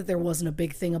fact that there wasn't a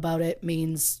big thing about it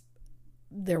means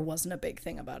there wasn't a big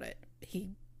thing about it.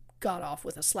 He got off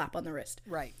with a slap on the wrist.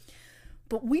 Right.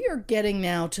 But we are getting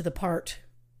now to the part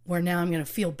where now I'm going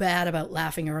to feel bad about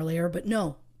laughing earlier, but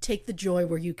no, take the joy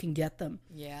where you can get them.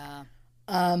 Yeah.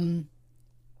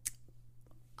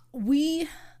 We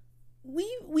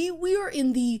are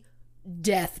in the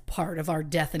death part of our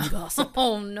death and gossip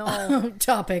Oh no.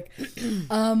 topic.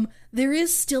 There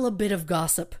is still a bit of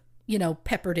gossip,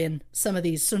 peppered in some of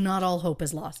these, so not all hope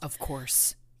is lost. Of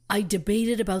course. I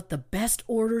debated about the best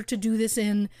order to do this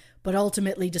in, but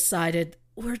ultimately decided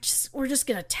we're just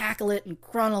going to tackle it in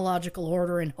chronological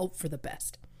order and hope for the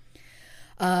best.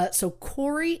 So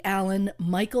Corey Allen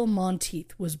Michael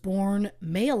Monteith was born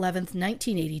May 11th,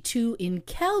 1982 in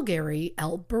Calgary,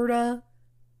 Alberta,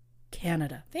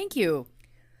 Canada. Thank you.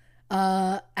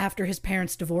 After his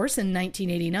parents' divorce in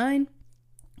 1989,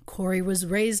 Corey was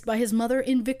raised by his mother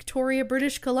in Victoria,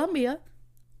 British Columbia,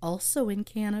 also in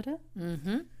Canada.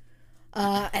 Mm-hmm.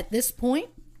 At this point,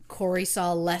 Corey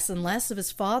saw less and less of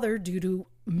his father due to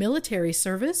military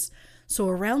service. So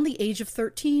around the age of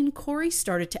 13, Corey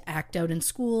started to act out in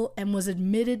school and was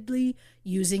admittedly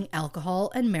using alcohol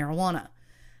and marijuana.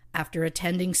 After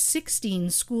attending 16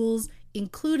 schools,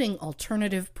 including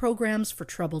alternative programs for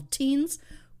troubled teens,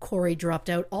 Corey dropped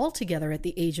out altogether at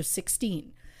the age of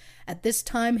 16. At this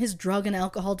time, his drug and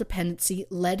alcohol dependency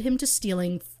led him to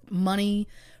stealing money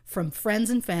from friends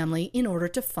and family in order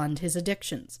to fund his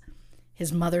addictions.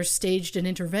 His mother staged an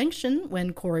intervention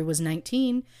when Corey was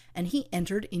 19, and he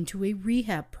entered into a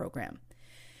rehab program.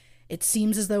 It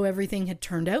seems as though everything had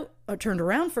turned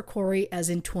around for Corey, as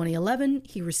in 2011,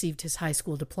 he received his high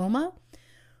school diploma.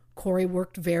 Corey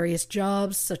worked various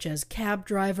jobs such as cab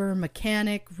driver,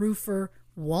 mechanic, roofer,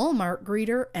 Walmart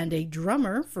greeter, and a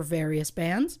drummer for various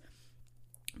bands.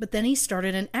 But then he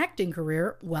started an acting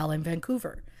career while in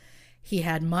Vancouver. He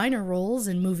had minor roles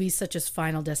in movies such as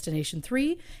Final Destination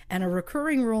 3 and a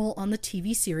recurring role on the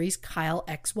TV series Kyle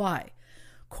XY.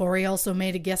 Corey also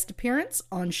made a guest appearance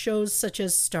on shows such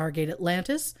as Stargate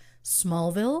Atlantis,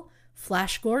 Smallville,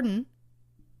 Flash Gordon,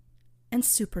 and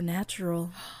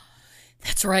Supernatural.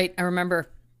 That's right. I remember.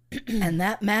 And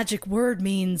that magic word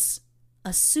means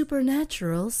a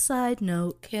supernatural side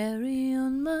note. Carry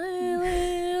on my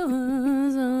way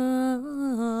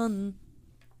on.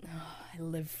 I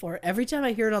live for it. Every time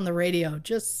I hear it on the radio,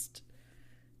 just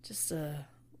a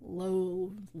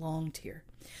low, long tear.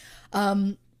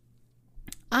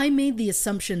 I made the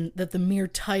assumption that the mere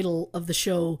title of the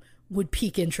show would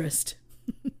pique interest.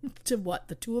 To what?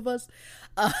 The two of us?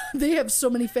 They have so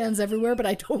many fans everywhere, but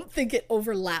I don't think it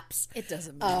overlaps. It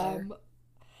doesn't matter.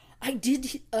 I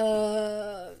did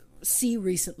see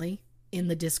recently in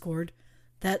the Discord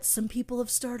that some people have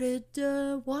started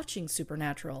watching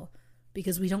Supernatural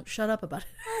because we don't shut up about it.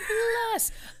 Oh,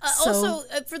 bless. Also,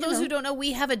 for those who don't know,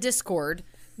 we have a Discord.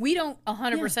 We don't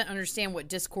 100% understand what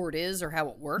Discord is or how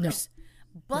it works. No.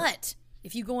 But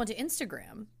if you go onto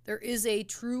Instagram, there is a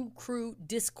True Crew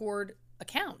Discord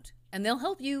account, and they'll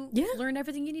help you learn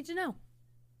everything you need to know.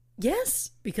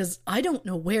 Yes, because I don't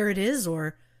know where it is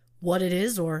or what it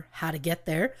is or how to get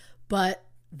there, but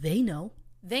they know.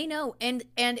 They know, and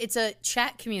it's a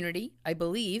chat community, I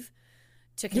believe,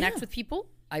 to connect with people,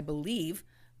 I believe.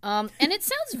 And it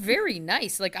sounds very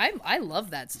nice. Like, I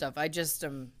love that stuff. I just, I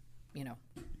don't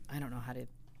know how to,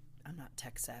 I'm not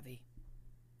tech savvy.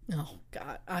 Oh,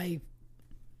 God, I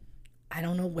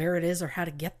don't know where it is or how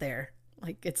to get there.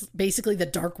 Like, it's basically the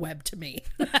dark web to me.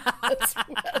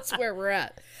 That's where we're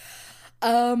at.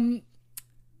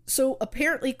 So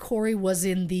apparently Corey was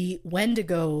in the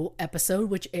Wendigo episode,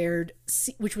 which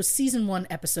was season 1,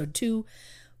 episode 2.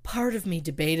 Part of me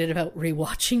debated about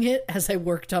rewatching it as I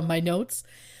worked on my notes,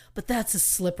 but that's a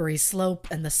slippery slope,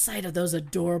 and the sight of those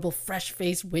adorable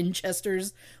fresh-faced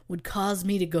Winchesters would cause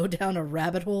me to go down a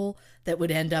rabbit hole that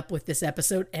would end up with this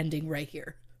episode ending right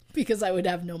here, because I would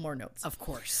have no more notes. Of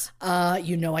course.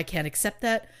 I can't accept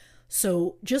that.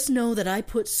 So just know that I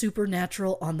put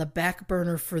Supernatural on the back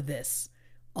burner for this.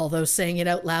 Although saying it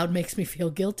out loud makes me feel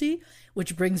guilty,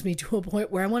 which brings me to a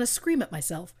point where I want to scream at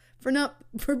myself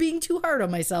for being too hard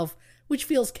on myself, which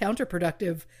feels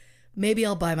counterproductive. Maybe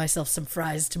I'll buy myself some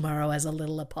fries tomorrow as a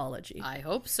little apology. I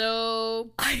hope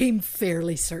so. I'm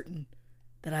fairly certain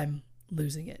that I'm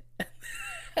losing it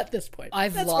at this point.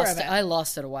 I've lost it. I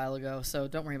lost it a while ago, so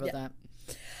don't worry about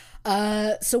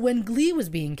that. So when Glee was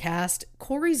being cast,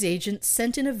 Corey's agent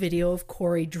sent in a video of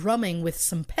Corey drumming with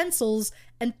some pencils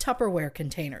and Tupperware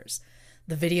containers.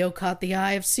 The video caught the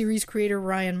eye of series creator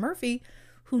Ryan Murphy,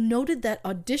 who noted that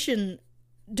auditioning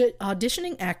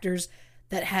actors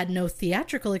that had no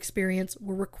theatrical experience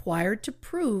were required to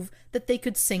prove that they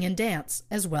could sing and dance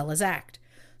as well as act.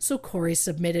 So Corey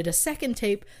submitted a second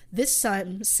tape, this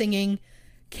time singing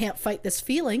Can't Fight This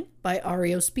Feeling by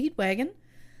REO Speedwagon.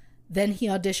 Then he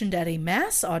auditioned at a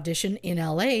mass audition in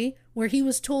LA, where he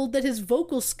was told that his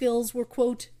vocal skills were,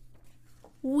 quote,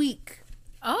 weak.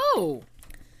 Oh.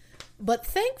 But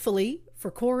thankfully for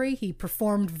Corey, he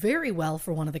performed very well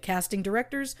for one of the casting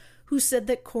directors, who said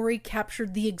that Corey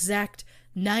captured the exact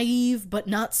naive but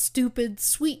not stupid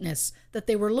sweetness that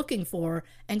they were looking for,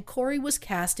 and Corey was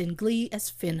cast in Glee as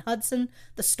Finn Hudson,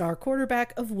 the star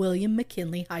quarterback of William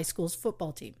McKinley High School's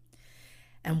football team.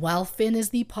 And while Finn is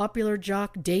the popular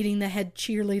jock dating the head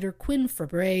cheerleader Quinn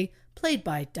Fabray, played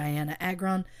by Diana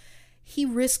Agron, he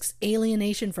risks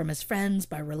alienation from his friends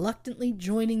by reluctantly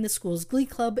joining the school's Glee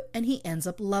club, and he ends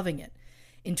up loving it.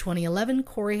 In 2011,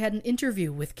 Corey had an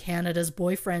interview with Canada's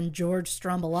boyfriend George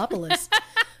Stroumboulopoulos,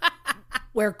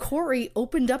 where Corey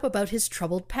opened up about his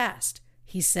troubled past.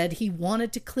 He said he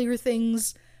wanted to clear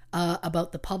things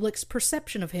about the public's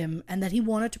perception of him, and that he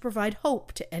wanted to provide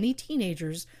hope to any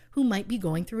teenagers who might be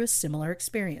going through a similar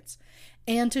experience,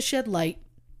 and to shed light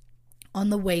on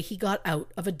the way he got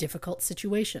out of a difficult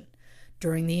situation.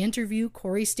 During the interview,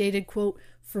 Corey stated, quote,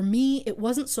 "For me, it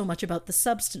wasn't so much about the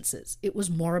substances. It was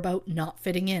more about not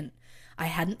fitting in. I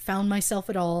hadn't found myself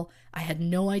at all. I had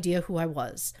no idea who I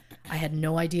was. I had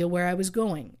no idea where I was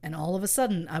going. And all of a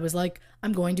sudden, I was like,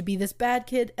 I'm going to be this bad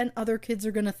kid, and other kids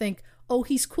are going to think, oh,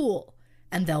 he's cool,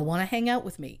 and they'll want to hang out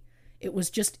with me. It was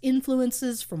just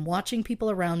influences from watching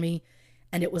people around me,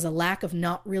 and it was a lack of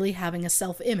not really having a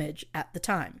self-image at the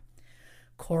time."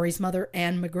 Corey's mother,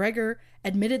 Anne McGregor,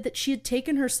 admitted that she had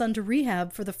taken her son to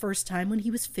rehab for the first time when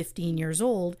he was 15 years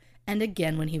old, and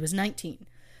again when he was 19.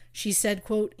 She said,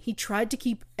 quote, "He tried to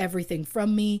keep everything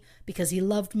from me because he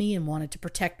loved me and wanted to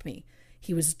protect me.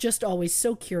 He was just always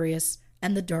so curious,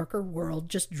 and the darker world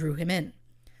just drew him in."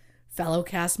 Fellow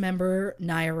cast member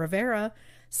Naya Rivera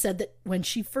said that when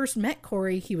she first met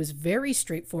Corey, he was very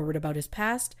straightforward about his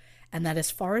past, and that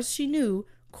as far as she knew,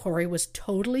 Corey was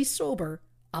totally sober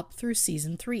up through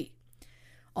season 3.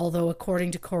 Although,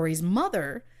 according to Corey's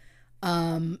mother,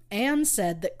 Anne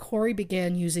said that Corey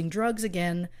began using drugs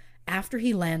again after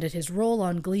he landed his role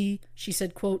on Glee. She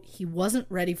said, quote, "He wasn't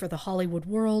ready for the Hollywood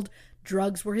world.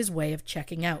 Drugs were his way of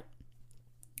checking out."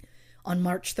 On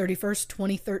March 31st,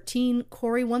 2013,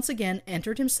 Corey once again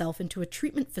entered himself into a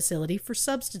treatment facility for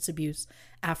substance abuse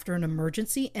after an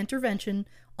emergency intervention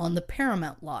on the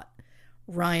Paramount lot.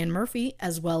 Ryan Murphy,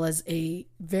 as well as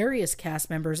various cast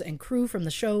members and crew from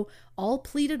the show, all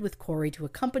pleaded with Corey to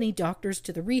accompany doctors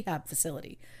to the rehab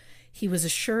facility. He was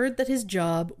assured that his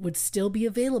job would still be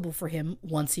available for him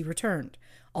once he returned,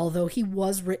 although he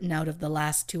was written out of the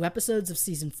last 2 episodes of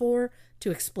season 4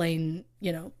 to explain,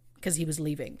 because he was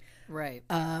leaving. Right.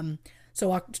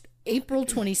 So April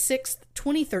 26th,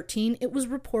 2013, it was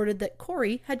reported that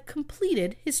Corey had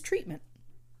completed his treatment.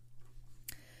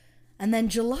 And then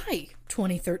July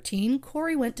 2013,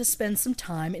 Corey went to spend some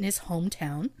time in his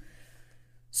hometown.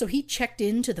 So he checked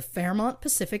into the Fairmont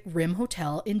Pacific Rim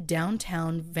Hotel in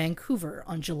downtown Vancouver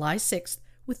on July 6th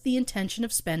with the intention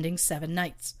of spending 7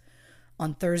 nights.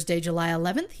 On Thursday, July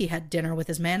 11th, he had dinner with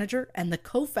his manager and the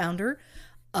co-founder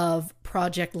of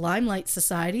Project Limelight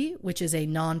Society, which is a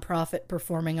non-profit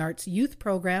performing arts youth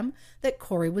program that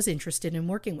Corey was interested in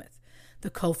working with.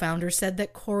 The co-founder said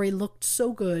that Corey looked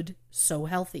so good, so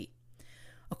healthy.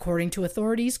 According to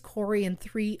authorities, Corey and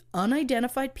 3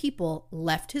 unidentified people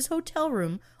left his hotel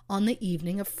room on the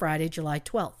evening of Friday, July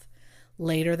 12th.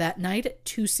 Later that night at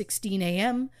 2:16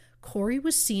 a.m., Corey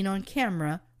was seen on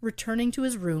camera returning to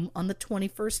his room on the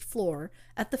 21st floor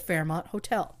at the Fairmont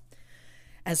Hotel.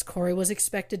 As Corey was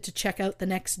expected to check out the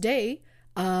next day,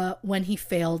 when he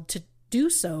failed to do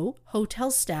so,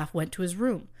 hotel staff went to his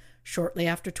room. Shortly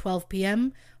after 12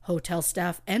 p.m., hotel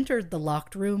staff entered the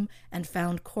locked room and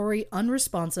found Corey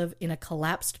unresponsive in a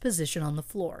collapsed position on the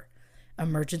floor.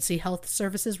 Emergency health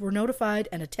services were notified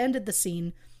and attended the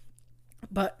scene,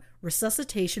 but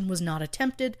resuscitation was not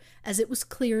attempted as it was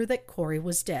clear that Corey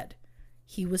was dead.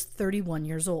 He was 31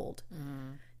 years old.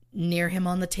 Near him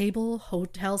on the table,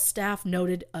 hotel staff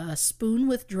noted a spoon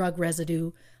with drug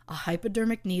residue, a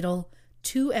hypodermic needle,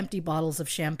 2 empty bottles of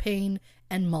champagne,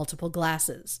 and multiple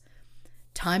glasses.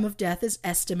 Time of death is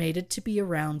estimated to be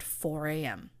around 4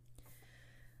 a.m.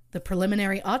 The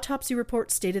preliminary autopsy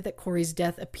report stated that Corey's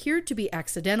death appeared to be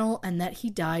accidental and that he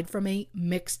died from a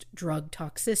mixed drug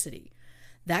toxicity.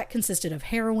 That consisted of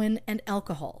heroin and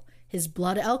alcohol. His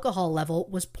blood alcohol level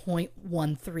was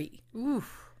 0.13.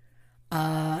 Oof.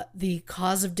 The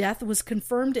cause of death was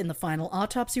confirmed in the final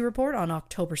autopsy report on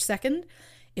October 2nd.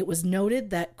 It was noted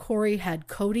that Corey had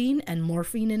codeine and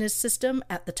morphine in his system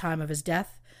at the time of his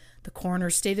death. The coroner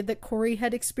stated that Corey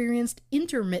had experienced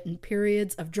intermittent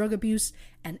periods of drug abuse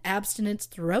and abstinence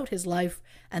throughout his life,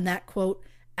 and that, quote,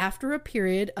 "After a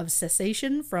period of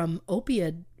cessation from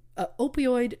opioid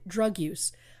drug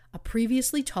use, a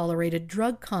previously tolerated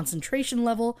drug concentration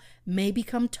level may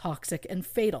become toxic and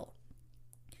fatal."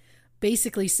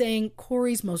 Basically saying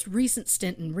Corey's most recent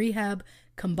stint in rehab,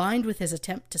 combined with his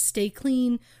attempt to stay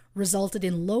clean, resulted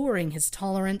in lowering his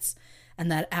tolerance,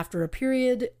 and that after a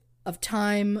period of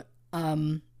time,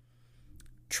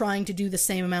 trying to do the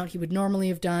same amount he would normally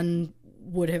have done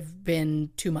would have been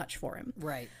too much for him.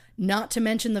 Right. Not to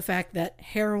mention the fact that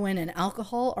heroin and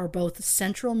alcohol are both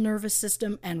central nervous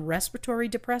system and respiratory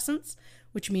depressants,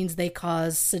 which means they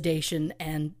cause sedation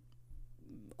and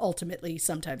ultimately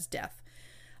sometimes death.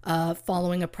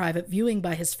 Following a private viewing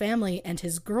by his family and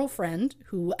his girlfriend,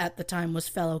 who at the time was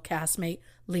fellow castmate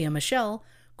Lea Michele,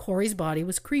 Corey's body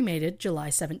was cremated July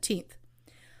 17th.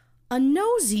 A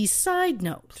nosy side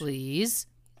note. Please.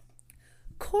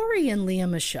 Corey and Lea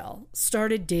Michele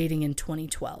started dating in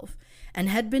 2012 and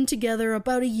had been together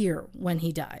about a year when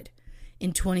he died.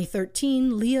 In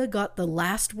 2013, Lea got the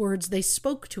last words they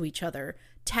spoke to each other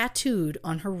tattooed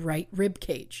on her right rib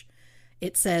cage.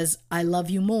 It says, "I love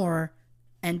you more,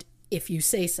 and if you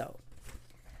say so."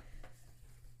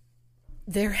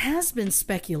 There has been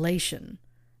speculation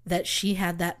that she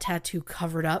had that tattoo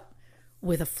covered up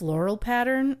with a floral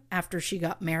pattern after she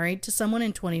got married to someone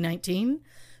in 2019,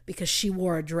 because she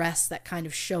wore a dress that kind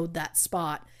of showed that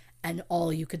spot and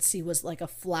all you could see was like a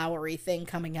flowery thing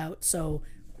coming out. So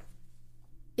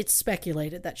it's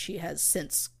speculated that she has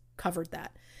since covered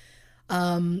that.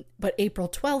 But April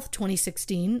 12th,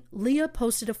 2016, Lea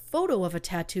posted a photo of a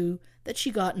tattoo that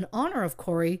she got in honor of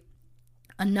Corey,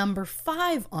 a number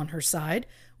 5 on her side,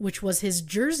 which was his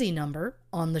jersey number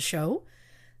on the show.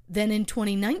 Then in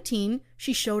 2019,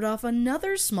 she showed off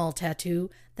another small tattoo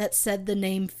that said the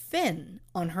name Finn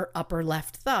on her upper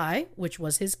left thigh, which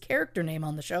was his character name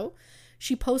on the show.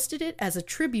 She posted it as a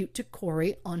tribute to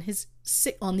Corey on the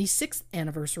 6th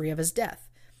anniversary of his death.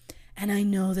 And I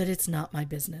know that it's not my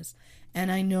business,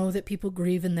 and I know that people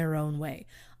grieve in their own way.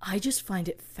 I just find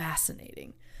it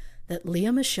fascinating that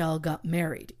Lea Michele got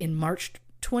married in March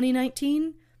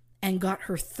 2019 and got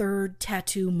her third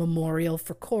tattoo memorial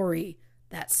for Corey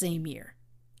that same year.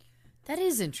 That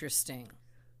is interesting.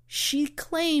 She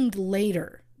claimed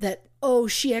later that,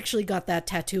 she actually got that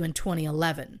tattoo in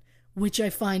 2011, which I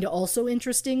find also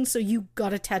interesting. So you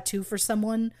got a tattoo for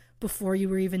someone before you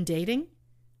were even dating?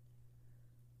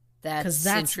 That's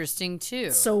interesting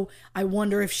too. So I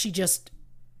wonder if she just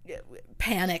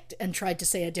panicked and tried to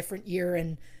say a different year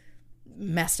and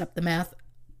messed up the math.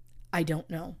 I don't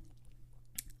know.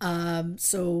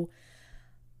 So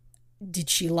did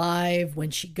she lie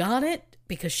when she got it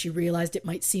because she realized it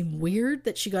might seem weird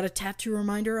that she got a tattoo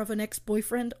reminder of an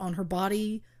ex-boyfriend on her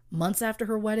body months after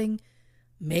her wedding?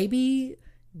 Maybe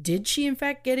did she in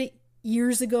fact get it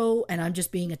years ago and I'm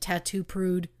just being a tattoo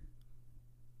prude?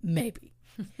 Maybe.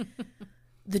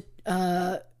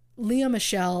 Lea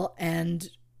Michele and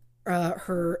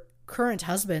her current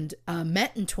husband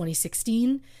met in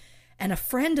 2016, and a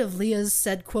friend of Lea's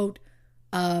said, quote,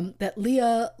 that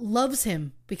Lea loves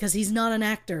him because he's not an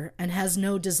actor and has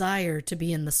no desire to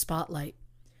be in the spotlight.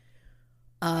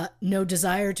 No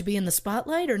desire to be in the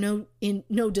spotlight, or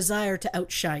no desire to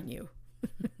outshine you?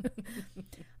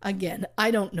 Again, I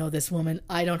don't know this woman.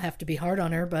 I don't have to be hard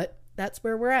on her, but that's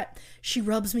where we're at. She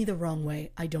rubs me the wrong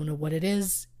way. I don't know what it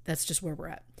is. That's just where we're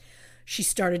at. She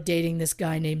started dating this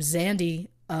guy named Zandy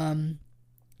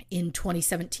in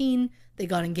 2017. They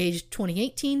got engaged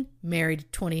 2018, married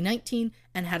 2019,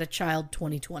 and had a child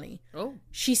 2020. Oh.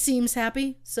 She seems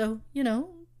happy, so,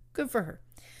 good for her.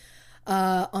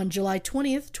 On July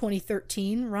 20th,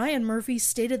 2013, Ryan Murphy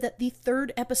stated that the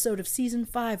third episode of season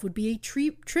 5 would be a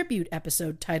tribute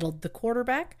episode titled The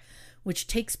Quarterback, which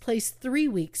takes place 3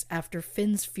 weeks after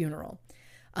Finn's funeral.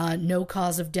 No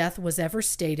cause of death was ever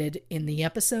stated in the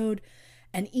episode,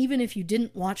 and even if you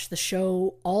didn't watch the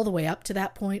show all the way up to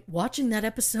that point, watching that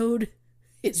episode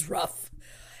is rough.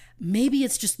 Maybe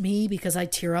it's just me because I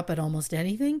tear up at almost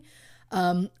anything,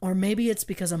 or maybe it's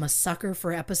because I'm a sucker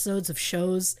for episodes of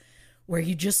shows where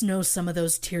you just know some of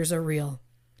those tears are real.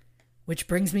 Which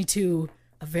brings me to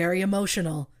a very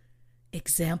emotional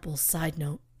example side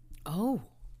note. Oh.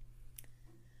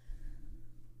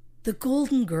 The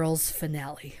Golden Girls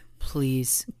finale.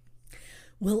 Please.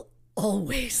 Will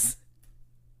always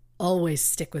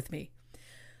stick with me.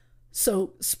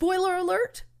 So, spoiler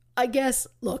alert, I guess,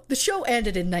 look, the show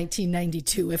ended in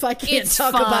 1992. If I can't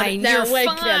talk about it that way,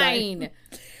 can I?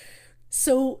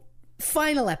 So,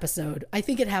 final episode. I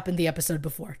think it happened the episode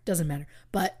before. Doesn't matter.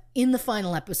 But in the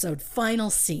final episode, final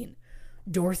scene,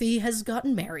 Dorothy has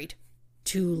gotten married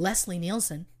to Leslie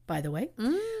Nielsen, by the way.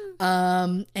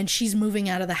 And she's moving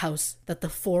out of the house that the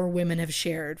 4 women have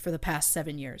shared for the past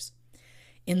 7 years.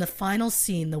 In the final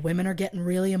scene, the women are getting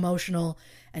really emotional,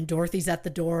 and Dorothy's at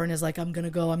the door and is like, I'm gonna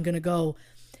go.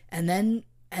 And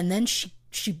then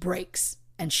she breaks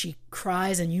and she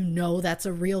cries, and that's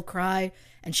a real cry.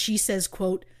 And she says,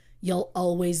 quote, "You'll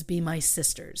always be my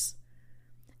sisters."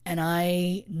 And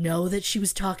I know that she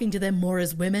was talking to them more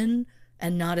as women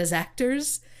and not as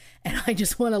actors. And I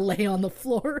just want to lay on the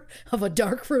floor of a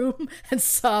dark room and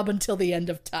sob until the end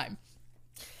of time.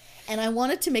 And I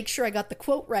wanted to make sure I got the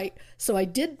quote right, so I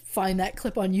did find that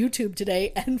clip on YouTube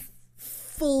today and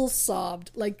full sobbed.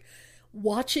 Like,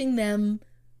 watching them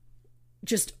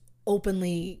just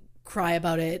openly cry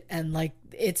about it, and like,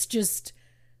 it's just,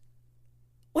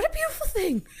 what a beautiful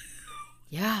thing.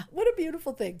 Yeah. What a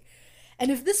beautiful thing. And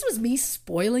if this was me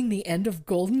spoiling the end of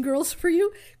Golden Girls for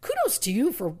you, kudos to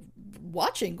you for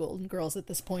watching Golden Girls at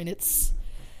this point. It's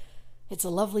a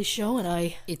lovely show,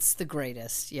 and it's the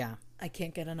greatest. Yeah. I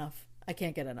can't get enough.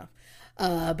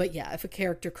 But yeah, if a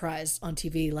character cries on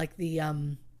TV, like the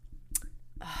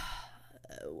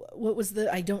what was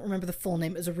I don't remember the full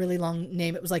name. It was a really long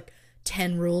name. It was like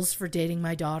 10 Rules for Dating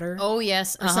My Daughter. Oh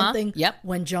yes, or something. Yep.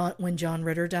 When John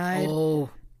Ritter died.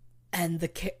 Oh. And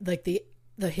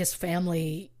his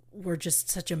family were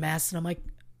just such a mess, and I'm like,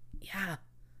 yeah.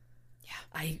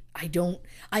 I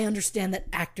understand that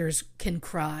actors can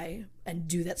cry and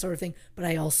do that sort of thing, but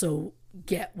I also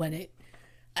get when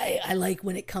I like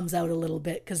when it comes out a little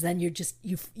bit, because then you're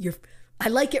I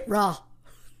like it raw.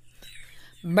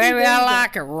 Baby, I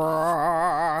like it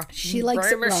raw. She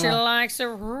likes it raw. She likes it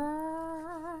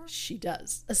raw. She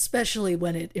does, especially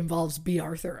when it involves B.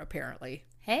 Arthur, apparently.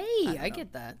 Hey, I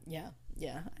get that. Yeah,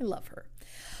 I love her.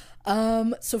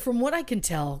 So from what I can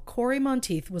tell, Corey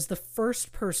Monteith was the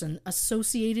first person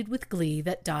associated with Glee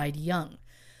that died young.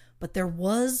 But there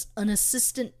was an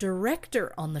assistant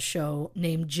director on the show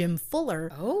named Jim Fuller,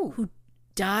 who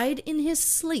died in his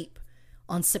sleep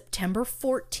on September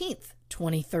 14th,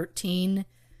 2013,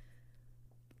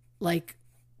 like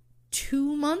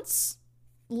 2 months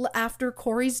after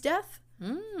Corey's death.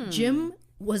 Jim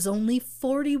was only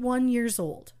 41 years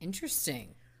old.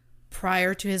 Interesting.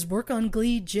 Prior to his work on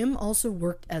Glee, Jim also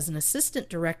worked as an assistant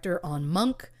director on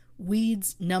Monk,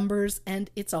 Weeds, Numbers,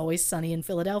 and It's Always Sunny in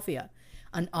Philadelphia.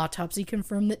 An autopsy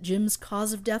confirmed that Jim's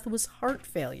cause of death was heart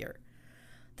failure.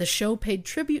 The show paid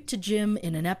tribute to Jim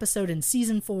in an episode in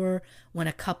season 4 when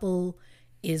a couple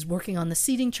is working on the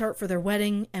seating chart for their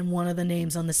wedding, and one of the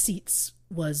names on the seats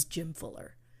was Jim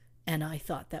Fuller. And I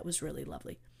thought that was really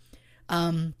lovely.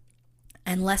 And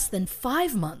less than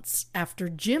 5 months after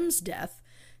Jim's death,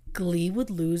 Glee would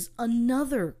lose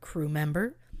another crew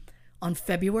member. On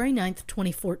February 9th,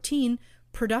 2014,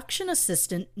 production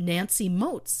assistant Nancy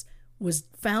Moats was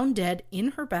found dead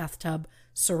in her bathtub,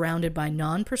 surrounded by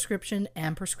non-prescription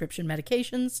and prescription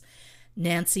medications.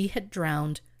 Nancy had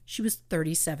drowned. She was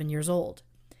 37 years old.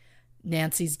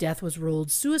 Nancy's death was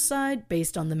ruled suicide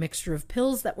based on the mixture of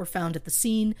pills that were found at the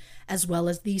scene, as well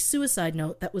as the suicide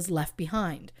note that was left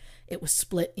behind. It was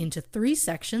split into 3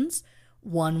 sections.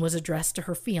 One was addressed to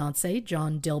her fiancé,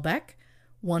 John Dilbeck.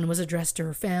 One was addressed to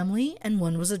her family, and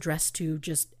one was addressed to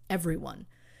just everyone.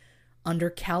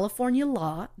 Under California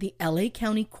law, the LA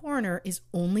County coroner is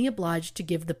only obliged to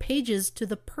give the pages to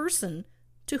the person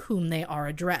to whom they are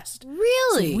addressed.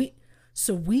 Really?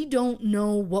 So we don't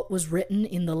know what was written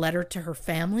in the letter to her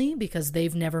family because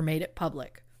they've never made it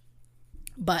public.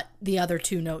 But the other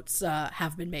 2 notes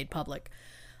have been made public.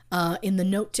 In the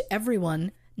note to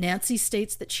everyone, Nancy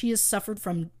states that she has suffered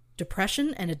from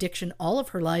depression and addiction all of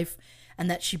her life, and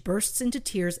that she bursts into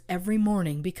tears every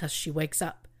morning because she wakes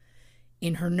up.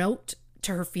 In her note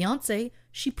to her fiancé,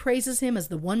 she praises him as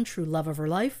the one true love of her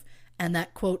life, and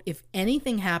that, quote, if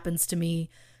anything happens to me,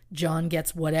 John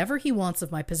gets whatever he wants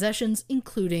of my possessions,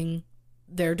 including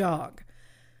their dog.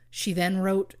 She then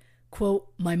wrote, quote,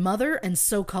 my mother and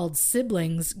so-called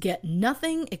siblings get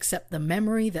nothing except the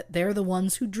memory that they're the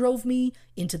ones who drove me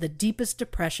into the deepest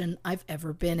depression I've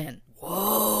ever been in.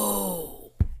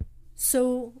 Whoa.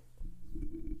 So,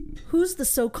 who's the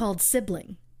so-called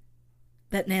sibling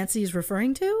that Nancy is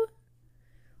referring to?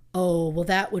 Oh, well,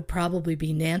 that would probably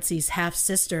be Nancy's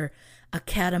half-sister,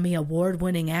 Academy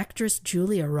Award-winning actress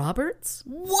Julia Roberts.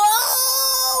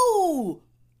 Whoa!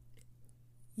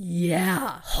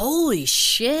 Yeah. Holy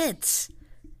shit.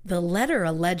 The letter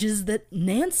alleges that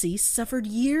Nancy suffered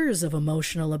years of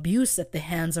emotional abuse at the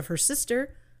hands of her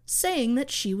sister, saying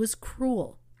that she was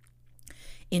cruel.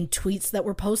 In tweets that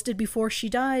were posted before she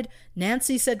died,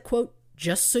 Nancy said, quote,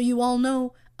 just so you all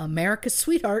know, America's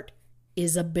sweetheart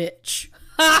is a bitch.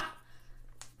 Ha!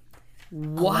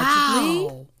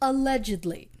 Wow.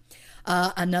 Allegedly.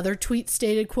 Another tweet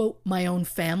stated, quote, my own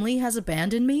family has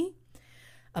abandoned me.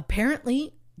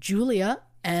 Apparently, Julia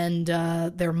and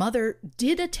their mother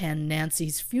did attend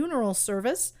Nancy's funeral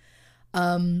service,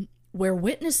 where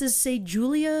witnesses say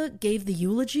Julia gave the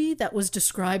eulogy that was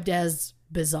described as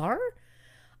bizarre.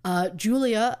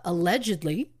 Julia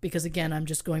allegedly, because again, I'm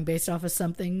just going based off of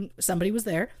somebody was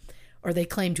there, or they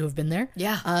claim to have been there,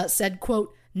 said,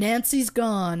 quote, Nancy's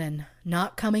gone and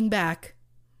not coming back.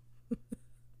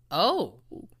 Oh.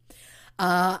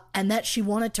 And that she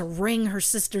wanted to wring her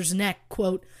sister's neck,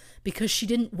 quote, because she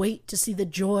didn't wait to see the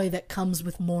joy that comes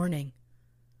with mourning.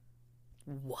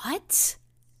 What?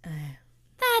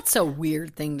 That's a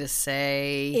weird thing to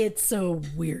say. It's a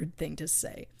weird thing to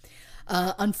say.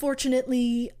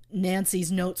 Unfortunately,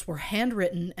 Nancy's notes were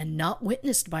handwritten and not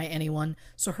witnessed by anyone,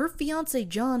 so her fiancé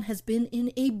John has been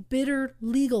in a bitter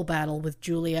legal battle with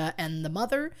Julia and the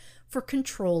mother for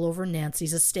control over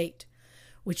Nancy's estate,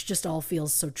 which just all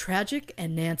feels so tragic,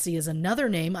 and Nancy is another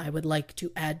name I would like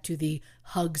to add to the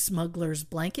hug smugglers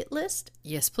blanket list.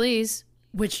 Yes, please.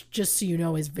 Which, just so you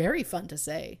know, is very fun to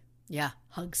say. Yeah.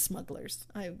 Hug smugglers.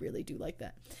 I really do like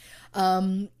that.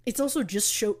 It's also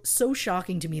just so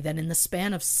shocking to me that in the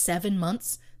span of 7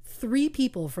 months, 3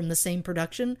 people from the same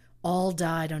production all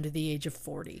died under the age of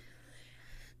 40.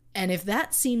 And if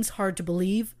that seems hard to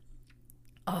believe,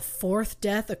 a 4th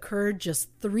death occurred just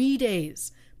 3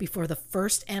 days before the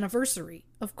 1st anniversary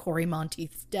of Corey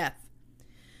Monteith's death.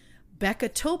 Becca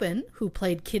Tobin, who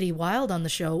played Kitty Wilde on the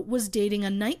show, was dating a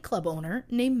nightclub owner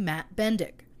named Matt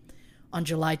Bendick. On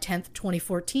July 10th,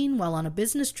 2014, while on a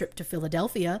business trip to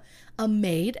Philadelphia, a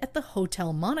maid at the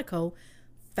Hotel Monaco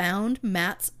found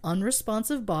Matt's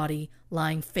unresponsive body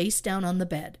lying face down on the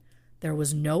bed. There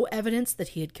was no evidence that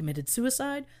he had committed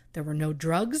suicide. There were no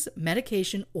drugs,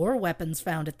 medication, or weapons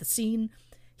found at the scene.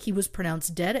 He was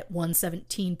pronounced dead at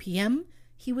 1:17 p.m.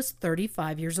 He was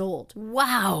 35 years old.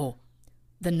 Wow.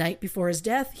 The night before his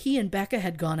death, he and Becca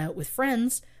had gone out with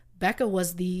friends. Becca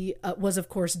was of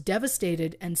course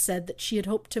devastated and said that she had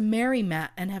hoped to marry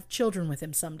Matt and have children with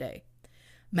him someday.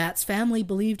 Matt's family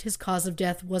believed his cause of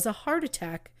death was a heart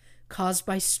attack caused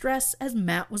by stress, as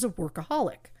Matt was a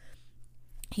workaholic.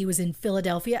 He was in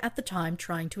Philadelphia at the time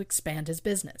trying to expand his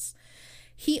business.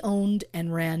 He owned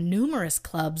and ran numerous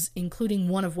clubs, including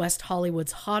one of West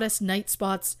Hollywood's hottest night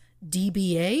spots,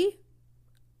 DBA.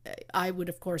 I would,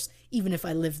 of course, even if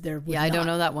I lived there, I don't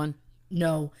know that one.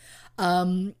 No.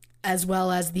 As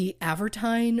well as the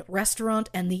Avertine restaurant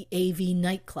and the AV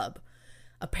nightclub.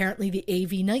 Apparently, the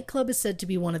AV nightclub is said to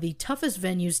be one of the toughest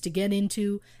venues to get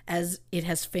into, as it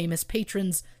has famous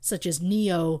patrons such as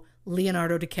Neo,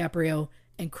 Leonardo DiCaprio,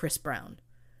 and Chris Brown.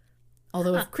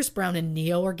 Although if Chris Brown and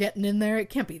Neo are getting in there, it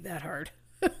can't be that hard.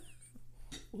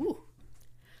 Ooh,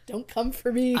 don't come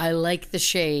for me. I like the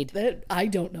shade. I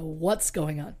don't know what's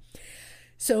going on.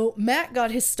 So Matt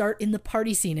got his start in the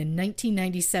party scene in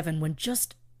 1997 when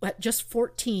at just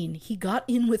 14, he got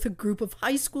in with a group of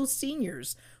high school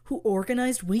seniors who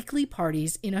organized weekly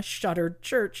parties in a shuttered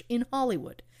church in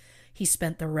Hollywood. He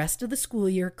spent the rest of the school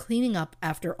year cleaning up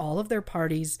after all of their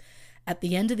parties. At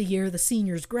the end of the year, the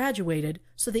seniors graduated,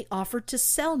 so they offered to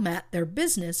sell Matt their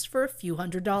business for a few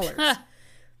 $100s.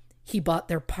 He bought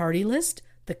their party list,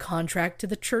 the contract to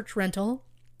the church rental,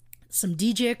 some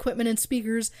DJ equipment and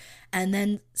speakers, and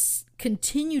then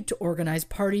continued to organize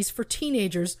parties for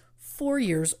teenagers 4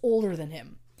 years older than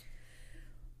him.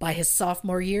 By his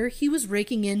sophomore year, he was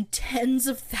raking in tens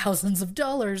of thousands of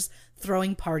dollars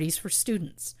throwing parties for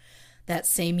students. That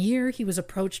same year, he was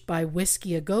approached by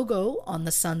Whiskey A Go-Go on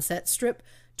the Sunset Strip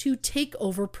to take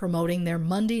over promoting their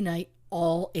Monday night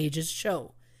all-ages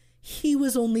show. He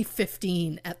was only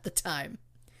 15 at the time.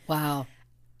 Wow.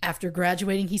 After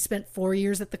graduating, he spent 4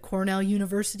 years at the Cornell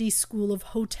University School of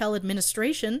Hotel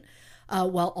Administration,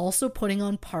 while also putting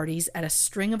on parties at a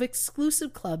string of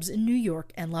exclusive clubs in New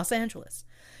York and Los Angeles.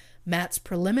 Matt's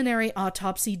preliminary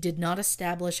autopsy did not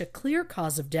establish a clear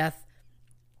cause of death,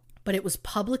 but it was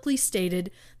publicly stated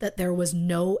that there was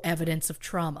no evidence of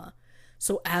trauma.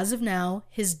 So as of now,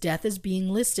 his death is being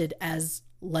listed as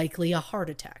likely a heart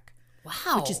attack.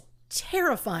 Wow. Which is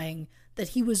terrifying that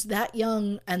he was that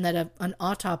young and that an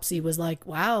autopsy was like,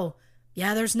 wow,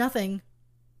 yeah, there's nothing.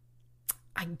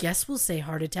 I guess we'll say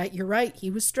heart attack. You're right.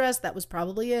 He was stressed. That was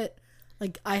probably it.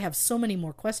 Like, I have so many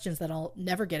more questions that I'll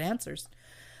never get answers.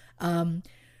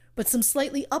 But some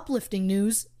slightly uplifting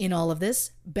news in all of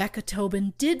this. Becca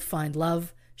Tobin did find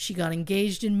love. She got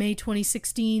engaged in May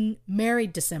 2016,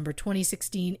 married December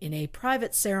 2016 in a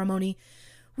private ceremony,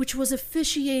 which was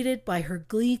officiated by her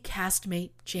Glee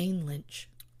castmate, Jane Lynch.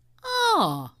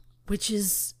 Oh. Which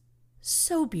is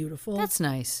so beautiful. That's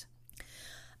nice.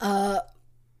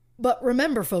 But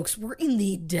remember, folks, we're in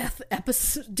the death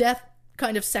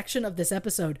kind of section of this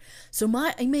episode. So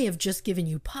I may have just given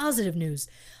you positive news.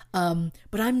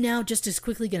 But I'm now just as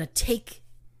quickly going to take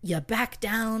you back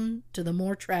down to the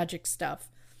more tragic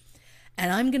stuff.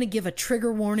 And I'm going to give a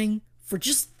trigger warning for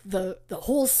just the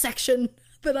whole section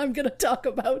that I'm going to talk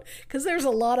about, because there's a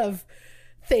lot of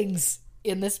things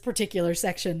in this particular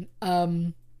section.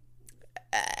 And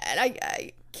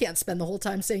I can't spend the whole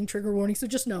time saying trigger warning, so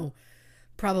just know,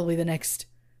 probably the next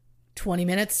 20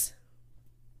 minutes,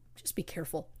 just be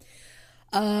careful.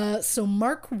 So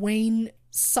Mark Wayne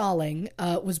Salling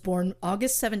was born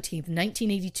August 17th,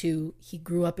 1982. He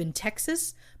grew up in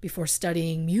Texas before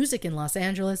studying music in Los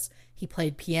Angeles. He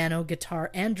played piano, guitar,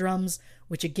 and drums,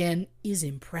 which again is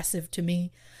impressive to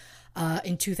me.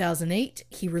 In 2008,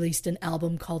 he released an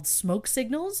album called Smoke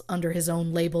Signals under his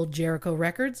own label Jericho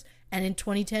Records, and in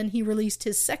 2010 he released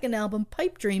his second album,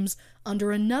 Pipe Dreams,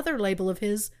 under another label of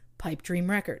his, Pipe Dream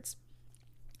Records.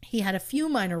 He had a few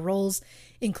minor roles,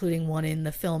 including one in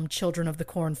the film Children of the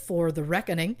Corn 4: The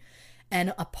Reckoning,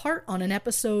 and a part on an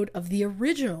episode of the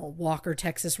original Walker,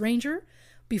 Texas Ranger,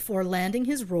 before landing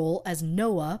his role as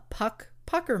Noah Puck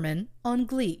Puckerman on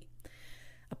Glee.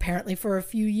 Apparently for a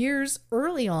few years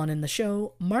early on in the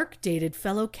show, Mark dated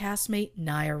fellow castmate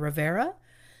Naya Rivera,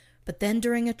 but then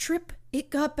during a trip, it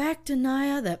got back to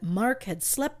Naya that Mark had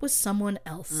slept with someone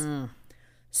else.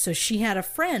 So she had a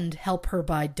friend help her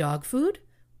buy dog food,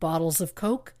 bottles of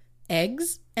Coke,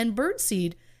 eggs, and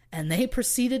birdseed, and they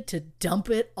proceeded to dump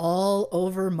it all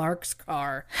over Mark's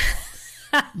car.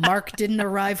 Mark didn't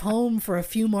arrive home for a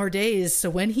few more days, so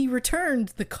when he returned,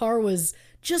 the car was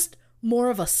just more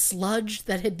of a sludge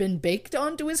that had been baked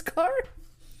onto his car.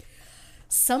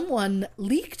 Someone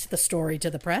leaked the story to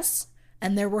the press,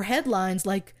 and there were headlines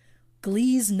like,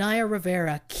 Glee's Naya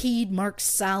Rivera keyed Mark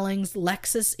Salling's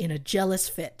Lexus in a jealous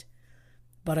fit.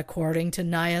 But according to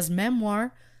Naya's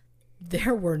memoir,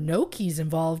 there were no keys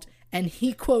involved, and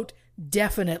he, quote,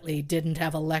 definitely didn't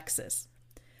have a Lexus.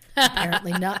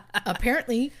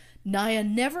 Apparently, Naya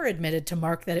never admitted to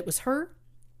Mark that it was her,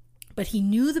 but he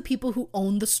knew the people who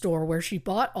owned the store where she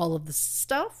bought all of the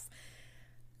stuff.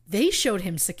 They showed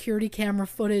him security camera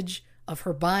footage of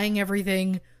her buying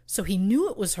everything, so he knew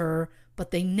it was her,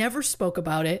 but they never spoke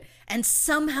about it, and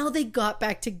somehow they got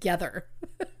back together.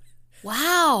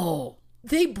 Wow.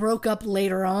 They broke up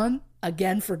later on,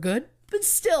 again for good, but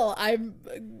still, I'm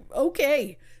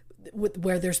okay.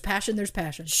 Where there's passion, there's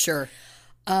passion. Sure.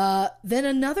 Then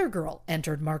another girl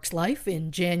entered Mark's life.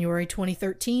 In January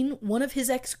 2013, one of his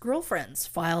ex-girlfriends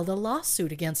filed a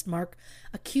lawsuit against Mark,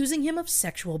 accusing him of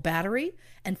sexual battery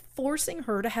and forcing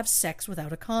her to have sex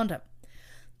without a condom.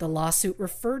 The lawsuit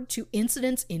referred to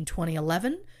incidents in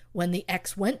 2011 when the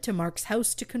ex went to Mark's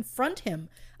house to confront him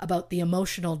about the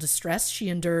emotional distress she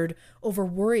endured over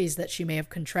worries that she may have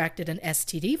contracted an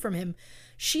STD from him.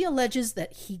 She alleges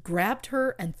that he grabbed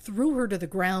her and threw her to the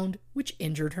ground, which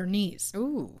injured her knees.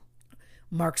 Ooh.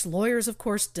 Mark's lawyers, of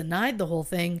course, denied the whole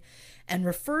thing and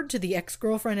referred to the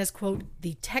ex-girlfriend as, quote,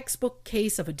 the textbook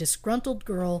case of a disgruntled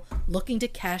girl looking to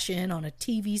cash in on a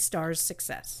TV star's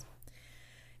success.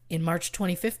 In March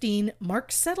 2015,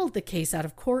 Mark settled the case out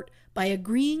of court by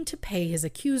agreeing to pay his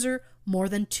accuser more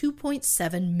than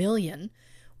 $2.7 million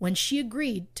when she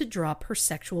agreed to drop her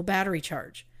sexual battery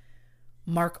charge.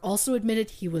 Mark also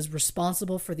admitted he was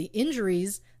responsible for the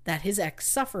injuries that his ex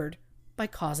suffered by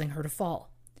causing her to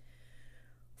fall.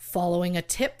 Following a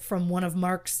tip from one of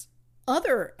Mark's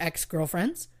other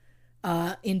ex-girlfriends,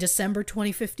 in December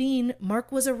 2015,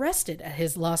 Mark was arrested at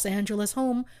his Los Angeles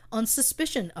home on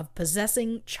suspicion of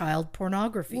possessing child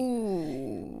pornography.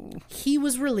 Ooh. He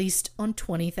was released on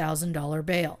 $20,000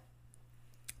 bail.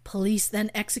 Police then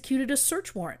executed a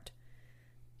search warrant.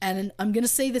 And I'm going to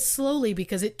say this slowly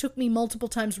because it took me multiple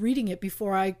times reading it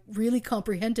before I really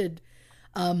comprehended.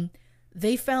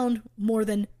 They found more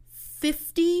than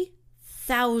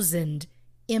 50,000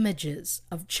 images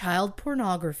of child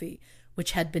pornography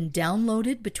which had been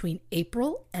downloaded between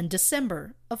April and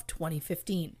December of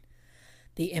 2015.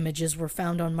 The images were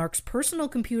found on Mark's personal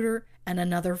computer, and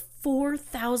another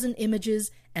 4,000 images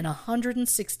and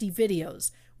 160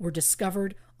 videos were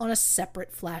discovered on a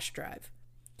separate flash drive.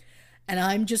 And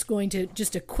I'm just going to,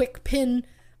 just a quick pin,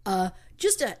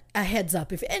 just a heads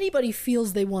up. If anybody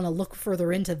feels they want to look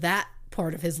further into that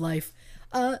part of his life,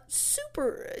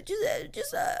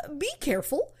 be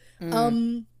careful.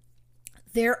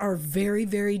 There are very,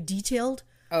 very detailed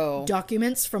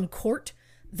documents from court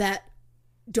that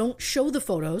don't show the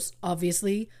photos,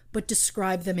 obviously, but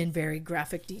describe them in very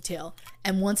graphic detail.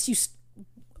 And once you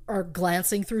are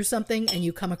glancing through something and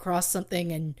you come across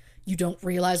something and you don't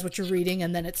realize what you're reading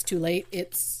and then it's too late,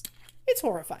 it's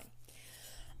horrifying.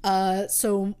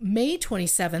 So May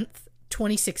 27th,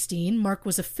 2016, Mark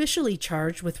was officially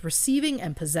charged with receiving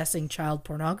and possessing child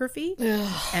pornography.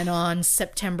 And on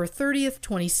September 30th,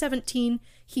 2017,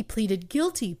 he pleaded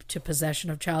guilty to possession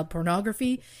of child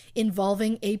pornography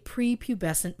involving a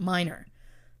prepubescent minor.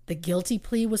 The guilty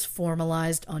plea was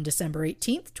formalized on December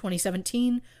 18th,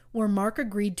 2017, where Mark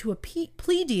agreed to a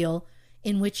plea deal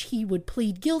in which he would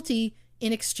plead guilty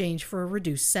in exchange for a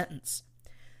reduced sentence.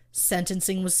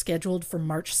 Sentencing was scheduled for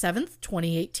March 7th,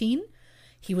 2018.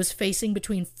 He was facing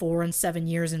between 4 and 7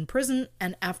 years in prison,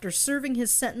 and after serving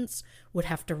his sentence, would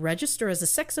have to register as a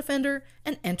sex offender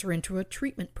and enter into a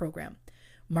treatment program.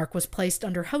 Mark was placed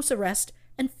under house arrest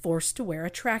and forced to wear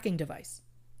a tracking device.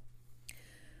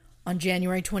 On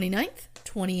January 29th,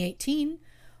 2018,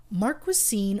 Mark was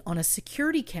seen on a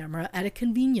security camera at a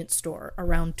convenience store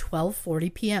around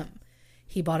 12:40 p.m.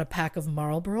 He bought a pack of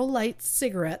Marlboro Light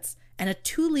cigarettes and a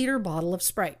 2-liter bottle of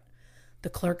Sprite. The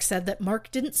clerk said that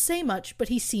Mark didn't say much, but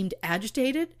he seemed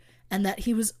agitated and that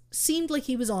seemed like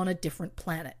he was on a different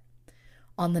planet.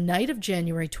 On the night of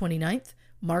January 29th,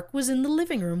 Mark was in the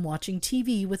living room watching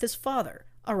TV with his father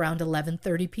around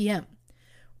 11:30 p.m.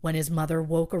 When his mother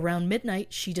woke around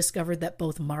midnight, she discovered that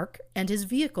both Mark and his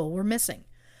vehicle were missing.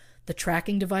 The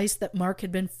tracking device that Mark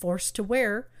had been forced to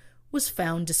wear was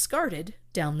found discarded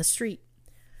down the street.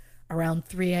 Around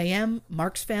 3 a.m.,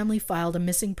 Mark's family filed a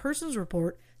missing persons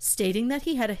report stating that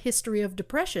he had a history of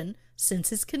depression since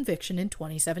his conviction in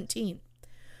 2017.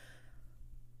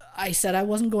 I said I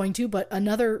wasn't going to, but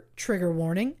another trigger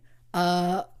warning.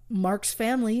 Mark's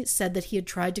family said that he had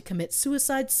tried to commit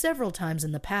suicide several times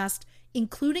in the past,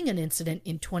 including an incident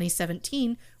in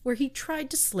 2017 where he tried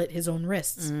to slit his own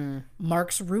wrists.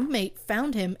 Mark's roommate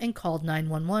found him and called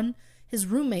 911. His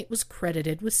roommate was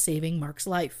credited with saving Mark's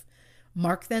life.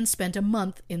 Mark then spent a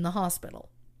month in the hospital.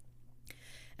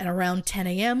 And around 10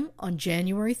 a.m. on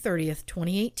January 30th,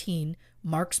 2018,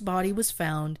 Mark's body was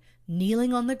found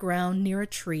kneeling on the ground near a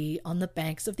tree on the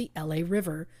banks of the LA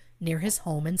River near his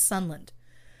home in Sunland.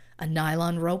 A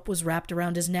nylon rope was wrapped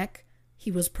around his neck.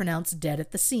 He was pronounced dead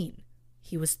at the scene.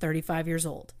 He was 35 years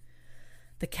old.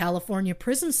 The California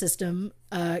prison system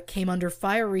came under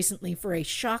fire recently for a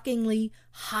shockingly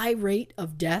high rate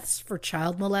of deaths for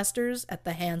child molesters at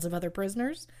the hands of other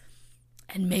prisoners.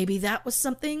 And maybe that was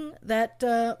something that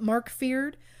Mark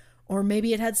feared, or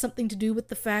maybe it had something to do with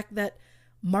the fact that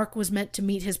Mark was meant to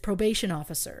meet his probation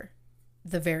officer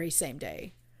the very same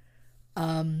day.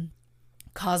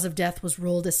 Cause of death was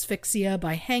ruled asphyxia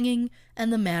by hanging,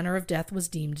 and the manner of death was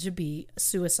deemed to be a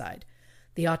suicide.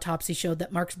 The autopsy showed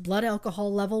that Mark's blood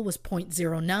alcohol level was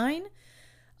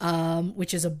 0.09,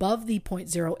 which is above the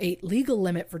 0.08 legal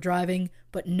limit for driving,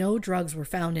 but no drugs were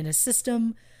found in his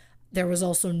system. There was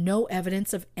also no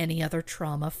evidence of any other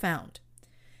trauma found.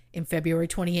 In February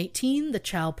 2018, the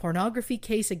child pornography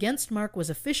case against Mark was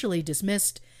officially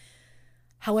dismissed.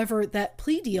 However, that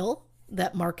plea deal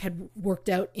that Mark had worked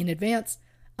out in advance,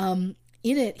 in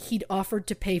it, he'd offered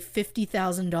to pay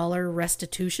 $50,000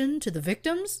 restitution to the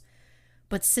victims.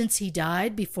 But since he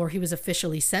died before he was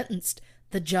officially sentenced,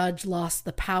 the judge lost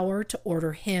the power to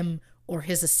order him or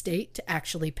his estate to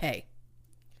actually pay.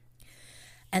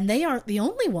 And they aren't the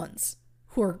only ones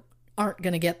who aren't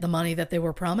going to get the money that they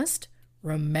were promised.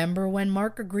 Remember when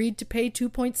Mark agreed to pay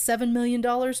 $2.7 million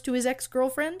to his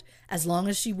ex-girlfriend as long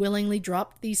as she willingly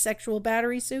dropped the sexual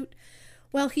battery suit?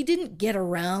 Well, he didn't get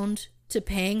around to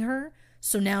paying her,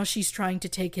 so now she's trying to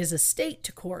take his estate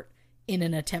to court in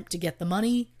an attempt to get the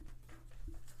money.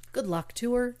 Good luck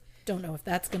to her. Don't know if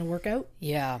that's going to work out.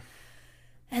 Yeah.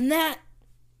 And that,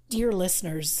 dear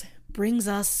listeners, brings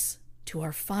us to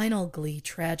our final Glee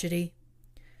tragedy.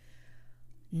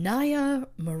 Naya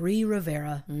Marie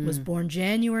Rivera was born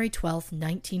January 12th,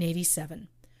 1987.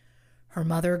 Her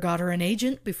mother got her an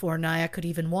agent before Naya could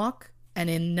even walk, and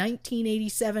in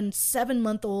 1987,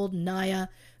 7-month-old Naya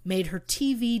made her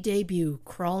TV debut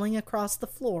crawling across the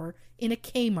floor in a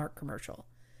Kmart commercial.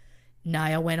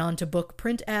 Naya went on to book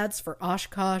print ads for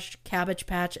Oshkosh, Cabbage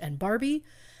Patch, and Barbie.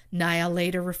 Naya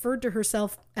later referred to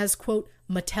herself as, quote,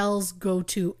 Mattel's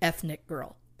go-to ethnic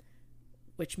girl,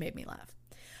 which made me laugh.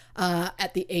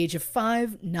 At the age of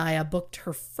 5, Naya booked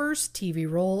her first TV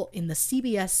role in the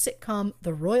CBS sitcom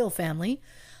The Royal Family.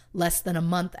 Less than a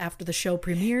month after the show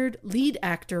premiered, lead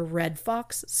actor Redd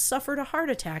Foxx suffered a heart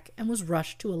attack and was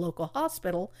rushed to a local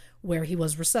hospital where he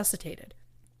was resuscitated.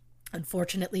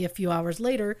 Unfortunately, a few hours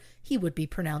later, he would be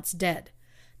pronounced dead.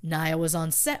 Naya was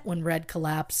on set when Redd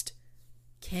collapsed.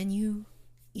 Can you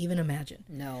even imagine?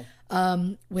 No.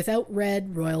 Without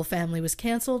Redd, Royal Family was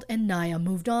canceled, and Naya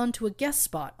moved on to a guest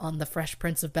spot on The Fresh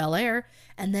Prince of Bel-Air,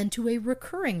 and then to a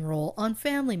recurring role on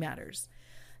Family Matters.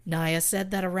 Naya said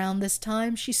that around this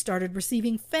time, she started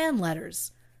receiving fan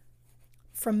letters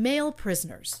from male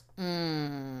prisoners,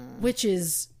 which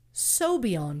is so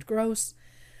beyond gross.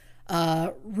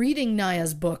 Reading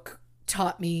Naya's book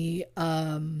taught me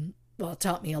a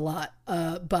lot,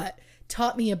 but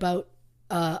taught me about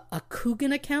a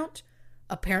Coogan account.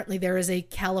 Apparently there is a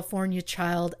California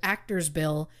child actors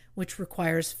bill which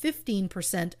requires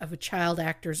 15% of a child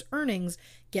actor's earnings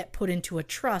get put into a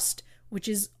trust, which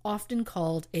is often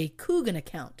called a Coogan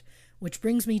account, which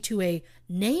brings me to a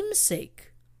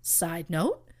namesake side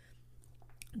note.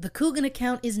 The Coogan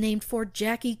account is named for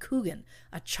Jackie Coogan,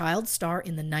 a child star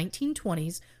in the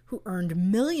 1920s who earned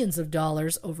millions of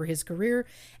dollars over his career,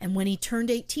 and when he turned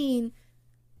 18,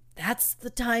 that's the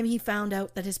time he found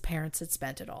out that his parents had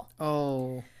spent it all.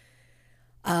 Oh.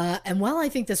 And while I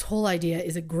think this whole idea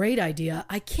is a great idea,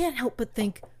 I can't help but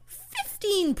think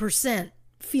 15%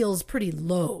 feels pretty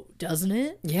low, doesn't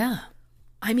it? Yeah.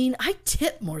 I mean, I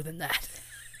tip more than that.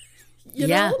 you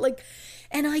know?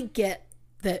 And I get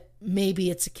that maybe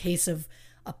it's a case of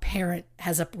a parent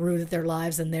has uprooted their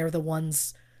lives and they're the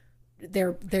ones,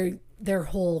 their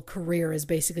whole career is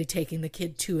basically taking the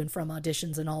kid to and from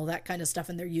auditions and all that kind of stuff,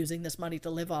 and they're using this money to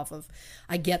live off of.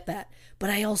 I get that. But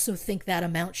I also think that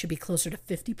amount should be closer to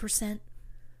 50%.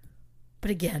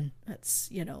 But again,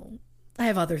 that's, I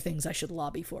have other things I should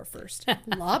lobby for first.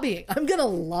 Lobbying. I'm going to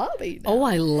lobby now. Oh,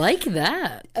 I like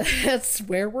that. That's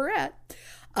where we're at.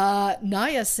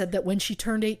 Naya said that when she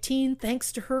turned 18,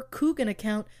 thanks to her Coogan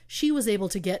account, she was able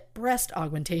to get breast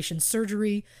augmentation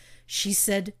surgery. She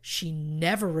said she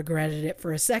never regretted it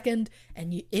for a second,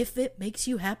 and if it makes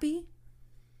you happy,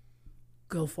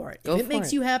 go for it. If it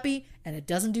makes you happy and it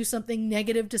doesn't do something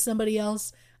negative to somebody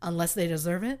else unless they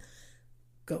deserve it,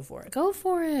 go for it. Go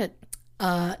for it.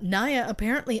 Naya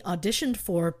apparently auditioned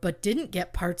for but didn't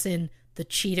get parts in The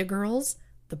Cheetah Girls,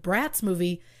 the Bratz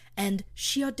movie, and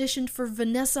she auditioned for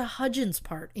Vanessa Hudgens'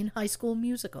 part in High School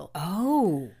Musical.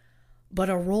 Oh. But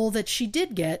a role that she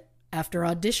did get, after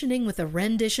auditioning with a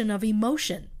rendition of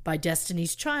Emotion by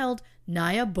Destiny's Child,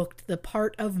 Naya booked the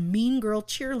part of mean girl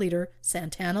cheerleader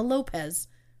Santana Lopez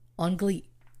on Glee.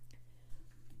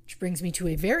 Which brings me to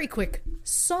a very quick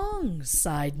song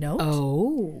side note.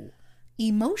 Oh.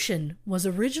 Emotion was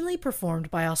originally performed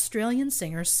by Australian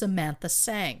singer Samantha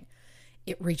Sang.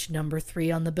 It reached number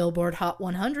 3 on the Billboard Hot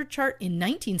 100 chart in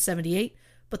 1978,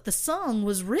 but the song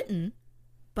was written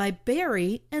by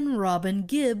Barry and Robin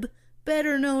Gibb,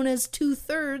 better known as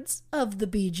 2/3 of the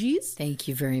Bee Gees. Thank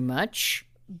you very much.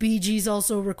 Bee Gees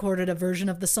also recorded a version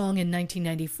of the song in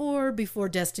 1994 before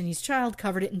Destiny's Child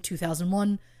covered it in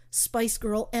 2001. Spice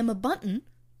Girl Emma Bunton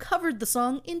covered the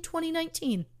song in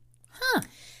 2019. Huh.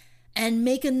 And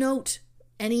make a note,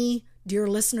 any dear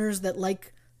listeners that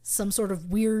like some sort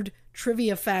of weird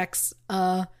trivia facts,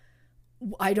 I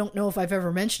don't know if I've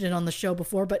ever mentioned it on the show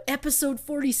before, but episode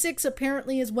 46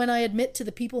 apparently is when I admit to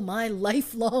the people my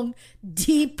lifelong,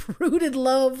 deep-rooted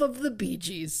love of the Bee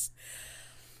Gees.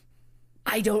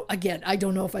 I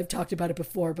don't know if I've talked about it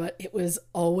before, but it was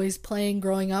always playing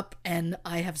growing up, and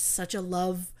I have such a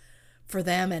love for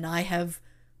them, and I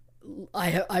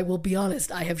will be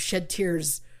honest, I have shed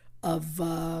tears of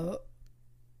the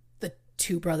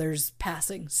two brothers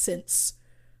passing since.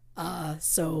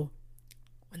 So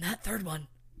when that third one,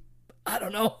 I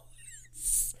don't know.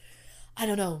 I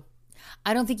don't know.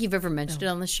 I don't think you've ever mentioned it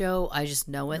on the show. I just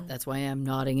know it. That's why I'm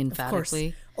nodding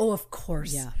emphatically. Of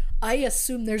course. Yeah. I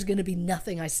assume there's going to be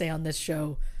nothing I say on this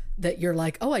show that you're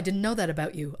like, oh, I didn't know that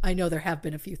about you. I know there have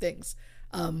been a few things.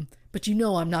 But you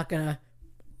know I'm not going to,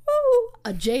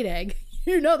 a jade egg.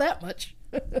 You know that much.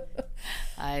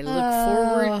 I look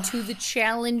forward to the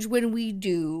challenge when we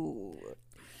do.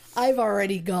 I've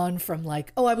already gone from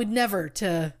like, oh, I would never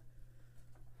to,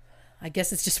 I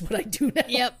guess it's just what I do now.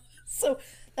 Yep. So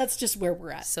that's just where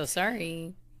we're at. So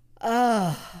sorry.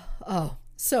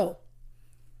 So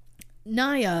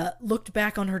Naya looked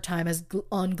back on her time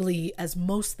on Glee as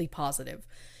mostly positive.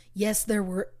 Yes, there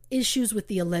were issues with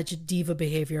the alleged diva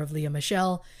behavior of Lea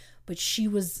Michele, but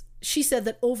she said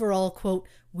that overall, quote,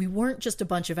 we weren't just a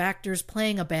bunch of actors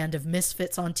playing a band of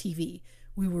misfits on TV.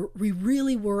 We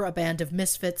really were a band of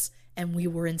misfits, and we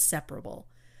were inseparable.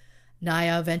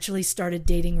 Naya eventually started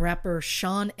dating rapper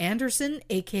Sean Anderson,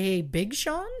 aka Big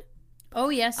Sean. Oh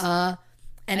yes. And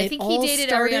I think he dated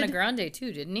Ariana Grande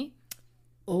too, didn't he?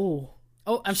 Oh,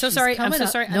 I'm so sorry. I'm so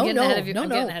sorry. I'm getting ahead of you. I'm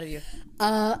getting ahead of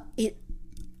you.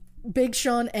 Big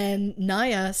Sean and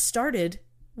Naya started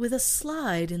with a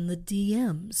slide in the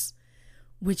DMs,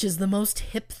 which is the most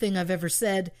hip thing I've ever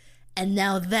said. And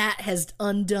now that has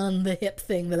undone the hip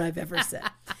thing that I've ever said.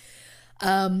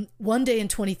 One day in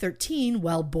 2013,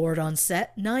 while bored on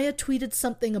set, Naya tweeted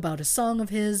something about a song of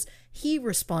his. He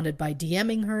responded by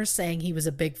DMing her, saying he was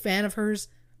a big fan of hers.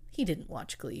 He didn't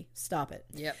watch Glee. Stop it.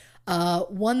 Yep.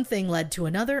 One thing led to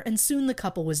another, and soon the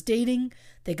couple was dating.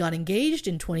 They got engaged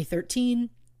in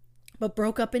 2013, but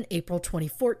broke up in April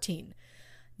 2014.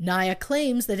 Naya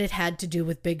claims that it had to do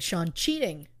with Big Sean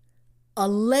cheating,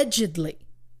 allegedly,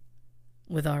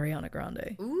 with Ariana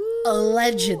Grande. Ooh,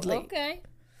 allegedly. Okay.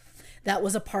 That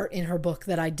was a part in her book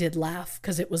that I did laugh,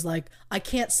 because it was like, I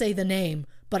can't say the name,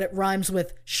 but it rhymes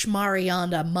with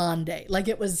Shmarianda Mande. Like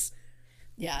it was,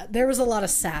 yeah, there was a lot of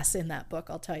sass in that book,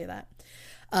 I'll tell you that.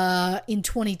 In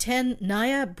 2010,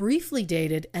 Naya briefly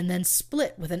dated and then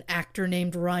split with an actor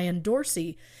named Ryan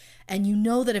Dorsey. And you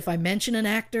know that if I mention an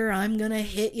actor, I'm going to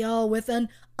hit y'all with an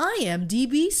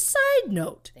IMDb side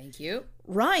note. Thank you.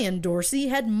 Ryan Dorsey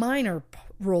had minor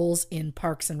roles in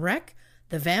Parks and Rec,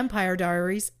 The Vampire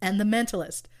Diaries, and The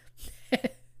Mentalist.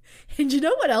 And you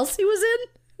know what else he was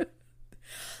in?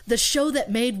 The show that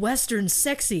made Westerns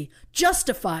sexy,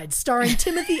 Justified, starring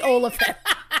Timothy Olyphant.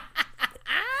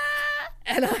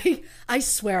 And I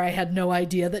swear I had no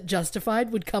idea that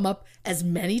Justified would come up as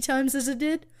many times as it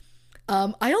did.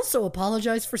 I also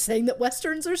apologize for saying that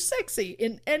Westerns are sexy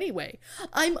in any way.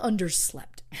 I'm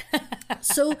underslept.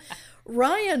 So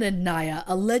Ryan and Naya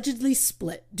allegedly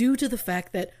split due to the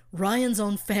fact that Ryan's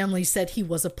own family said he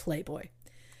was a playboy.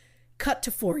 Cut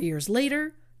to 4 years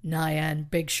later, Naya and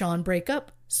Big Sean break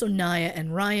up, so Naya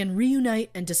and Ryan reunite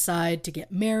and decide to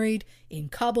get married in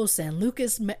Cabo San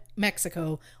Lucas,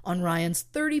 Mexico on Ryan's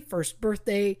 31st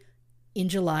birthday in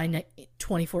July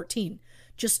 2014,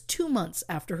 just 2 months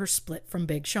after her split from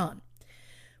Big Sean.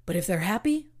 But if they're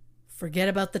happy, forget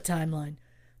about the timeline.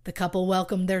 The couple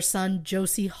welcomed their son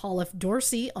Josie Holliff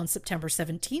Dorsey on September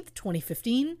 17th,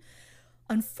 2015.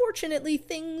 Unfortunately,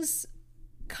 things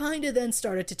kind of then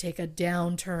started to take a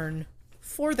downturn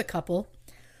for the couple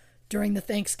During the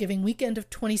Thanksgiving weekend of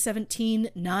 2017,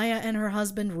 Nia and her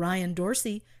husband, Ryan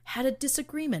Dorsey, had a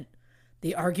disagreement.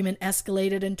 The argument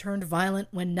escalated and turned violent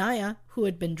when Nia, who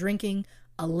had been drinking,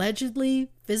 allegedly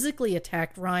physically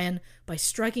attacked Ryan by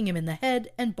striking him in the head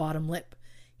and bottom lip.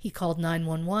 He called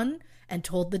 911 and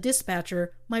told the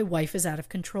dispatcher, "My wife is out of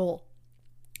control."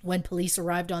 When police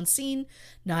arrived on scene,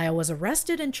 Nia was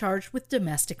arrested and charged with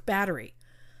domestic battery.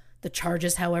 The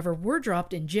charges, however, were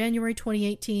dropped in January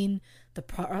 2018. The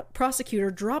prosecutor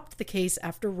dropped the case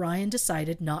after Ryan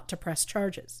decided not to press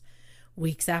charges.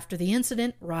 Weeks after the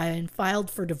incident, Ryan filed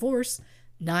for divorce.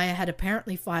 Nia had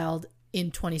apparently filed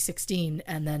in 2016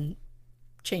 and then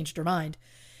changed her mind.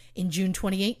 In June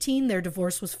 2018, their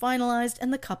divorce was finalized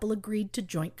and the couple agreed to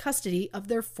joint custody of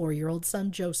their 4-year-old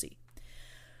son, Josie.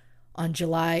 On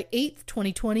July 8th,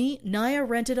 2020, Nia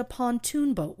rented a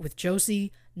pontoon boat with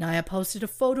Josie. Nia posted a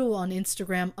photo on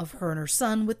Instagram of her and her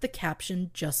son with the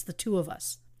caption, "Just the two of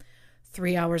us."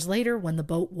 3 hours later, when the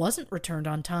boat wasn't returned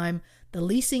on time, the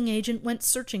leasing agent went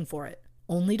searching for it,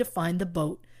 only to find the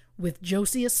boat with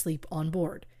Josie asleep on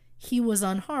board. He was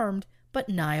unharmed, but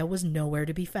Nia was nowhere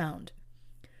to be found.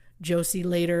 Josie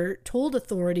later told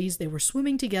authorities they were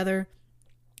swimming together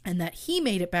and that he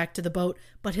made it back to the boat,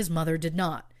 but his mother did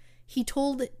not. He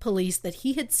told police that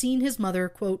he had seen his mother,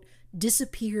 quote,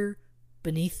 disappear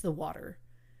beneath the water,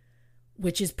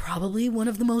 which is probably one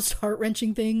of the most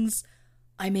heart-wrenching things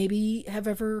I maybe have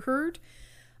ever heard.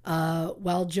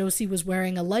 While Josie was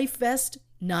wearing a life vest,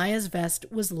 Nia's vest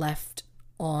was left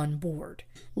on board.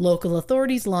 Local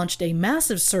authorities launched a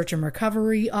massive search and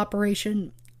recovery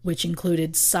operation, which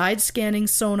included side-scanning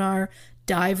sonar,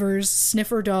 divers,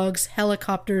 sniffer dogs,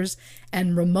 helicopters,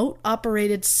 and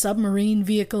remote-operated submarine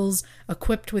vehicles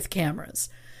equipped with cameras.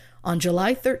 On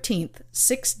July 13th,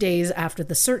 6 days after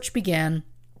the search began,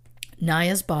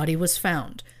 Nia's body was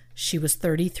found. She was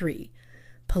 33.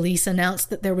 Police announced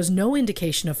that there was no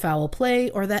indication of foul play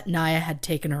or that Nia had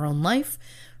taken her own life.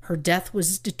 Her death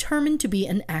was determined to be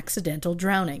an accidental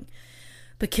drowning.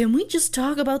 But can we just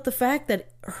talk about the fact that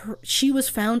she was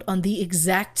found on the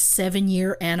exact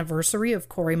 7-year anniversary of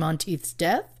Corey Monteith's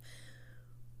death?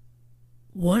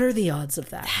 What are the odds of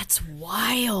that? That's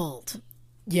wild.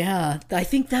 Yeah, I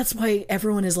think that's why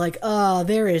everyone is like, oh,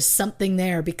 there is something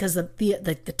there, because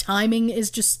the timing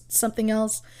is just something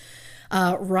else.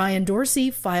 Ryan Dorsey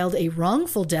filed a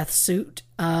wrongful death suit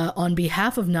on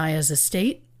behalf of Nia's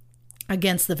estate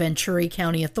against the Ventura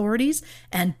County authorities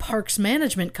and Parks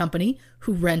Management Company,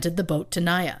 who rented the boat to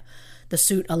Nia. The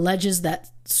suit alleges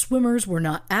that swimmers were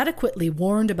not adequately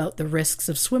warned about the risks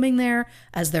of swimming there,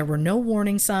 as there were no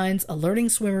warning signs alerting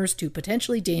swimmers to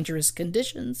potentially dangerous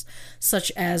conditions, such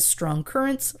as strong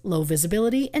currents, low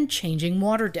visibility, and changing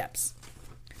water depths.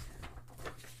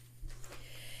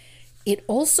 It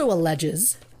also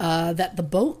alleges that the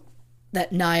boat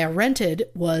that Nia rented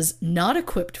was not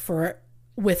equipped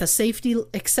with a safety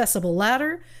accessible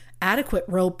ladder, adequate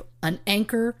rope, an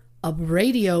anchor, a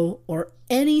radio, or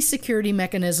any security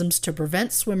mechanisms to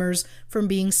prevent swimmers from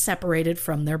being separated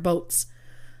from their boats.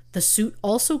 The suit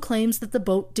also claims that the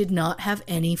boat did not have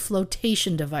any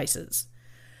flotation devices.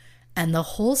 And the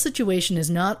whole situation is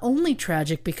not only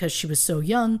tragic because she was so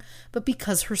young, but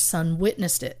because her son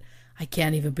witnessed it. I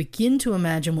can't even begin to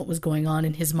imagine what was going on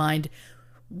in his mind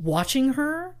watching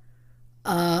her,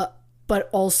 but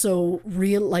also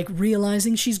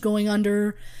realizing she's going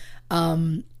under,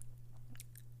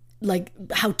 like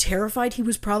how terrified he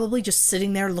was, probably just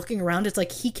sitting there looking around. It's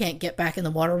like he can't get back in the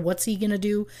water. What's he gonna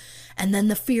do? And then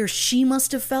the fear she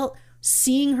must have felt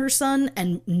seeing her son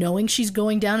and knowing she's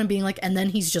going down and being like, and then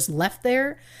he's just left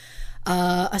there.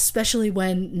 Especially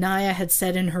when Nia had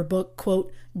said in her book,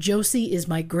 quote, "Josie is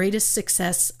my greatest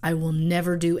success. I will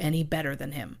never do any better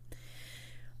than him."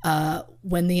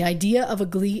 When the idea of a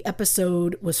Glee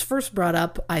episode was first brought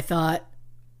up, I thought,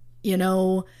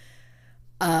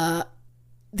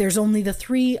 there's only the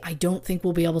 3. I don't think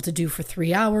we'll be able to do for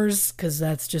 3 hours because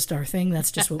that's just our thing.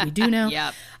 That's just what we do now.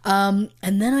 Yep. And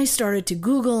then I started to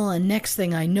Google, and next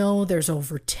thing I know, there's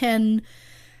over 10.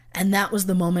 And that was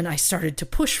the moment I started to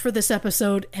push for this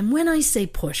episode. And when I say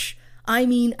push, I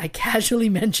mean I casually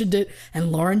mentioned it, and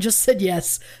Lauren just said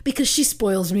yes because she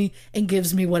spoils me and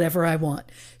gives me whatever I want.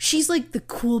 She's like the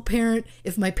cool parent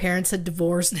if my parents had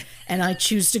divorced and I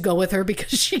choose to go with her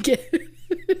because she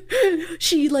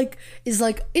is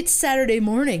like, it's Saturday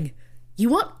morning. You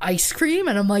want ice cream?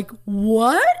 And I'm like,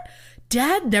 what?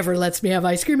 Dad never lets me have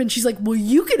ice cream. And she's like, well,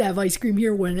 you can have ice cream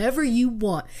here whenever you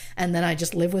want. And then I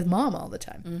just live with Mom all the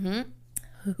time.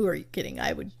 Mm-hmm. Who are you kidding?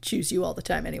 I would choose you all the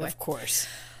time anyway. Of course.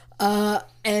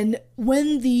 And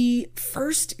when Glee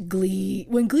first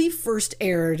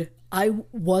aired, I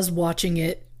was watching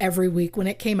it every week when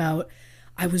it came out.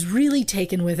 I was really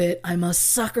taken with it. I'm a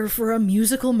sucker for a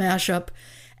musical mashup,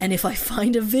 and if I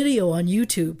find a video on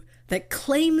YouTube that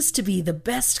claims to be the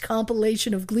best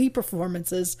compilation of Glee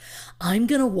performances, I'm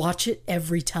gonna watch it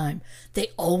every time. They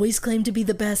always claim to be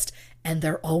the best, and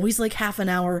they're always like half an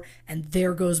hour, and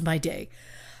there goes my day.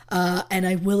 And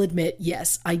I will admit,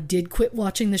 yes, I did quit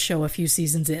watching the show a few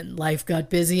seasons in. Life got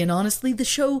busy, and honestly, the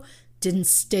show didn't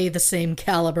stay the same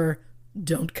caliber.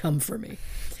 Don't come for me.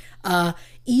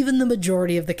 Even the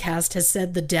majority of the cast has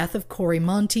said the death of Cory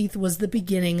Monteith was the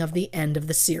beginning of the end of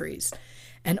the series.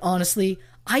 And honestly,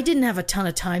 I didn't have a ton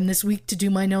of time this week to do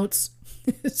my notes,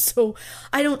 so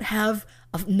I don't have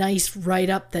a nice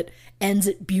write-up that ends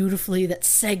it beautifully, that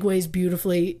segues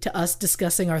beautifully to us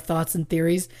discussing our thoughts and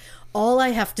theories. All I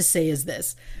have to say is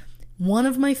this. One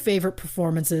of my favorite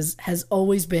performances has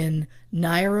always been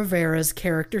Naya Rivera's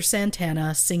character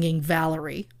Santana singing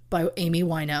Valerie by Amy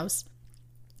Winehouse.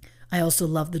 I also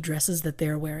love the dresses that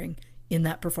they're wearing in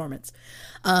that performance.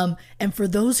 And for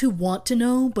those who want to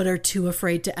know but are too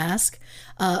afraid to ask,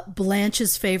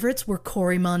 Blanche's favorites were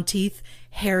Cory Monteith,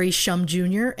 Harry Shum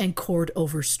Jr., and Cord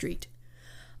Overstreet.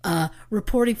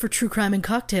 Reporting for True Crime and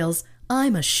Cocktails,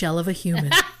 I'm a shell of a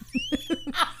human.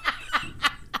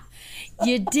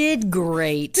 You did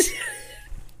great.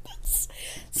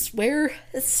 Swear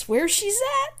she's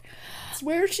at. It's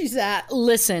where she's at.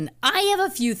 Listen, I have a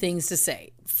few things to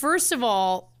say. First of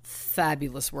all,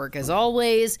 fabulous work as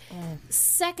always.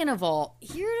 Second of all,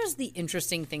 here's the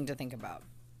interesting thing to think about.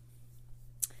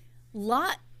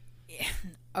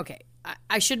 Okay,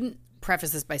 I shouldn't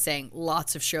preface this by saying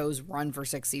lots of shows run for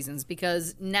 6 seasons,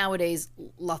 because nowadays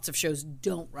lots of shows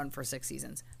don't run for 6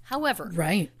 seasons. However,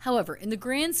 in the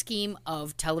grand scheme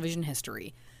of television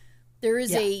history, there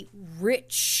is a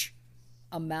rich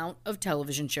amount of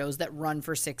television shows that run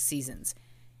for 6 seasons.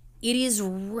 It is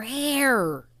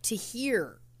rare to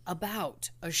hear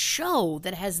about a show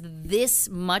that has this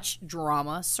much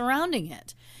drama surrounding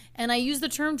it. And I use the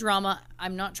term drama.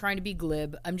 I'm not trying to be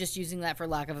glib. I'm just using that for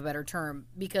lack of a better term,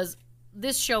 because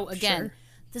this show, again,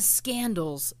 the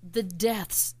scandals, the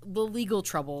deaths, the legal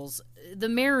troubles, the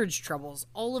marriage troubles,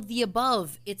 all of the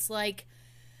above. It's like,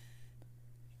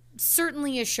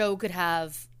 certainly a show could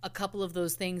have a couple of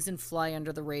those things and fly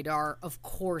under the radar. Of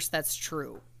course, that's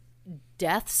true.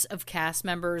 Deaths of cast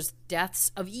members,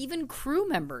 deaths of even crew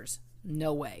members,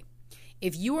 no way.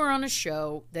 If you are on a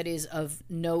show that is of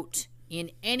note in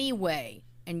any way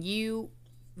and you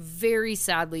very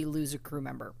sadly lose a crew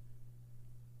member,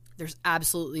 there's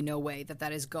absolutely no way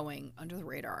that is going under the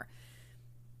radar.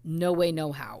 No way,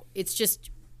 no how. It's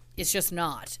just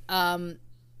not.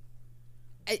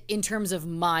 In terms of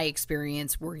my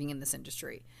experience working in this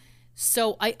industry.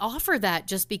 So I offer that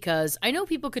just because I know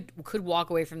people could walk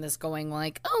away from this going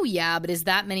like, oh yeah, but is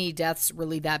that many deaths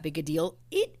really that big a deal?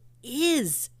 It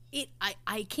is.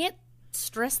 I can't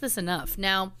stress this enough.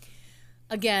 Now,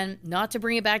 again, not to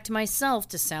bring it back to myself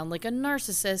to sound like a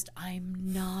narcissist, I'm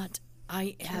not.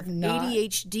 I have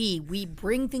ADHD. We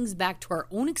bring things back to our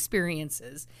own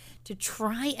experiences to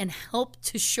try and help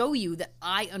to show you that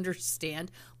I understand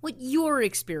what you're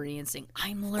experiencing.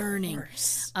 I'm learning.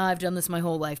 I've done this my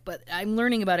whole life, but I'm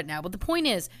learning about it now. But the point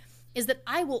is that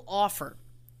I will offer.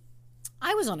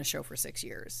 I was on a show for 6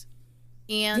 years.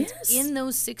 And in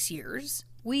those 6 years,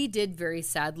 we did very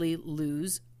sadly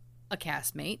lose a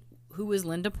castmate who was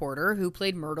Linda Porter, who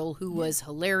played Myrtle, who was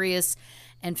hilarious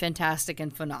and fantastic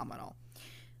and phenomenal.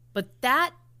 But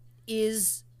that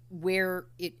is where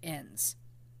it ends.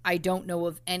 I don't know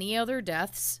of any other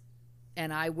deaths,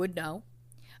 and I would know.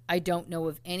 I don't know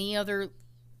of any other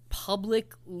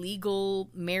public legal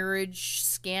marriage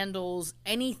scandals,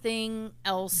 anything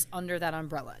else under that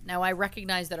umbrella. Now, I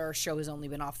recognize that our show has only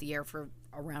been off the air for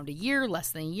around a year,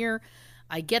 less than a year.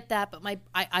 I get that, but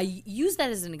I use that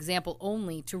as an example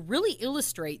only to really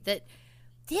illustrate that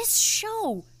this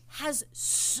show has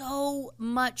so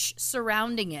much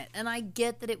surrounding it. And I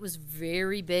get that it was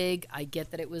very big. I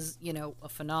get that it was, a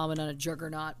phenomenon, a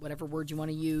juggernaut, whatever word you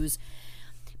want to use.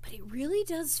 But it really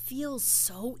does feel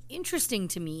so interesting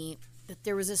to me that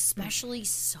there was especially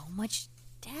so much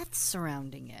death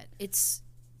surrounding it. It's,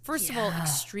 first of all,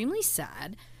 extremely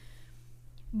sad.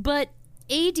 But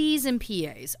ADs and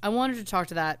PAs, I wanted to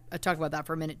talk about that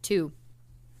for a minute too,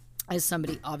 as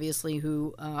somebody obviously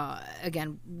who,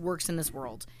 again, works in this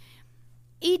world.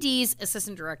 ADs,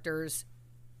 assistant directors,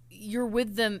 you're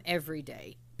with them every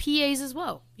day. PAs as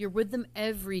well. You're with them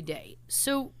every day.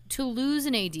 So to lose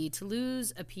an AD, to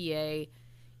lose a PA,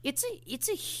 it's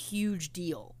a huge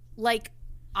deal. Like,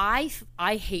 I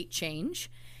hate change.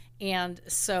 And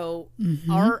so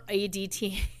our AD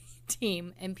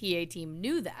team and PA team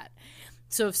knew that.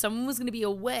 So if someone was going to be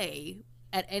away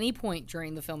at any point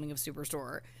during the filming of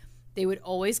Superstore, they would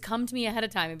always come to me ahead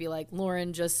of time and be like,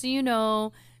 Lauren, just so you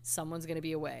know, someone's going to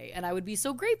be away. And I would be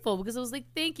so grateful because I was like,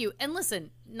 thank you. And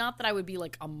listen, not that I would be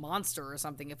like a monster or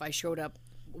something if I showed up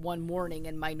one morning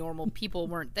and my normal people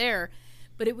weren't there,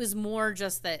 but it was more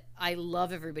just that I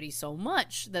love everybody so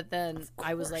much that then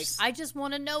I was like, I just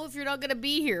want to know if you're not going to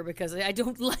be here because I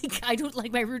don't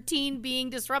like my routine being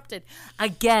disrupted.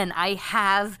 Again, I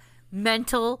have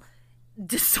mental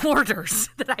disorders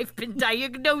that I've been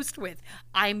diagnosed with.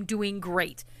 I'm doing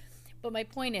great. But my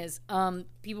point is,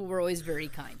 people were always very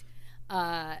kind.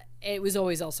 It was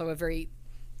always also a very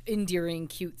endearing,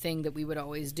 cute thing that we would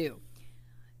always do.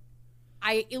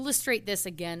 I illustrate this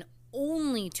again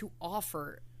only to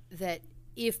offer that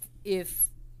if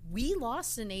we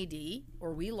lost an AD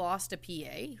or we lost a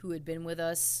PA who had been with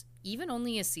us even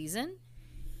only a season,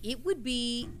 it would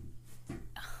be,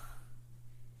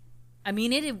 I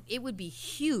mean, it would be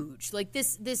huge. Like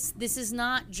this is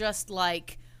not just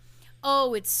like,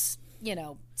 oh, it's, you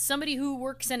know, somebody who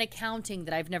works in accounting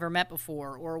that I've never met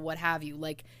before or what have you.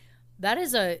 Like, that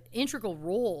is a integral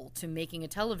role to making a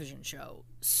television show.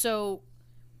 So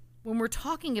when we're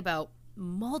talking about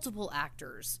multiple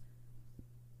actors,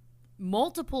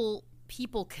 multiple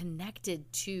people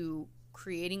connected to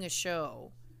creating a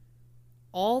show,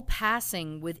 all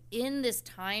passing within this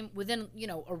time, within, you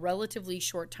know, a relatively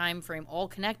short time frame, all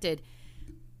connected.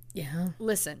 Yeah.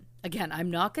 Listen, again,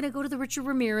 I'm not going to go to the Richard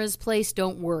Ramirez place.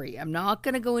 Don't worry. I'm not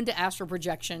going to go into astral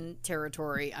projection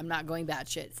territory. I'm not going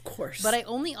batshit. Of course. But I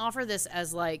only offer this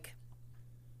as like,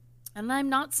 and I'm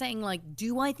not saying like,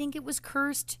 do I think it was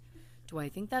cursed? Do I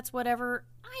think that's whatever?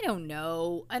 I don't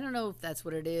know. I don't know if that's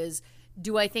what it is.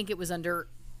 Do I think it was under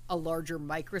a larger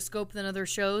microscope than other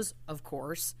shows? Of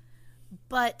course.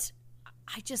 But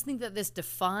I just think that this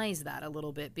defies that a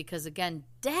little bit because, again,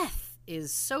 death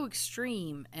is so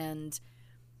extreme. And,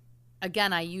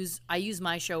 again, I use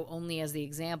my show only as the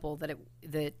example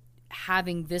that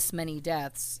having this many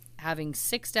deaths, having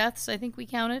 6 deaths, I think we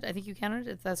counted. I think you counted,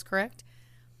 if that's correct.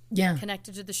 Yeah.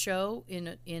 Connected to the show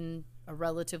in a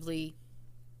relatively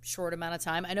short amount of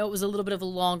time. I know it was a little bit of a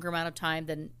longer amount of time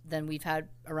than we've had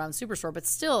around Superstore, but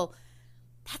still,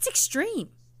 that's extreme.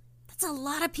 That's a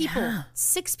lot of people. Yeah.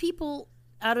 6 people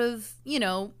out of,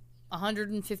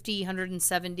 150,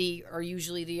 170 are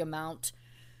usually the amount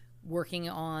working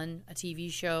on a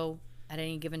TV show at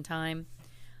any given time.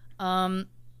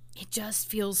 It just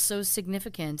feels so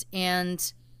significant,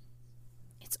 and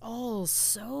it's all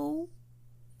so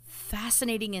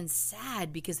fascinating and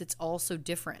sad because it's all so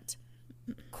different.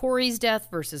 Corey's death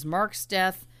versus Mark's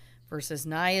death versus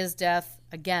Naya's death.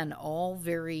 Again, all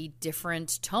very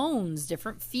different tones,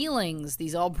 different feelings.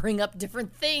 These all bring up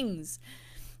different things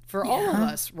for all of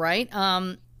us, right?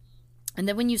 And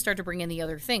then when you start to bring in the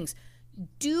other things,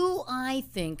 do I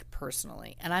think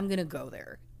personally, and I'm going to go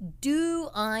there, do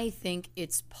I think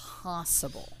it's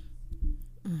possible?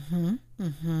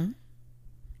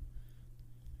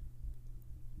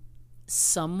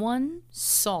 Someone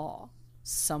saw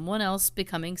someone else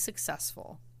becoming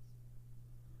successful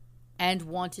and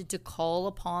wanted to call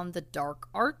upon the dark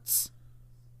arts?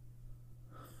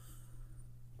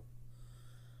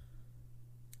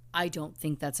 I don't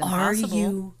think that's impossible. Are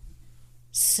you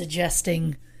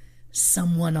suggesting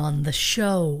someone on the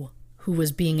show who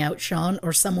was being outshone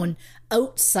or someone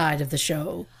outside of the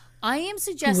show? I am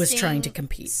suggesting who was trying to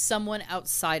compete. Someone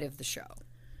outside of the show.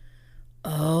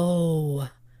 Oh,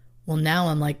 well, now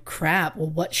I'm like, crap. Well,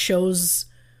 what shows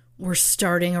were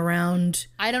starting around?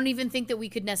 I don't even think that we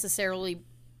could necessarily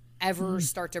ever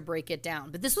start to break it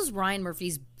down. But this was Ryan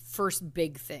Murphy's first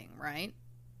big thing, right?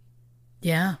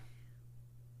 Yeah.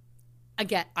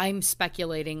 Again, I'm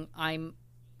speculating. I'm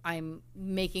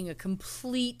making a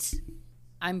complete...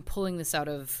 I'm pulling this out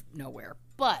of nowhere.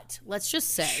 But let's just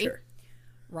say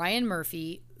Ryan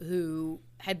Murphy, who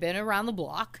had been around the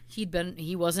block, he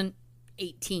wasn't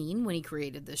 18 when he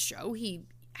created this show. He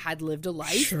had lived a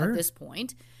life at this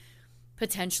point.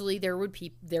 Potentially there would be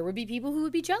people who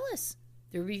would be jealous.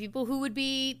 There would be people who would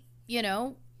be,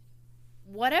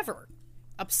 whatever,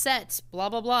 upset, blah,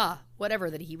 blah, blah, whatever,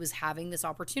 that he was having this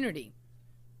opportunity,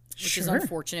 which is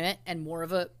unfortunate and more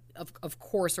of of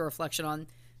course, a reflection on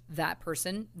that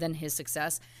person than his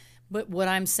success. But what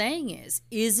I'm saying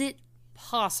is it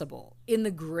possible in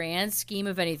the grand scheme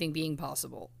of anything being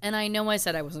possible? And I know I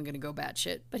said I wasn't going to go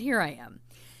batshit, but here I am.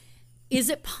 Is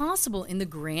it possible in the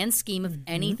grand scheme of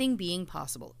anything being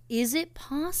possible? Is it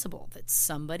possible that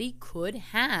somebody could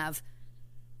have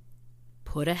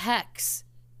put a hex,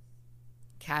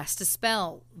 cast a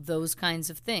spell, those kinds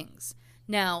of things?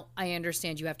 Now, I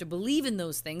understand you have to believe in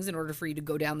those things in order for you to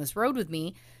go down this road with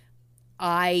me.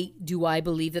 Do I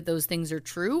believe that those things are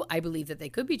true? I believe that they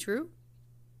could be true.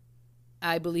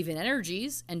 I believe in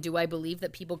energies. And do I believe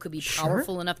that people could be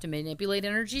powerful enough to manipulate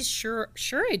energies? Sure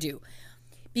I do.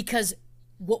 Because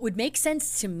what would make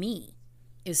sense to me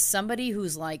is somebody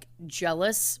who's like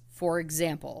jealous, for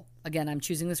example, again, I'm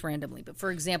choosing this randomly, but for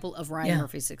example, of Ryan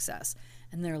Murphy's success.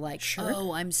 And they're like,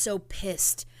 oh, I'm so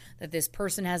pissed that this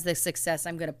person has this success.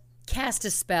 I'm going to cast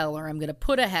a spell, or I'm going to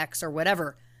put a hex or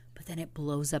whatever. But then it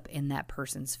blows up in that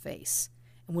person's face.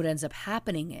 And what ends up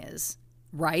happening is,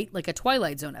 right, like a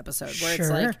Twilight Zone episode where it's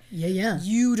like,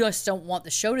 you just don't want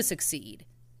the show to succeed,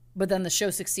 but then the show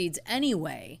succeeds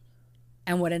anyway.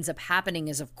 And what ends up happening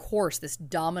is, of course, this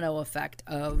domino effect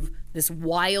of this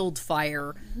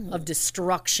wildfire of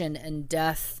destruction and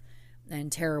death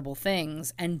and terrible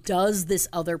things. And does this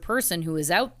other person who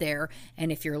is out there,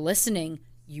 and if you're listening,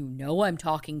 you know I'm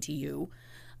talking to you,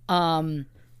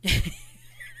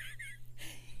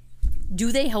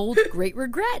 do they hold great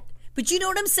regret? But you know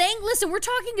what I'm saying? Listen, we're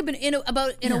talking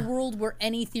about in a world where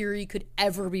any theory could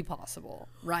ever be possible,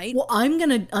 right? Well, I'm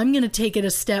gonna take it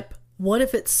a step. What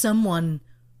if it's someone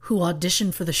who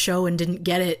auditioned for the show and didn't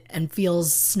get it and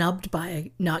feels snubbed by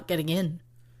not getting in?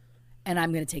 And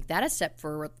I'm going to take that a step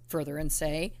further and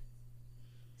say,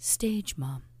 stage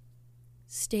mom,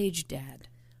 stage dad.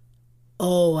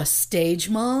 Oh, a stage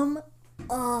mom?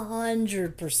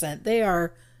 100%. They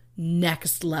are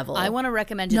next level. I want to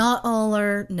recommend not all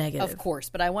are negative, of course,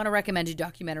 but I want to recommend a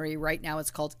documentary right now.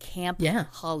 It's called Camp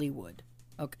Hollywood.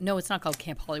 Okay. No, it's not called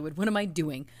Camp Hollywood. What am I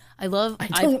doing? I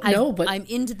don't know, but I'm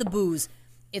into the booze.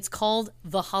 It's called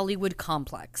The Hollywood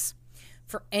Complex.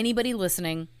 For anybody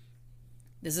listening,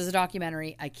 this is a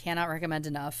documentary I cannot recommend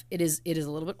enough. It is a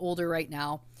little bit older right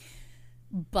now,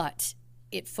 but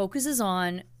it focuses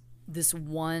on this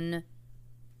one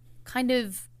kind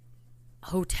of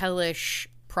hotelish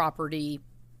property.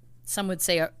 Some would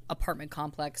say apartment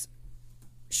complex,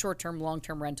 short-term,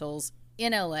 long-term rentals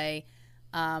in LA.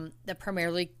 That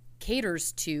primarily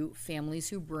caters to families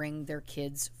who bring their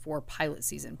kids for pilot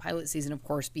season. Pilot season, of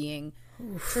course, being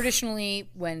traditionally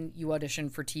when you audition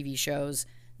for TV shows.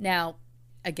 Now,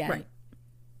 again,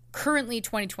 currently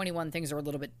 2021, things are a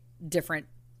little bit different.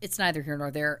 It's neither here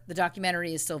nor there. The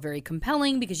documentary is still very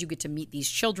compelling because you get to meet these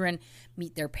children,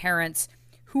 meet their parents,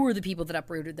 who are the people that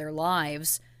uprooted their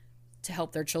lives to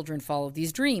help their children follow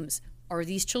these dreams. Are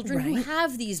these children who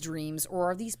have these dreams,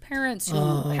 or are these parents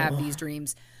who have these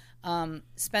dreams?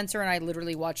 Spencer and I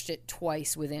literally watched it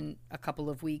twice within a couple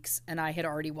of weeks, and I had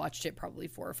already watched it probably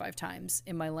 4 or 5 times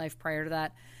in my life prior to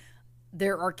that.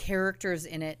 There are characters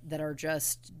in it that are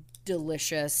just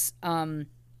delicious. I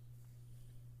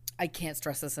can't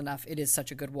stress this enough. It is such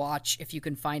a good watch. If you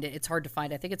can find it, it's hard to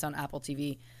find. I think it's on Apple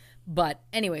TV. But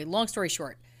anyway, long story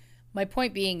short, my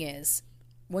point being is,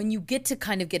 when you get to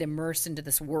kind of get immersed into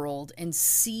this world and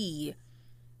see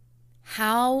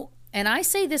how, and I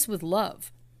say this with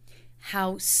love,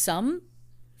 how some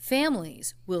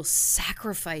families will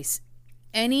sacrifice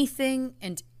anything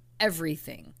and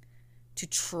everything to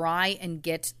try and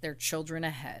get their children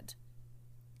ahead.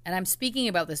 And I'm speaking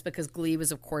about this because Glee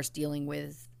was, of course, dealing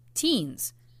with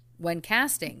teens when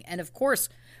casting. And of course,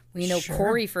 we know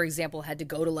Corey, for example, had to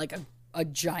go to like a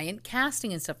giant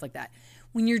casting and stuff like that.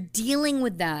 When you're dealing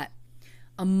with that,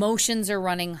 emotions are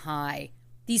running high.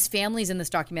 These families in this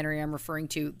documentary I'm referring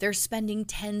to, they're spending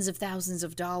tens of thousands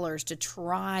of dollars to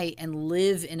try and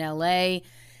live in LA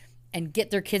and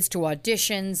get their kids to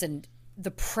auditions, and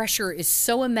the pressure is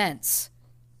so immense.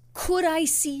 Could I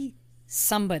see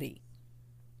somebody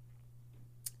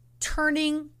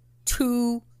turning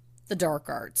to the dark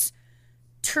arts,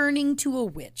 turning to a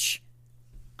witch?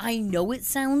 I know it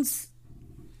sounds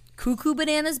cuckoo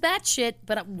bananas batshit,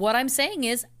 but what I'm saying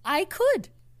is I could.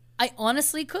 I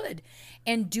honestly could.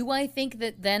 And do I think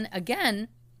that then again,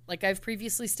 like I've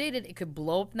previously stated, it could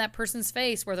blow up in that person's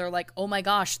face where they're like, oh my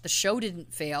gosh, the show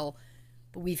didn't fail,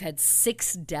 but we've had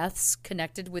 6 deaths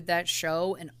connected with that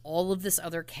show and all of this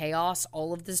other chaos,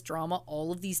 all of this drama,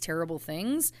 all of these terrible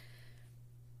things.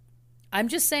 I'm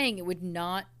just saying it would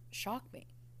not shock me.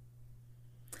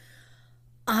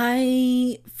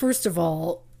 First of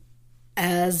all,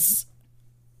 as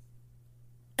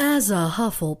a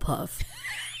Hufflepuff,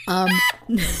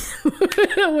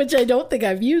 which I don't think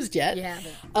I've used yet. Yeah.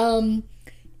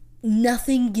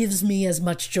 Nothing gives me as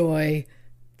much joy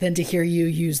than to hear you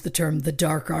use the term the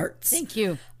dark arts. Thank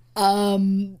you.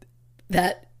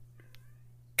 That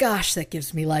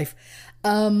gives me life.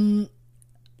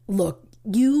 Look,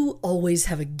 you always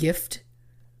have a gift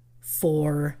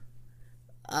for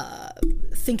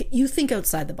think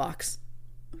outside the box.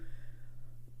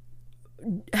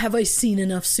 have I seen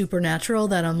enough Supernatural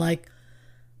that I'm like,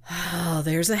 oh,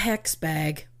 there's a hex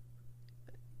bag.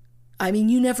 I mean,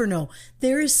 you never know.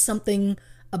 There is something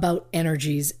about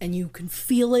energies, and you can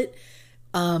feel it.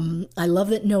 I love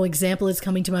that no example is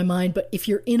coming to my mind, but if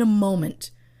you're in a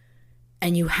moment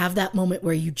and you have that moment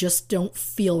where you just don't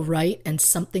feel right and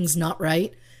something's not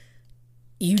right,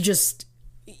 you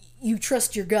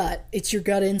trust your gut. It's your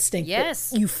gut instinct.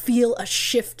 Yes. You feel a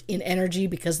shift in energy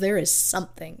because there is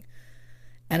something,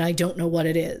 and I don't know what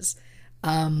it is.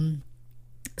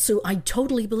 So I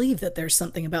totally believe that there's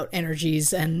something about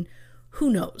energies, and who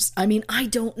knows? I mean, I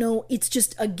don't know. It's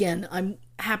just, again, I'm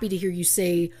happy to hear you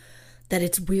say that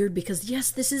it's weird because,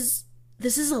 yes, this is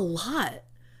a lot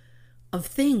of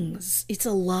things. It's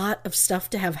a lot of stuff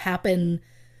to have happen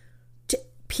to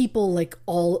people like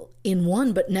all in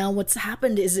one. But now what's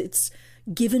happened is it's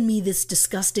given me this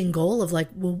disgusting goal of like,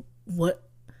 well,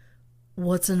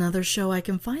 what's another show I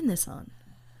can find this on?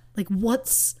 Like,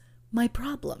 what's my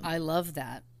problem? I love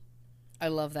that. I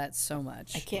love that so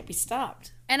much. I can't be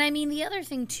stopped. And I mean, the other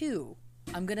thing too,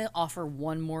 I'm going to offer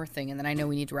one more thing, and then I know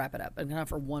we need to wrap it up. I'm going to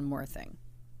offer one more thing.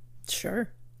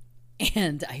 Sure.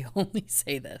 And I only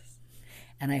say this,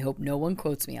 and I hope no one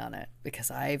quotes me on it because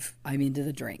I'm into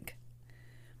the drink.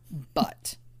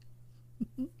 But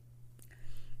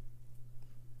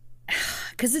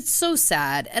because it's so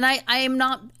sad, and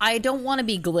I don't want to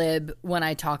be glib when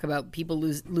I talk about people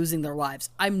losing their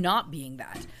lives. I'm not being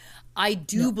that. I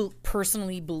do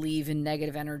personally believe in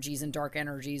negative energies and dark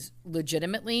energies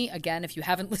legitimately. Again, if you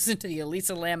haven't listened to the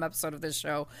Elisa Lam episode of this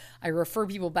show, I refer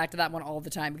people back to that one all the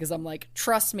time because I'm like,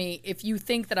 trust me, if you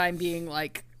think that I'm being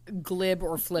like glib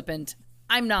or flippant,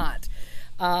 I'm not.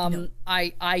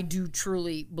 I do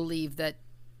truly believe that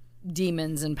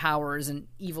demons and powers and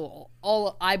evil,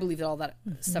 I believe that all that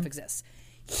stuff exists.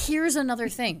 Here's another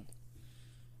thing.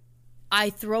 I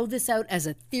throw this out as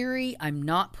a theory. I'm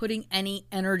not putting any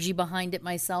energy behind it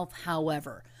myself.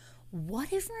 However,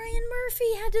 what if Ryan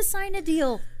Murphy had to sign a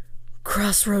deal?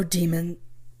 Crossroad Demon.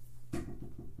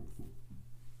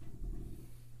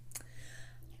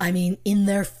 I mean, in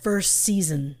their first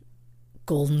season,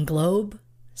 Golden Globe,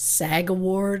 SAG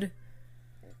Award.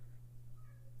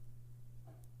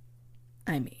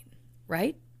 I mean,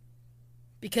 right?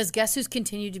 Because guess who's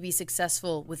continued to be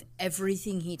successful with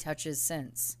everything he touches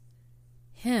since?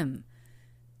 Him.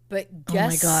 But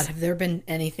guess... Oh my God, have there been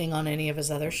anything on any of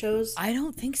his other shows? I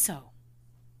don't think so.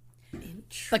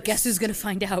 But guess who's going to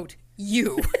find out?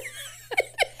 You.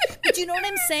 But you know what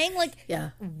I'm saying? Like,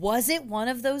 yeah. Was it one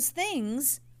of those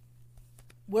things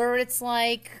where it's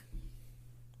like,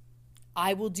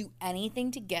 I will do anything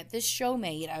to get this show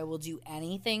made. I will do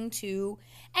anything to...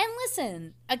 And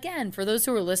listen, again, for those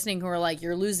who are listening who are like,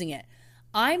 you're losing it.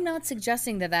 I'm not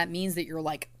suggesting that means that you're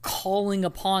like calling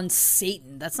upon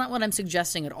Satan. That's not what I'm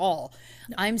suggesting at all.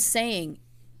 No. I'm saying,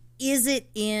 is it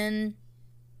in...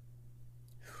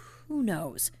 Who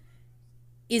knows?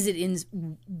 Is it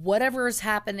in whatever is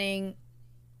happening?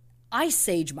 I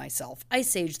sage myself. I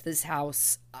sage this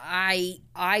house. I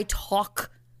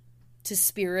talk to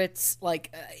spirits.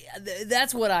 Like,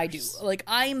 that's what I do. Like,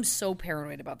 I am so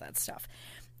paranoid about that stuff.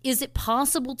 Is it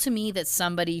possible to me that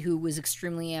somebody who was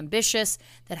extremely ambitious,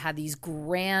 that had these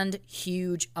grand,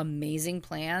 huge, amazing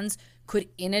plans, could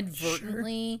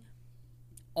inadvertently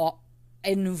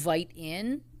invite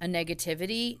in a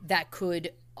negativity that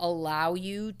could allow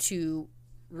you to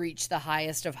reach the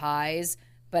highest of highs,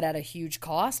 but at a huge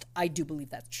cost? I do believe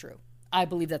that's true. I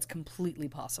believe that's completely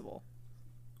possible.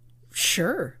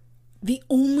 Sure. The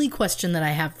only question that I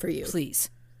have for you.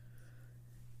 Please.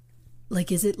 Like,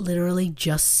 is it literally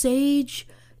just sage?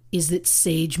 Is it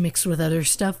sage mixed with other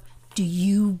stuff? Do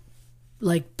you,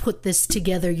 like, put this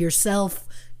together yourself?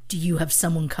 Do you have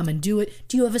someone come and do it?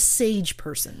 Do you have a sage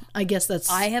person? I guess that's...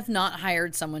 I have not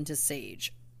hired someone to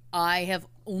sage. I have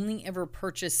only ever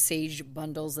purchased sage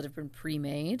bundles that have been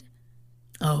pre-made.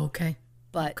 Oh, okay.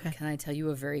 But Can I tell you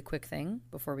a very quick thing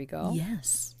before we go?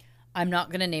 Yes. I'm not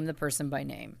going to name the person by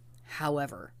name.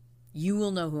 However, you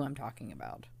will know who I'm talking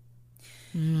about.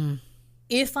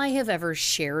 If I have ever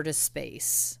shared a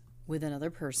space with another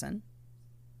person.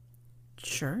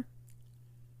 Sure.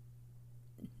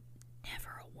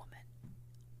 Never a woman.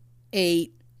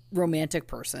 A romantic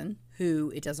person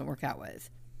who it doesn't work out with.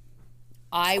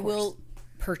 I will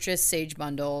purchase sage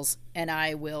bundles and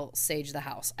I will sage the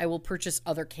house. I will purchase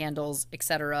other candles,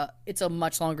 etc. It's a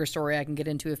much longer story I can get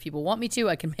into if people want me to.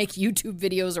 I can make YouTube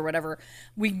videos or whatever.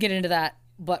 We can get into that,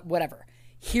 but whatever.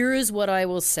 Here is what I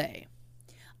will say.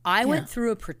 I went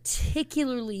through a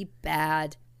particularly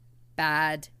bad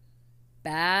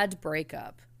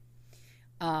breakup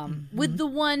with the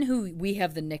one who we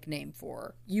have the nickname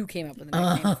for. You came up with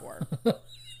a nickname for.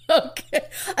 Okay.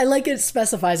 I like it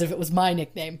specifies if it was my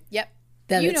nickname. Yep.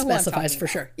 Then You it know who I'm specifies talking for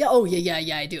about. sure. Yeah. Oh,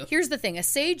 yeah, I do. Here's the thing. A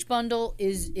sage bundle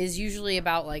is usually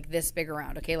about like this big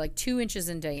around, okay? Like 2 inches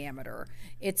in diameter.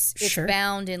 It's Sure.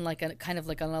 bound in like a kind of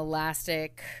like an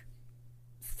elastic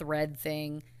thread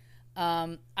thing.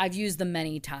 I've used them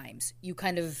many times. You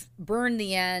kind of burn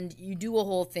the end, you do a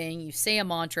whole thing, you say a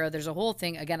mantra, there's a whole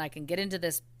thing. Again, I can get into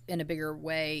this in a bigger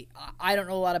way. I don't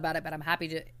know a lot about it, but I'm happy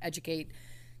to educate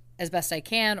as best I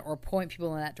can or point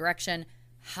people in that direction.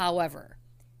 However,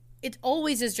 it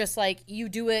always is just like you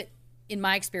do it, in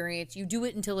my experience, you do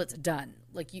it until it's done.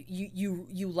 Like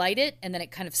you light it and then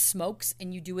it kind of smokes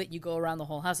and you do it, you go around the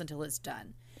whole house until it's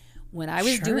done. When I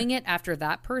was doing it after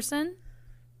that person,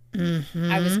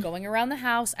 I was going around the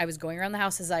house. I was going around the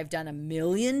house as I've done a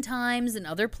million times in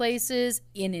other places,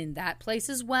 in that place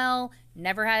as well.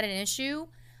 Never had an issue.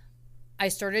 I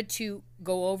started to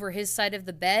go over his side of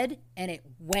the bed and it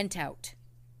went out.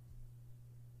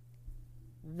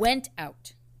 Went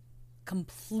out.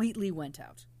 Completely went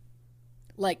out.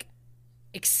 Like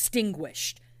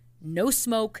extinguished. No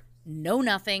smoke, no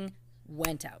nothing,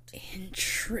 went out.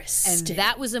 Interesting. And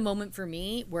that was a moment for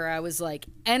me where I was like,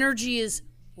 energy is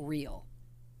real.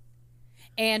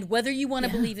 And whether you want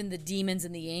to believe in the demons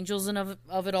and the angels and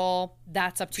of it all,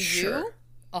 that's up to you,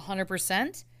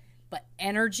 100%. But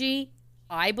energy,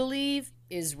 I believe,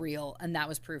 is real. And that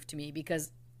was proof to me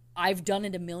because I've done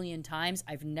it a million times.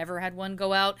 I've never had one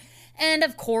go out. And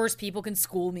of course, people can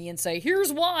school me and say,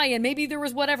 here's why, and maybe there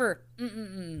was whatever.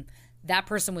 That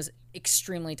person was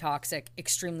extremely toxic,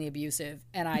 extremely abusive.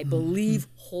 And I believe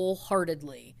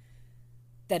wholeheartedly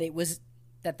that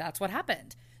that's what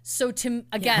happened. So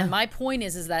my point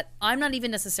is that I'm not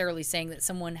even necessarily saying that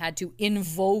someone had to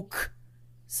invoke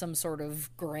some sort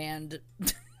of grand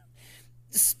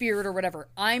spirit or whatever.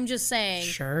 I'm just saying,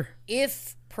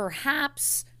 if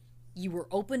perhaps you were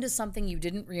open to something you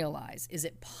didn't realize, is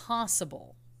it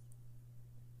possible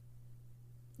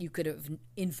you could have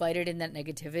invited in that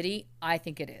negativity? I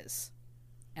think it is.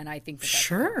 And I think that's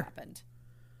what happened.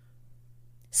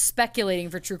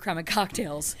 Speculating for True Crime and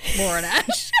Cocktails, Lauren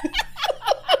Ash.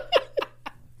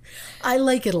 I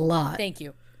like it a lot. Thank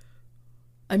you.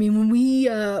 I mean, when we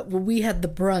had the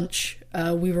brunch,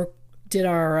 we did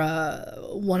our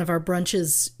one of our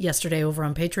brunches yesterday over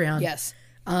on Patreon. Yes.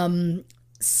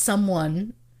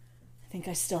 Someone, I think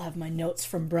I still have my notes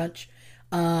from brunch.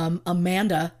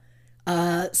 Amanda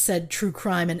said true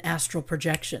crime and astral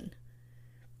projection,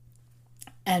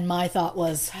 and my thought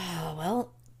was,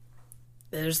 well,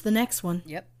 there's the next one.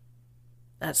 Yep.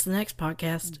 That's the next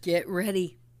podcast. Get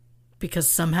ready. Because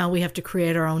somehow we have to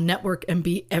create our own network and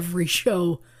be every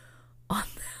show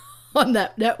on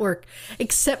that network,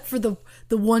 except for the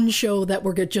one show that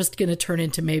we're just going to turn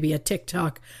into maybe a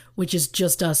TikTok, which is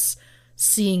just us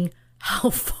seeing how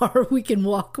far we can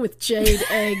walk with jade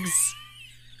eggs.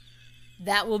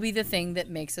 That will be the thing that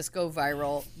makes us go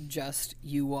viral. Just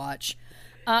you watch.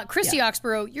 Christy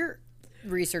Oxborough, your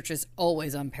research is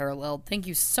always unparalleled. Thank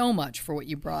you so much for what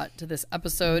you brought to this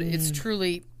episode. It's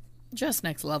truly just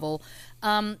next level.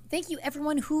 Thank you,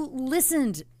 everyone who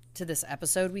listened to this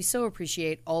episode. We so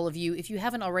appreciate all of you. If you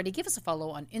haven't already, give us a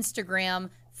follow on Instagram,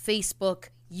 Facebook,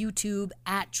 YouTube,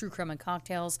 at True Crime and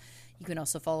Cocktails. You can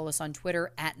also follow us on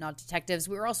Twitter, at Not Detectives.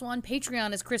 We're also on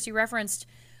Patreon, as Chrissy referenced.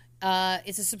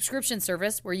 It's a subscription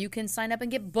service where you can sign up and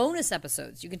get bonus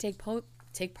episodes. You can take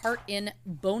part in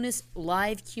bonus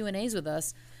live Q&As with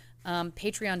us.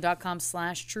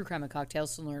 Patreon.com/True Crime and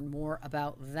Cocktails to learn more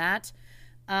about that.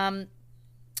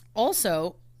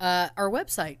 Also, our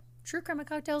website,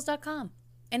 truecrimeandcocktails.com.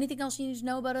 Anything else you need to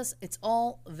know about us, it's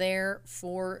all there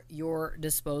for your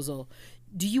disposal.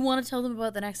 Do you want to tell them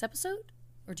about the next episode,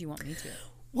 or do you want me to?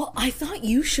 Well, I thought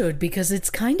you should, because it's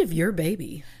kind of your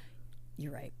baby.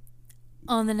 You're right.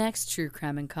 On the next True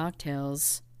Crime and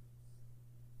Cocktails,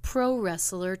 pro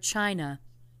wrestler Chyna.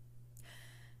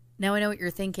 Now I know what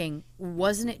you're thinking.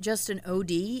 Wasn't it just an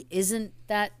OD? Isn't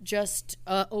that just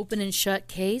an open and shut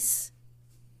case?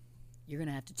 You're going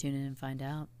to have to tune in and find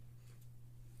out.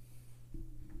 Do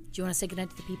you want to say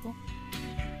goodnight to the people?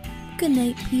 Good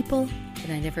night, people. Good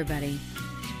night, everybody.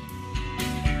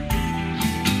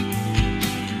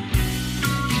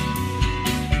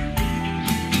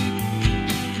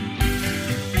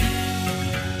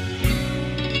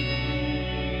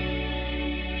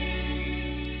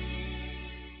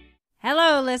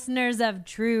 Hello, listeners of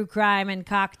True Crime and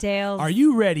Cocktails. Are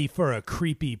you ready for a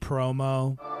creepy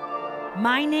promo?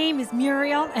 My name is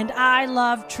Muriel, and I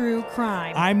love true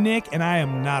crime. I'm Nick, and I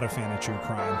am not a fan of true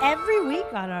crime. Every week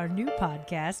on our new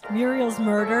podcast, Muriel's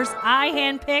Murders, I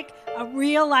handpick a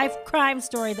real-life crime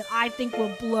story that I think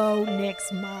will blow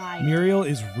Nick's mind. Muriel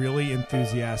is really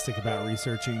enthusiastic about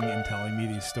researching and telling me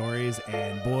these stories,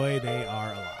 and boy, they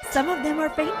are a lot. Some of them are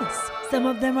famous. Some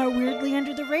of them are weirdly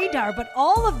under the radar, but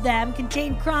all of them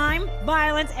contain crime,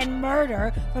 violence, and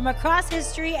murder from across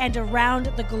history and around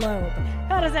the globe.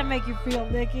 How does that make you feel,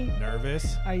 Nikki?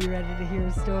 Nervous? Are you ready to hear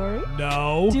a story?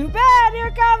 No. Too bad.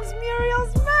 Here comes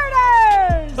Muriel's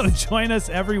Murders. So join us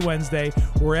every Wednesday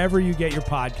wherever you get your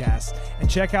podcasts, and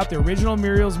check out the original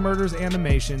Muriel's Murders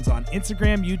animations on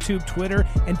Instagram, YouTube, Twitter,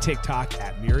 and TikTok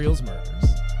at Muriel's Murders.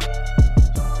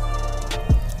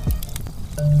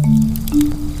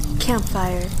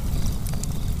 Campfire.